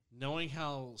But knowing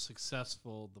how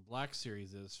successful the Black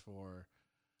Series is for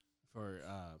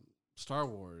Star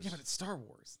Wars, yeah, but it's Star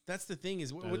Wars. That's the thing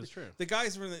is, that is true. the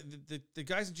guys from the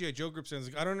guys in GI Joe groups are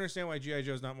like, I don't understand why GI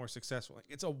Joe is not more successful. Like,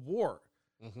 it's a war.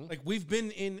 Mm-hmm. Like we've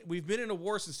been in a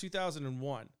war since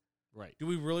 2001. Right. Do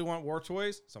we really want war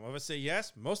toys? Some of us say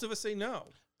yes. Most of us say no.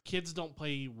 Kids don't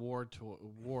play war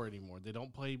anymore. They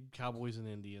don't play cowboys and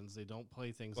Indians. They don't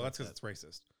play things. Well, like that's because that. it's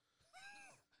racist.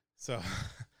 So,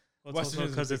 Well, it's Western also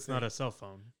is a because big it's not thing. a cell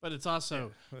phone. But it's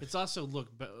also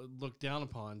looked down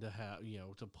upon to have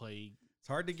to play. It's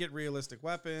hard to get realistic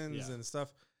weapons Yeah. and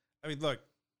stuff. I mean, look,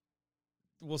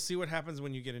 we'll see what happens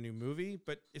when you get a new movie.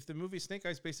 But if the movie's Snake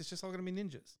Eyes based, it's just all going to be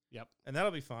ninjas. Yep. And that'll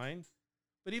be fine.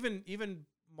 But even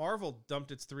Marvel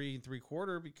dumped its 3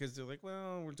 3/4 because they're like,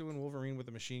 well, we're doing Wolverine with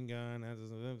a machine gun.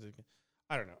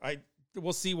 I don't know.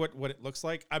 We'll see what it looks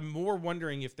like. I'm more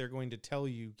wondering if they're going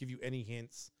to give you any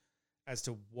hints as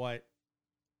to what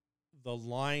the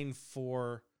line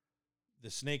for the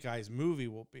Snake Eyes movie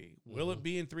will be. Will it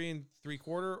be in 3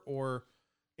 3/4, or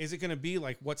is it going to be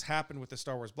like what's happened with the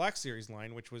Star Wars Black Series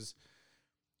line, which was,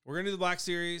 we're going to do the Black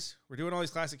Series, we're doing all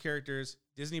these classic characters,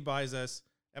 Disney buys us,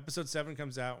 Episode 7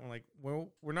 comes out, and we're like, well,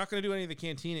 we're not going to do any of the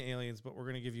Cantina aliens, but we're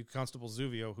going to give you Constable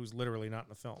Zuvio, who's literally not in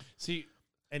the film. See,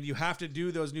 And you have to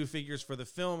do those new figures for the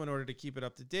film in order to keep it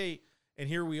up to date. And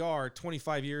here we are,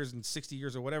 25 years and 60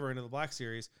 years or whatever into the Black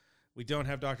Series. We don't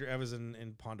have Dr. Evans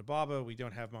and Ponda Baba. We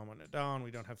don't have Mama Nadon. We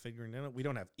don't have Figuring In It. We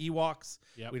don't have Ewoks.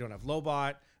 Yep. We don't have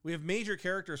Lobot. We have major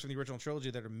characters from the original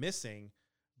trilogy that are missing,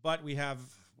 but we have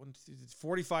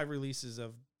 45 releases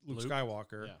of Luke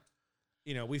Skywalker. Yeah.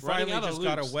 You know, we Running finally out of just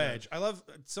got a Lukes, wedge. I love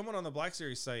someone on the Black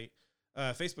Series site,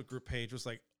 Facebook group page was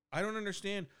like, I don't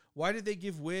understand. Why did they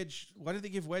give Wedge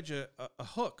a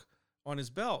hook on his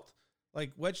belt?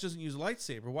 Like, Wedge doesn't use a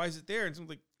lightsaber. Why is it there? And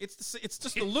someone's like, it's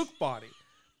just the Luke body.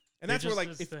 And that's where, like,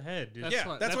 it's if, the head. Dude. That's Yeah,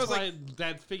 why, that's that's why I why was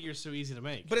that figure's so easy to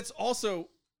make. but it's also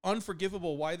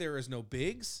unforgivable why there is no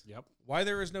Biggs, Yep. why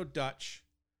there is no Dutch.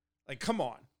 Like, come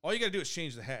on. All you got to do is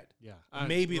change the head. Yeah.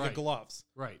 Maybe the right, gloves.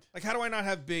 Right. Like, how do I not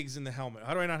have Biggs in the helmet?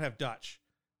 How do I not have Dutch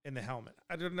in the helmet?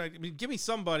 I don't know. I mean, give me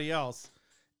somebody else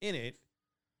in it.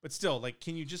 But still, like,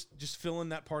 can you just fill in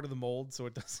that part of the mold so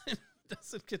it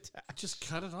doesn't get attached? Just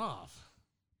cut it off.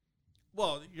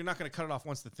 Well, you're not going to cut it off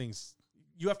once the thing's.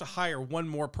 You have to hire one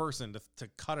more person to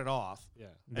cut it off. Yeah.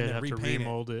 They then have to repaint it.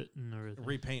 remold it and everything.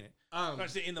 Repaint it.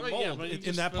 In the but mold, yeah, but you in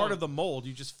just that fill part it. of the mold,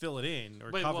 you just fill it in or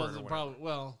Wait, cover well, it. Or the whatever. problem,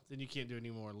 well, then you can't do any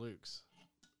more Lukes.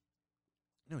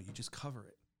 No, you just cover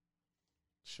it,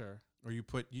 Sure. or you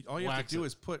put. All you have Wax to do it.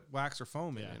 is put wax or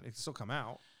foam in Yeah. it. It can still come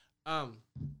out.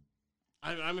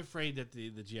 I'm afraid that the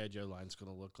G.I. Joe line is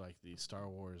going to look like the Star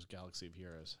Wars Galaxy of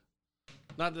Heroes.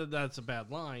 Not that that's a bad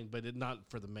line, but not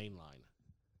for the main line.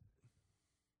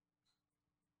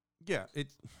 Yeah,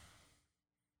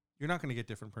 you're not going to get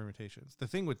different permutations. The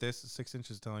thing with this is 6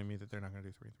 inches telling me that they're not going to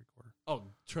do 3 3/4, Oh,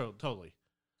 true, totally.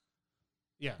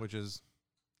 Yeah. which is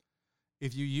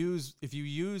if you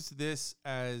use this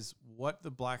as what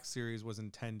the Black Series was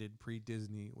intended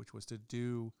pre-Disney, which was to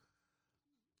do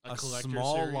a collector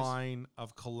small series. line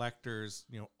of collectors,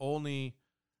 only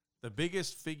the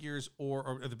biggest figures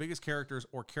or the biggest characters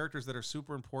or characters that are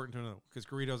super important to know, because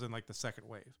Greedo's in like the second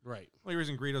wave. Right, The only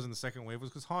reason Greedo's in the second wave was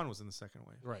because Han was in the second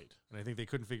wave. right. And I think they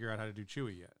couldn't figure out how to do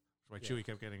Chewie yet. That's why Yeah. Chewie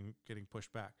kept getting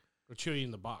pushed back. Or Chewie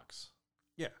in the box.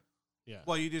 Yeah. Yeah.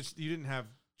 Well, you didn't have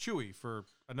Chewie for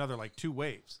another like 2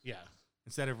 waves. Yeah.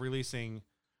 Instead of releasing,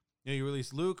 you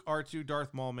release Luke, R2,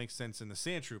 Darth Maul makes sense in the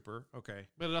Sand Trooper. Okay.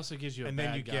 But it also gives you a And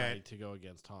then bad you guy get- to go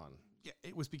against Han. Yeah,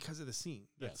 it was because of the scene.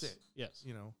 That's yes. it. Yes.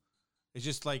 It's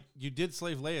just like you did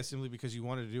Slave Leia simply because you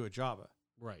wanted to do a Jabba.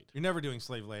 Right. You're never doing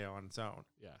Slave Leia on its own.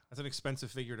 Yeah. That's an expensive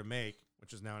figure to make,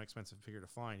 which is now an expensive figure to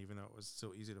find, even though it was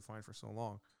so easy to find for so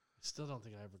long. Still don't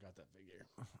think I ever got that figure.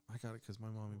 I got it because my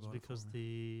mommy It's bought because it for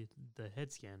me. the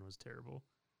head scan was terrible.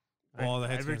 Well, the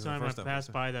head every scan's the time I first passed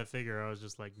episode. by that figure, I was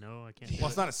just like, no, I can't. do Well,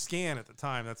 it's it. not a scan at the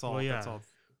time. That's all. Well, yeah. That's all.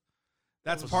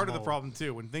 That's was part of the small. problem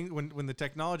too. When the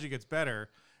technology gets better,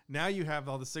 now you have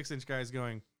all the 6-inch guys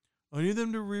going, I need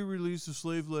them to re-release the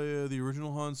Slave Leia, the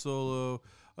original Han Solo.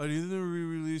 I need them to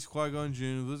re-release Qui-Gon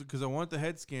Jinn because I want the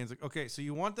head scans. Like, okay, so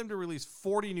you want them to release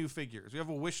 40 new figures. You have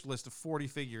a wish list of 40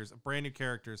 figures of brand new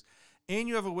characters, and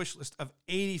you have a wish list of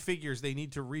 80 figures they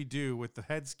need to redo with the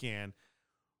head scan.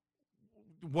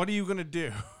 What are you going to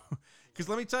do? Because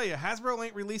let me tell you, Hasbro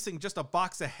ain't releasing just a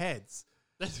box of heads.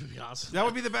 That would be awesome. That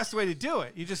would be the best way to do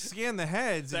it. You just scan the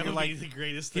heads That and you're would like, be the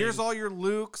greatest thing. here's all your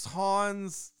Lukes,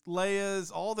 Hans, Leia's,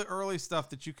 all the early stuff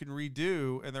that you can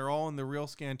redo, and they're all in the real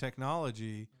scan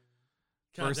technology.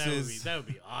 God, versus that would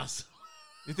be awesome.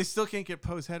 if they still can't get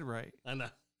Poe's head right. I know.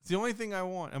 It's the only thing I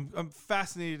want. I'm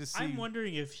fascinated to see. I'm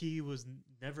wondering if he was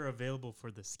never available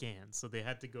for the scan, so they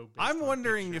had to go. based I'm on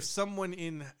wondering if pictures. someone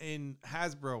in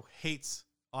Hasbro hates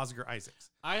Oscar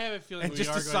Isaacs I have a feeling and we just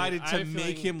are decided going I to have a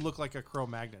make feeling- him look like a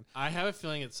Cro-Magnon. I have a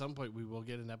feeling at some point we will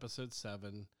get an episode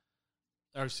 7,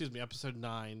 or excuse me, episode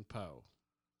 9 Poe.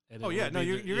 And it Oh yeah, will no,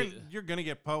 be you're gonna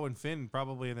get Poe and Finn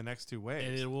probably in the next 2 waves.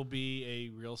 and it will be a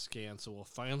real scan. So we'll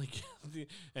finally get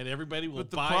and everybody will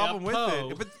But the buy problem up with Poe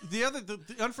it, but the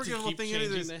to unforgivable keep thing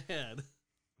changing is the head.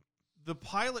 the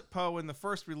pilot Poe in the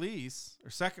first release or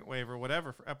second wave or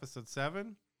whatever for episode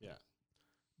 7. Yeah.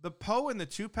 The Poe in the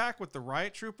 2-pack with the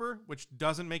riot trooper, which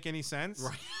doesn't make any sense.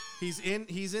 Right. He's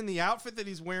in the outfit that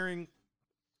he's wearing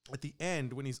at the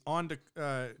end when he's on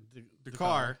the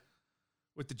car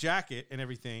with the jacket and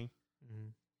everything.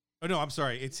 Mhm. Oh no, I'm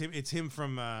sorry. It's him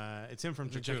from Jakku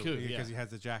Jakku, because yeah. he has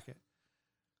the jacket.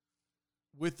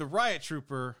 With the riot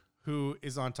trooper who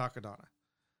is on Takodana.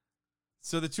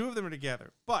 So the two of them are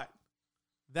together, but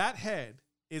that head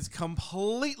is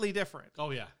completely different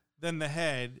Oh yeah. than the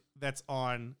head that's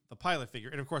on the pilot figure.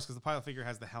 And of course, because the pilot figure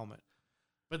has the helmet.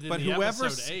 But then But the whoever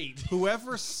episode 8,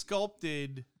 whoever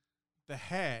sculpted the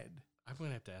head, I'm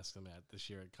gonna have to ask them that this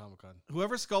year at Comic-Con.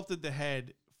 whoever sculpted the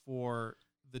head for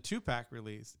the 2-pack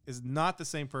release is not the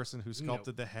same person who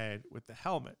sculpted the head with the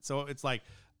helmet. So it's like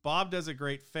Bob does a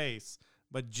great face,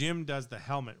 but Jim does the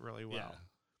helmet really well. Yeah.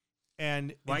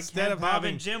 And Why instead can't of Bob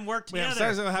having and Jim work yeah, together?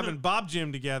 instead of having Bob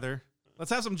Jim together,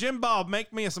 let's have some Jim Bob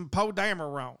make me some Poe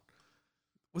Dameron.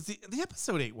 Was the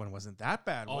episode 8 one wasn't that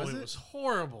bad, Oh, was it it? was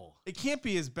horrible. It can't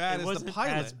be as bad it as wasn't the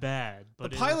pilot. as bad, The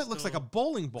but it pilot was looks like a still-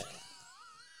 bowling ball.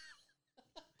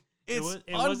 It's it wasn't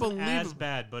unbelievable. as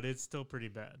bad, but it's still pretty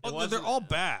bad. Oh, It they're wasn't- all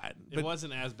bad. It But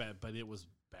wasn't as bad, but it was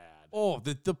bad. oh,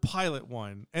 the pilot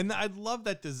one, and I love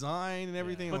that design and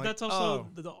everything. But like, that's also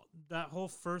oh. that whole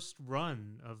first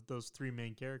run of those 3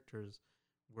 main characters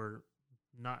were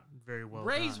not very well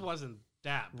Ray's done. wasn't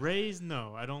that bad. Ray's,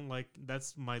 no, I don't like.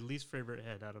 That's my least favorite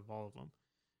head out of all of them.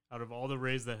 Out of all the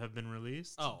Rays that have been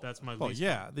released, Oh. that's my Well, least.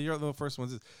 yeah, the first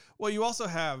ones. Well, you also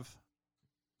have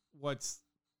what's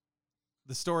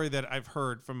the story that I've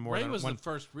heard from more Ray than was one. the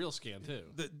first real scan too.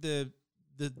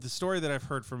 The story that I've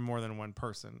heard from more than one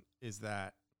person is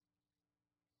that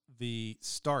the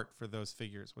start for those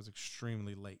figures was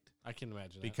extremely late I can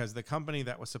imagine that. because the company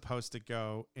that was supposed to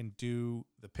go and do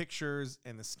the pictures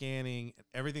and the scanning and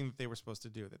everything that they were supposed to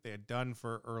do that they had done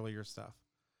for earlier stuff,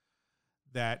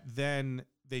 that then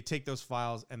they take those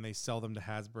files and they sell them to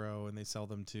Hasbro and they sell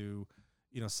them to,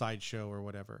 Sideshow or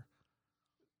whatever.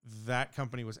 That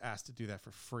company was asked to do that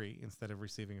for free instead of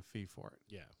receiving a fee for it,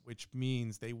 Yeah. which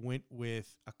means they went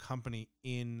with a company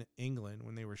in England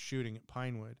when they were shooting at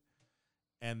Pinewood,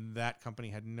 and that company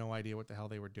had no idea what the hell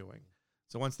they were doing.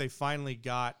 So once they finally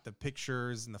got the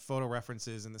pictures and the photo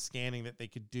references and the scanning that they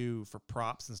could do for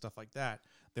props and stuff like that,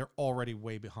 they're already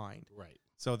way behind. Right.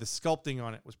 So the sculpting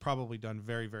on it was probably done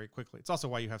very, very quickly. It's also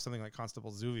why you have something like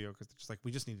Constable Zuvio, because they're just like,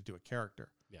 we just need to do a character.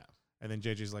 Yeah. And then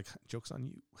JJ's like, joke's on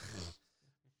you.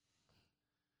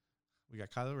 We got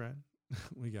Kylo Ren.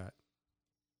 We got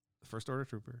the First Order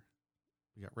Trooper.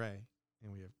 We got Rey.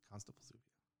 And we have Constable Zuvio.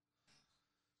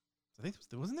 So I think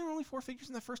wasn't there only 4 figures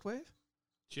in that first wave?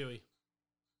 Chewie.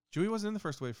 Chewie wasn't in the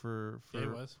first wave for Yeah, he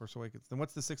was. Force Awakens. Then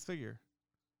what's the 6th figure?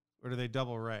 Or do they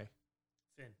double Rey?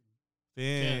 Finn.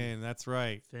 Finn, that's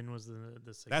right. Finn was the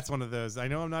sixth. That's one of those. I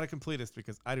know I'm not a completist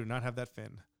because I do not have that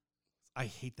Finn. I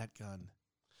hate that gun.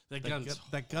 That That gun's gun,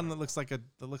 that gun that looks like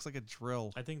a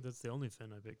drill. I think that's the only Finn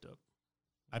I picked up.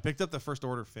 I picked up the First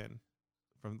Order Finn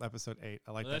from episode 8.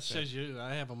 I like Well, that. that Finn. shows you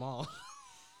I have them all.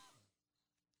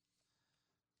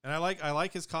 And I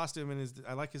like his costume and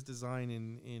I like his design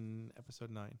in episode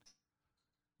 9.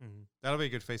 Mm-hmm. That'll be a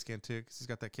good face scan too because he's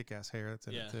got that kick-ass hair that's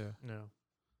in Yeah. it too. No.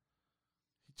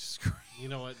 He just screams. You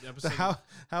know what? The Episode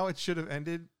how it should have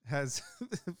ended has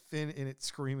Finn in it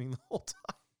screaming the whole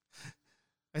time.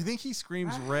 I think he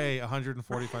screams Ray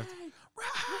 145 times.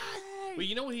 Well,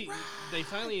 you know what they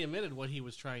finally admitted what he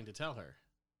was trying to tell her.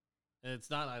 And it's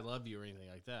not I love you or anything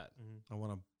like that. I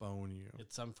want to bone you.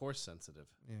 It's I'm force sensitive.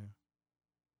 Yeah.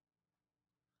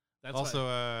 That's Also,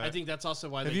 why, I think that's also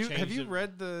why have they you changed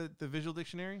read the visual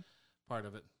dictionary? part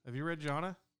of it. Have you read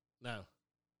Jonna? No.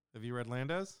 Have you read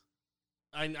Lando's?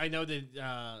 I know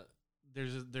that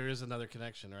there is another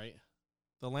connection, right?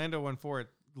 The Lando one for it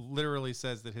literally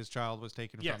says that his child was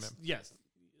taken from Yes, him. yes.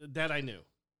 That I knew.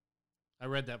 I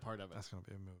read that part of it. That's gonna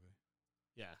be a movie.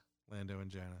 Yeah. Lando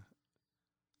and Jana.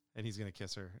 And he's gonna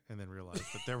kiss her and then realize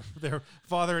that they're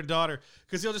father and daughter.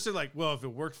 Because he'll just say like, well, if it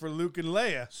worked for Luke and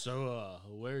Leia, So,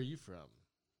 where are you from?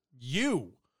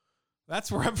 You.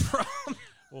 That's where I'm from.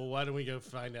 Well, why don't we go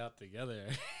find out together?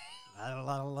 There's a Your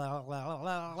lot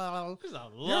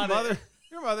mother,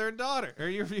 your mother and daughter, or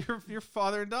your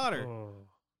father and daughter. Oh.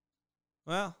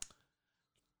 Well,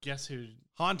 Guess who?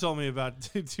 Han told me about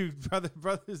two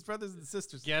brothers and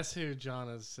sisters. Guess who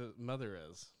Jonna's mother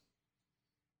is?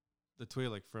 The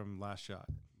Twi'lek from Last Shot.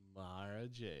 Mara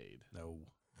Jade. No.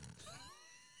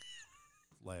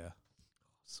 Leia.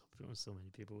 So many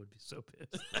people would be so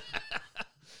pissed.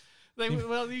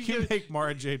 Well, you You can make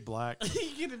Mara Jade black.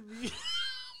 you can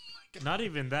Not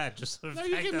even that. Just the No, fact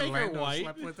you can that make her Lando white.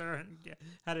 slept with her and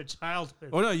had a child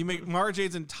with. Oh no, you make Mara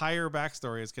Jade's entire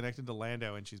backstory is connected to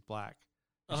Lando, and she's black.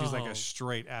 And she's like Oh. a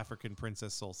straight African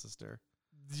princess soul sister.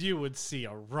 You would see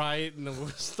a riot in the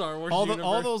Star Wars All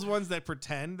universe. those ones that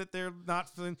pretend that they're not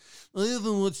feeling. I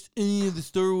haven't watched any of the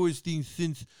Star Wars things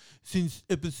since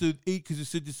episode 8 because I'm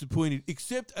so disappointed.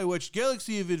 Except I watched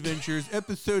Galaxy of Adventures,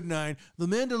 episode 9, The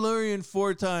Mandalorian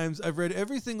 4 times. I've read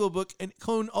every single book and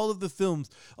cloned all of the films,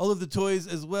 all of the toys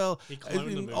as well. He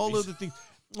cloned the all movies. of the things.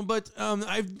 But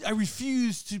I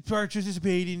refuse to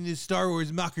participate in this Star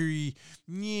Wars mockery.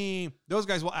 Yeah. Those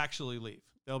guys will actually leave.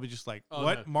 They'll be just like, Oh,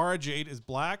 "What? no. Mara Jade is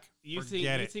black? You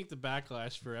Forget think it." the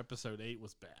backlash for episode 8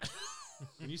 was bad?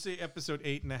 When you say episode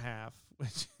 8.5,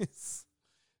 which is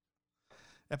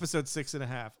episode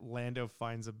 6.5, Lando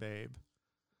finds a babe,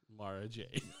 Mara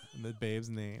Jade. and the babe's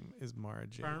name is Mara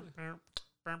Jade.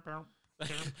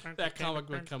 That comic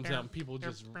book comes out and people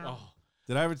just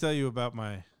Did I ever tell you about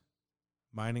my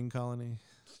mining colony?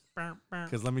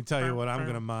 Because let me tell you what I'm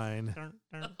gonna mine.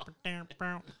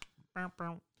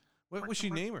 What was she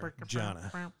name her?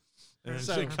 Jonna. And then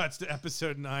So- she cuts to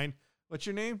episode 9. What's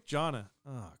your name? Jonna.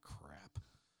 Oh crap.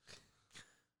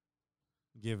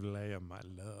 Give Leia my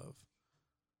love.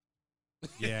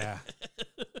 Yeah.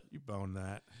 You bone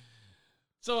that.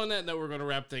 So on that note, we're going to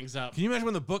wrap things up. Can you imagine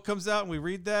when the book comes out and we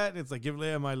read that? And it's like, give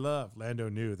Leia my love. Lando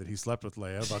knew that he slept with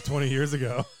Leia about 20 years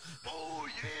ago. Oh,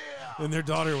 yeah. And their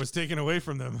daughter was taken away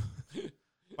from them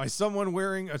by someone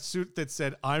wearing a suit that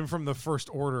said, I'm from the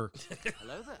First Order.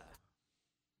 Hello there.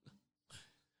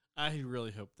 I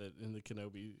really hope that in the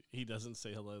Kenobi, he doesn't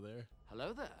say hello there.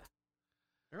 Hello there.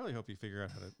 I really hope you figure out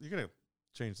how to. You're going to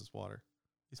change this water.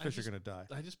 These I fish are just- going to die.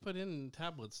 I just put in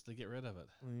tablets to get rid of it.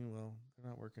 Well, they're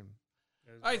not working.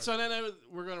 All right, so on that note,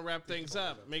 we're going to wrap things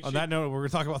up. Make On sure, that note, we're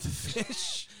going to talk about the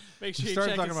fish. make We sure you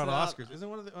started check talking us about out. Oscars. Isn't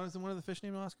one of the fish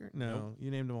named Oscar? No, Nope. you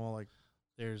named them all like.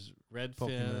 There's red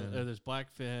Pokemon. fin, there's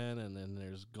black fin, and then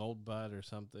there's gold butt or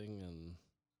something. And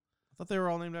I thought they were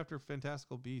all named after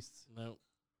fantastical beasts. no,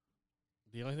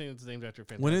 the only thing that's named after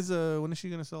fantastic. When is she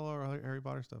going to sell our Harry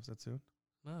Potter stuff? Is that soon?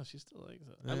 No, she still likes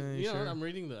it. You sure? I'm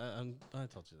reading I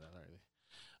told you that already.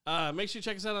 Make sure you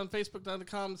check us out on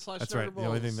Facebook.com/. That's right. The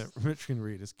only thing that Rich can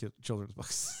read is children's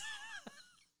books,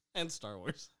 and Star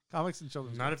Wars. comics, and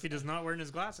children's. Not if he does not wear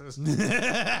his glasses.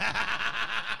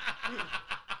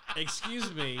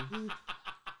 Excuse me.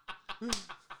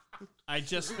 I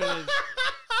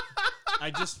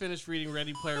just finished reading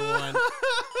Ready Player One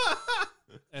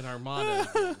and Armada.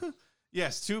 again.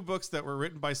 Yes, 2 books that were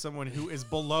written by someone who is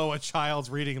below a child's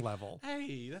reading level.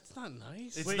 Hey, that's not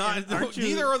nice. It's Wait, not. and aren't you-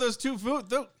 Neither are those 2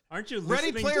 Aren't you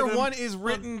Ready listening Player to them? One is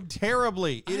written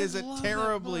terribly. It I is a love that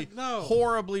terribly, book. No.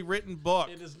 horribly written book.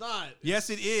 It is not. Yes,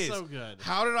 it is. So good.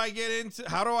 How do I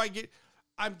get?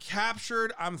 I'm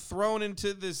captured. I'm thrown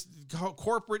into this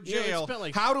corporate You know, it jail. spent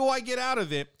like- How do I get out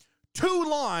of it? 2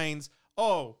 lines.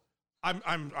 Oh,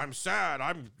 I'm sad.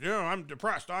 I'm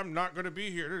depressed. I'm not going to be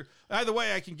here. Either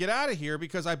way, I can get out of here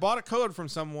because I bought a code from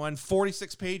someone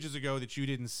 46 pages ago that you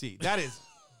didn't see. That is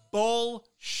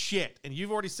bullshit. And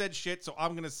you've already said shit, so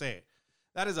I'm going to say it.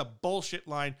 That is a bullshit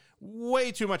line.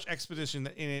 Way too much exposition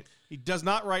in it. He does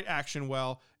not write action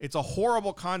well. It's a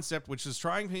horrible concept, which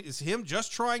is him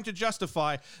just trying to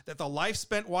justify that the life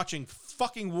spent watching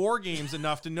fucking war games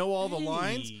enough to know all the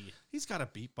lines. Hey. He's got a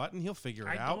beat button. He'll figure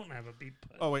it I out. don't have a beat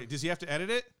button. Oh wait, does he have to edit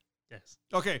it? Yes.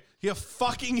 Okay, he have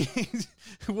fucking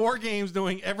war games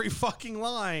doing every fucking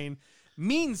line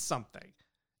means something,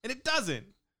 and it doesn't.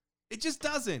 It just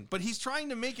doesn't. But he's trying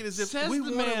to make it as if Says we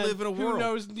the want to man live in a who world.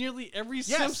 knows nearly every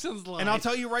Yes. Simpsons line And I'll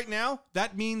tell you right now,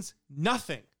 that means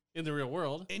nothing. in the real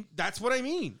world. And that's what I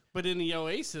mean. But in the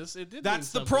Oasis, it did.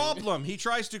 That's the mean something. problem. He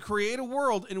tries to create a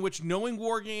world in which knowing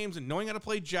war games and knowing how to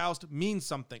play Joust means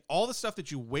something. All the stuff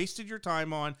that you wasted your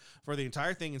time on for the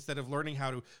entire thing instead of learning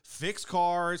how to fix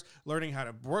cars, learning how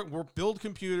to build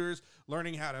computers,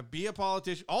 learning how to be a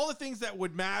politician, all the things that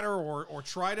would matter or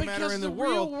try to matter Because in the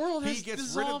real world, world he has gets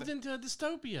rid of dissolved them. into a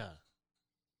dystopia.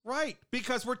 Right,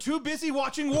 because we're too busy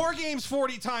watching War Games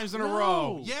 40 times in a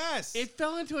row. No. Yes. It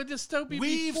fell into a dystopia.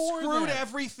 We've before screwed that.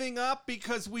 everything up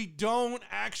because we don't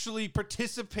actually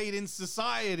participate in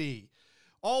society.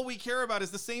 All we care about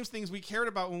is the same things we cared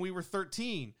about when we were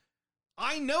 13.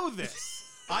 I know this.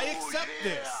 I accept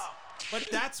this. But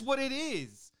that's what it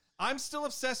is. I'm still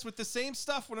obsessed with the same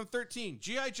stuff when I'm 13.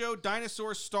 G.I. Joe,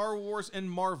 dinosaurs, Star Wars, and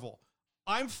Marvel.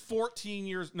 I'm 14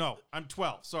 years. No, I'm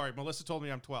 12. Sorry, Melissa told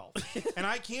me I'm 12, and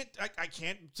I can't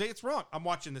say it's wrong. I'm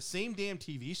watching the same damn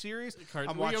TV series.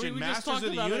 I'm watching we just Masters talked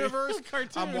of the about it. Universe. Cartoon.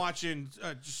 I'm watching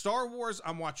Star Wars.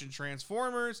 I'm watching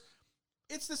Transformers.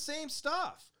 It's the same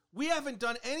stuff. We haven't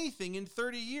done anything in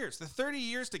 30 years. The 30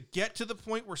 years to get to the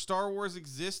point where Star Wars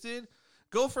existed.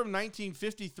 Go from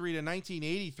 1953 to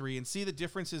 1983 and see the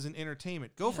differences in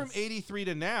entertainment. Go from 83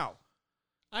 to now.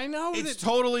 I know It's that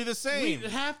totally the same.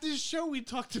 half this show we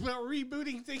talked about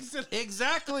rebooting things.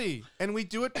 Exactly. And we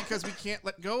do it because we can't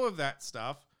let go of that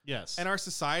stuff. Yes. And our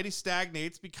society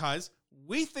stagnates because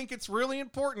we think it's really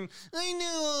important. I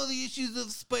know all the issues of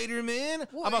Spider-Man.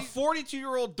 I'm a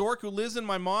 42-year-old dork who lives in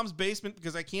my mom's basement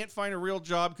because I can't find a real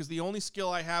job because the only skill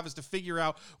I have is to figure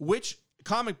out which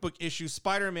comic book issue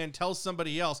Spider-Man tells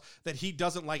somebody else that he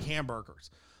doesn't like hamburgers.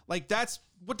 Like, that's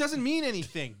what doesn't mean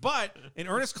anything. But in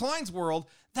Ernest Cline's world,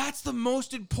 that's the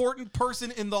most important person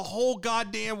in the whole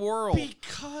goddamn world.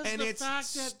 Because and the it's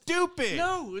fact that stupid.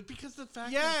 No, it's because the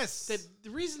fact Yes. that the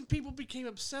reason people became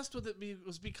obsessed with it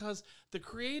was because the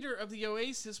creator of the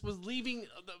Oasis was leaving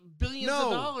billions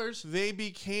of dollars. They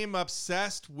became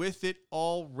obsessed with it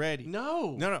already.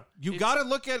 No. You got to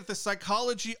look at the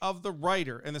psychology of the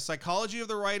writer. And the psychology of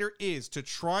the writer is to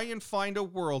try and find a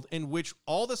world in which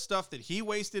all the stuff that he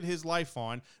wasted his life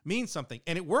on means something.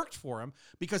 And it worked for him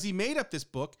because he made up this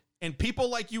book and people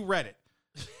like you read it.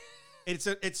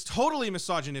 It's totally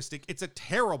misogynistic. It's a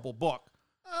terrible book.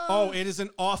 It is an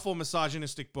awful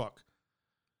misogynistic book.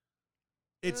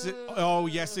 Yes,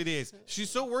 it is.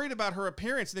 She's so worried about her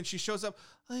appearance, and then she shows up.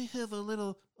 I have a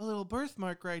little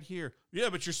birthmark right here. Yeah,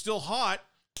 but you're still hot.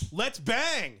 Let's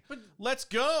bang. Let's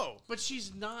go. But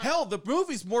she's not. Hell, the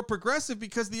movie's more progressive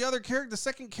because the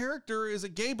second character is a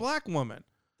gay black woman.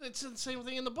 It's the same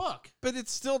thing in the book. But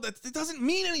it's still it doesn't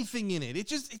mean anything in it. It's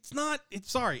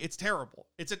terrible.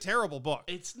 It's a terrible book.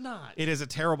 It's not. It is a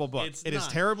terrible book. It is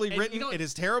terribly And written. you know, It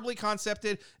is terribly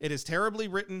concepted. It is terribly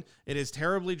written. It is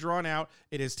terribly drawn out.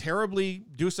 It is terribly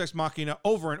Deus Ex Machina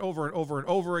over and over and over and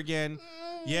over again.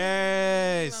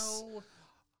 Yes. No.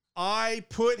 I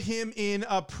put him in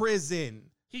a prison.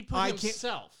 He put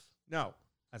himself. No,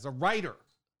 as a writer,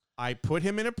 I put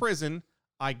him in a prison.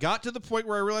 I got to the point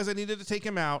where I realized I needed to take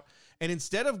him out. And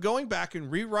instead of going back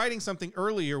and rewriting something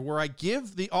earlier where I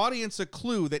give the audience a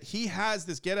clue that he has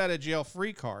this get out of jail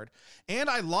free card,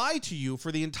 and I lie to you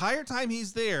for the entire time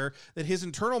he's there that his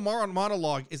internal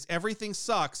monologue is everything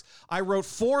sucks, I wrote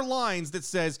 4 lines that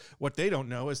says, what they don't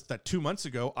know is that 2 months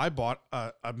ago, I bought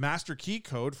a master key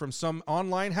code from some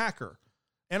online hacker,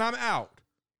 and I'm out.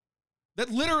 That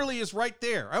literally is right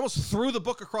there. I almost threw the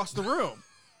book across the room.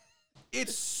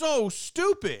 It's so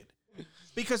stupid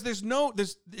because it's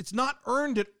not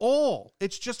earned at all.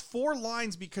 It's just 4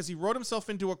 lines because he wrote himself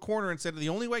into a corner and said, the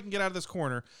only way I can get out of this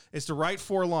corner is to write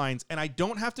 4 lines. And I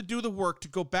don't have to do the work to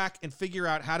go back and figure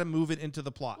out how to move it into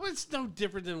the plot. Well, it's no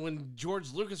different than when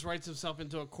George Lucas writes himself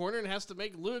into a corner and has to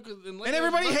make Lucas. And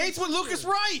everybody hates what Lucas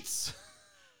writes.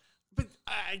 But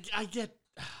I get.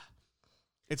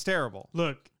 It's terrible.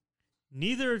 Look,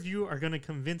 neither of you are going to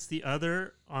convince the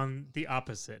other on the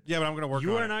opposite. Yeah, but I'm going to work on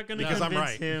it. You are not going to because I'm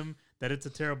convince right. him that it's a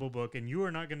terrible book, and you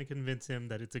are not going to convince him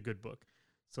that it's a good book.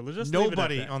 So let's just Nobody leave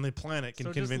it at that. on the planet can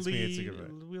So just convince me it's a good book.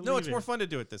 we'll No, leave it's it. more fun to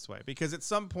do it this way because at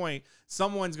some point,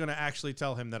 someone's going to actually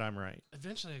tell him that I'm right.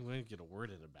 Eventually, I'm going to get a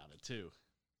word in about it too.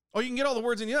 Oh, you can get all the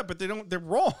words in yet, but they're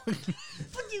wrong.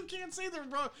 But you can't say they're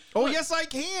wrong. Oh, Look, yes, I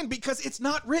can because it's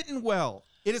not written well.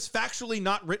 It is factually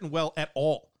not written well at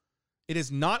all. It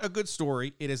is not a good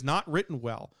story. It is not written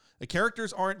well. The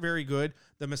characters aren't very good.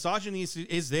 The misogyny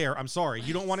is there. I'm sorry.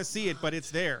 You don't want to see it, but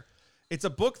it's there. It's a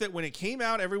book that when it came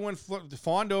out, everyone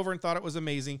fawned over and thought it was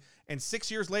amazing. And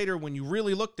 6 years later, when you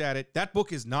really looked at it, that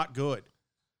book is not good.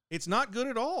 It's not good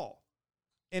at all.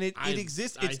 And it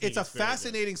exists. I think It's a it's very good.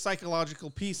 fascinating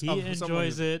psychological piece He of someone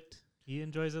enjoys it. He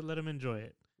enjoys it. Let him enjoy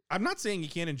it. I'm not saying you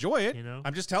can't enjoy it. You know?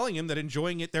 I'm just telling him that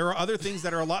enjoying it, there are other things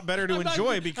that are a lot better to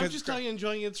enjoy because I'm just telling you,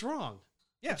 enjoying it's wrong.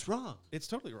 Yeah. It's wrong. it's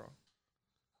totally wrong.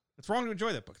 It's wrong to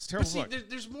enjoy that book. It's a terrible But see, book.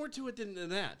 there's more to it than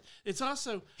that. It's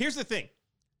also, Here's the thing.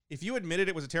 If you admitted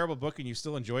it was a terrible book and you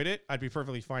still enjoyed it, I'd be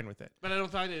perfectly fine with it. but I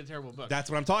don't find it a terrible book. That's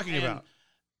what I'm talking about.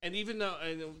 And even though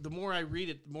the more I read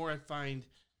it, the more I find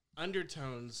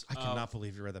undertones. I cannot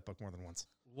believe you read that book more than once.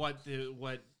 what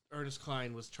Ernest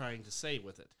Cline was trying to say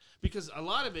with it, because a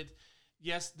lot of it,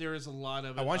 yes, there is a lot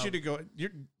of it. I want you to go.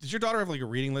 Does your daughter have like a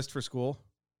reading list for school?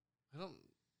 I don't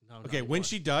know. Okay, when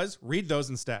she does, read those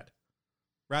instead,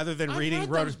 rather than reading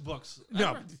those books.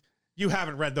 No, you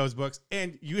haven't read those books,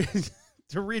 and you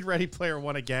to read Ready Player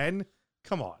One again.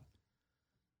 Come on,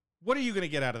 what are you going to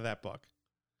get out of that book?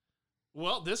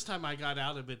 Well, this time I got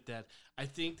out of it that I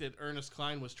think that Ernest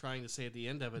Cline was trying to say at the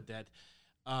end of it that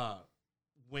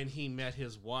when he met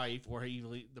his wife, or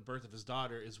even the birth of his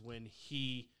daughter, is when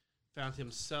he found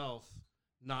himself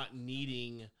not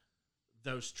needing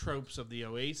those tropes of the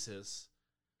Oasis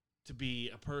to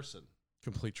be a person.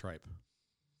 Complete tripe.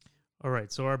 All right,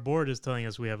 so our board is telling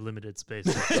us we have limited space.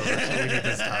 So we need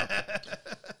to stop.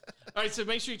 All right, so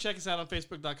make sure you check us out on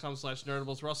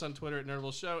Facebook.com/Nerdables. We're also on Twitter at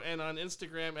Nerdables Show and on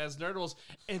Instagram as Nerdables.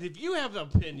 And if you have an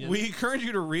opinion, We encourage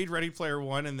you to read Ready Player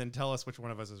One and then tell us which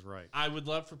one of us is right. I would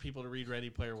love for people to read Ready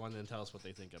Player One and tell us what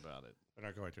they think about it. They're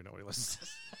not going to. Nobody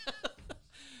listens.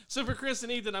 So for Chris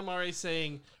and Ethan, I'm already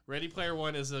saying Ready Player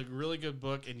One is a really good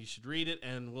book, and you should read it,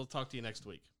 and we'll talk to you next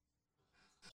week.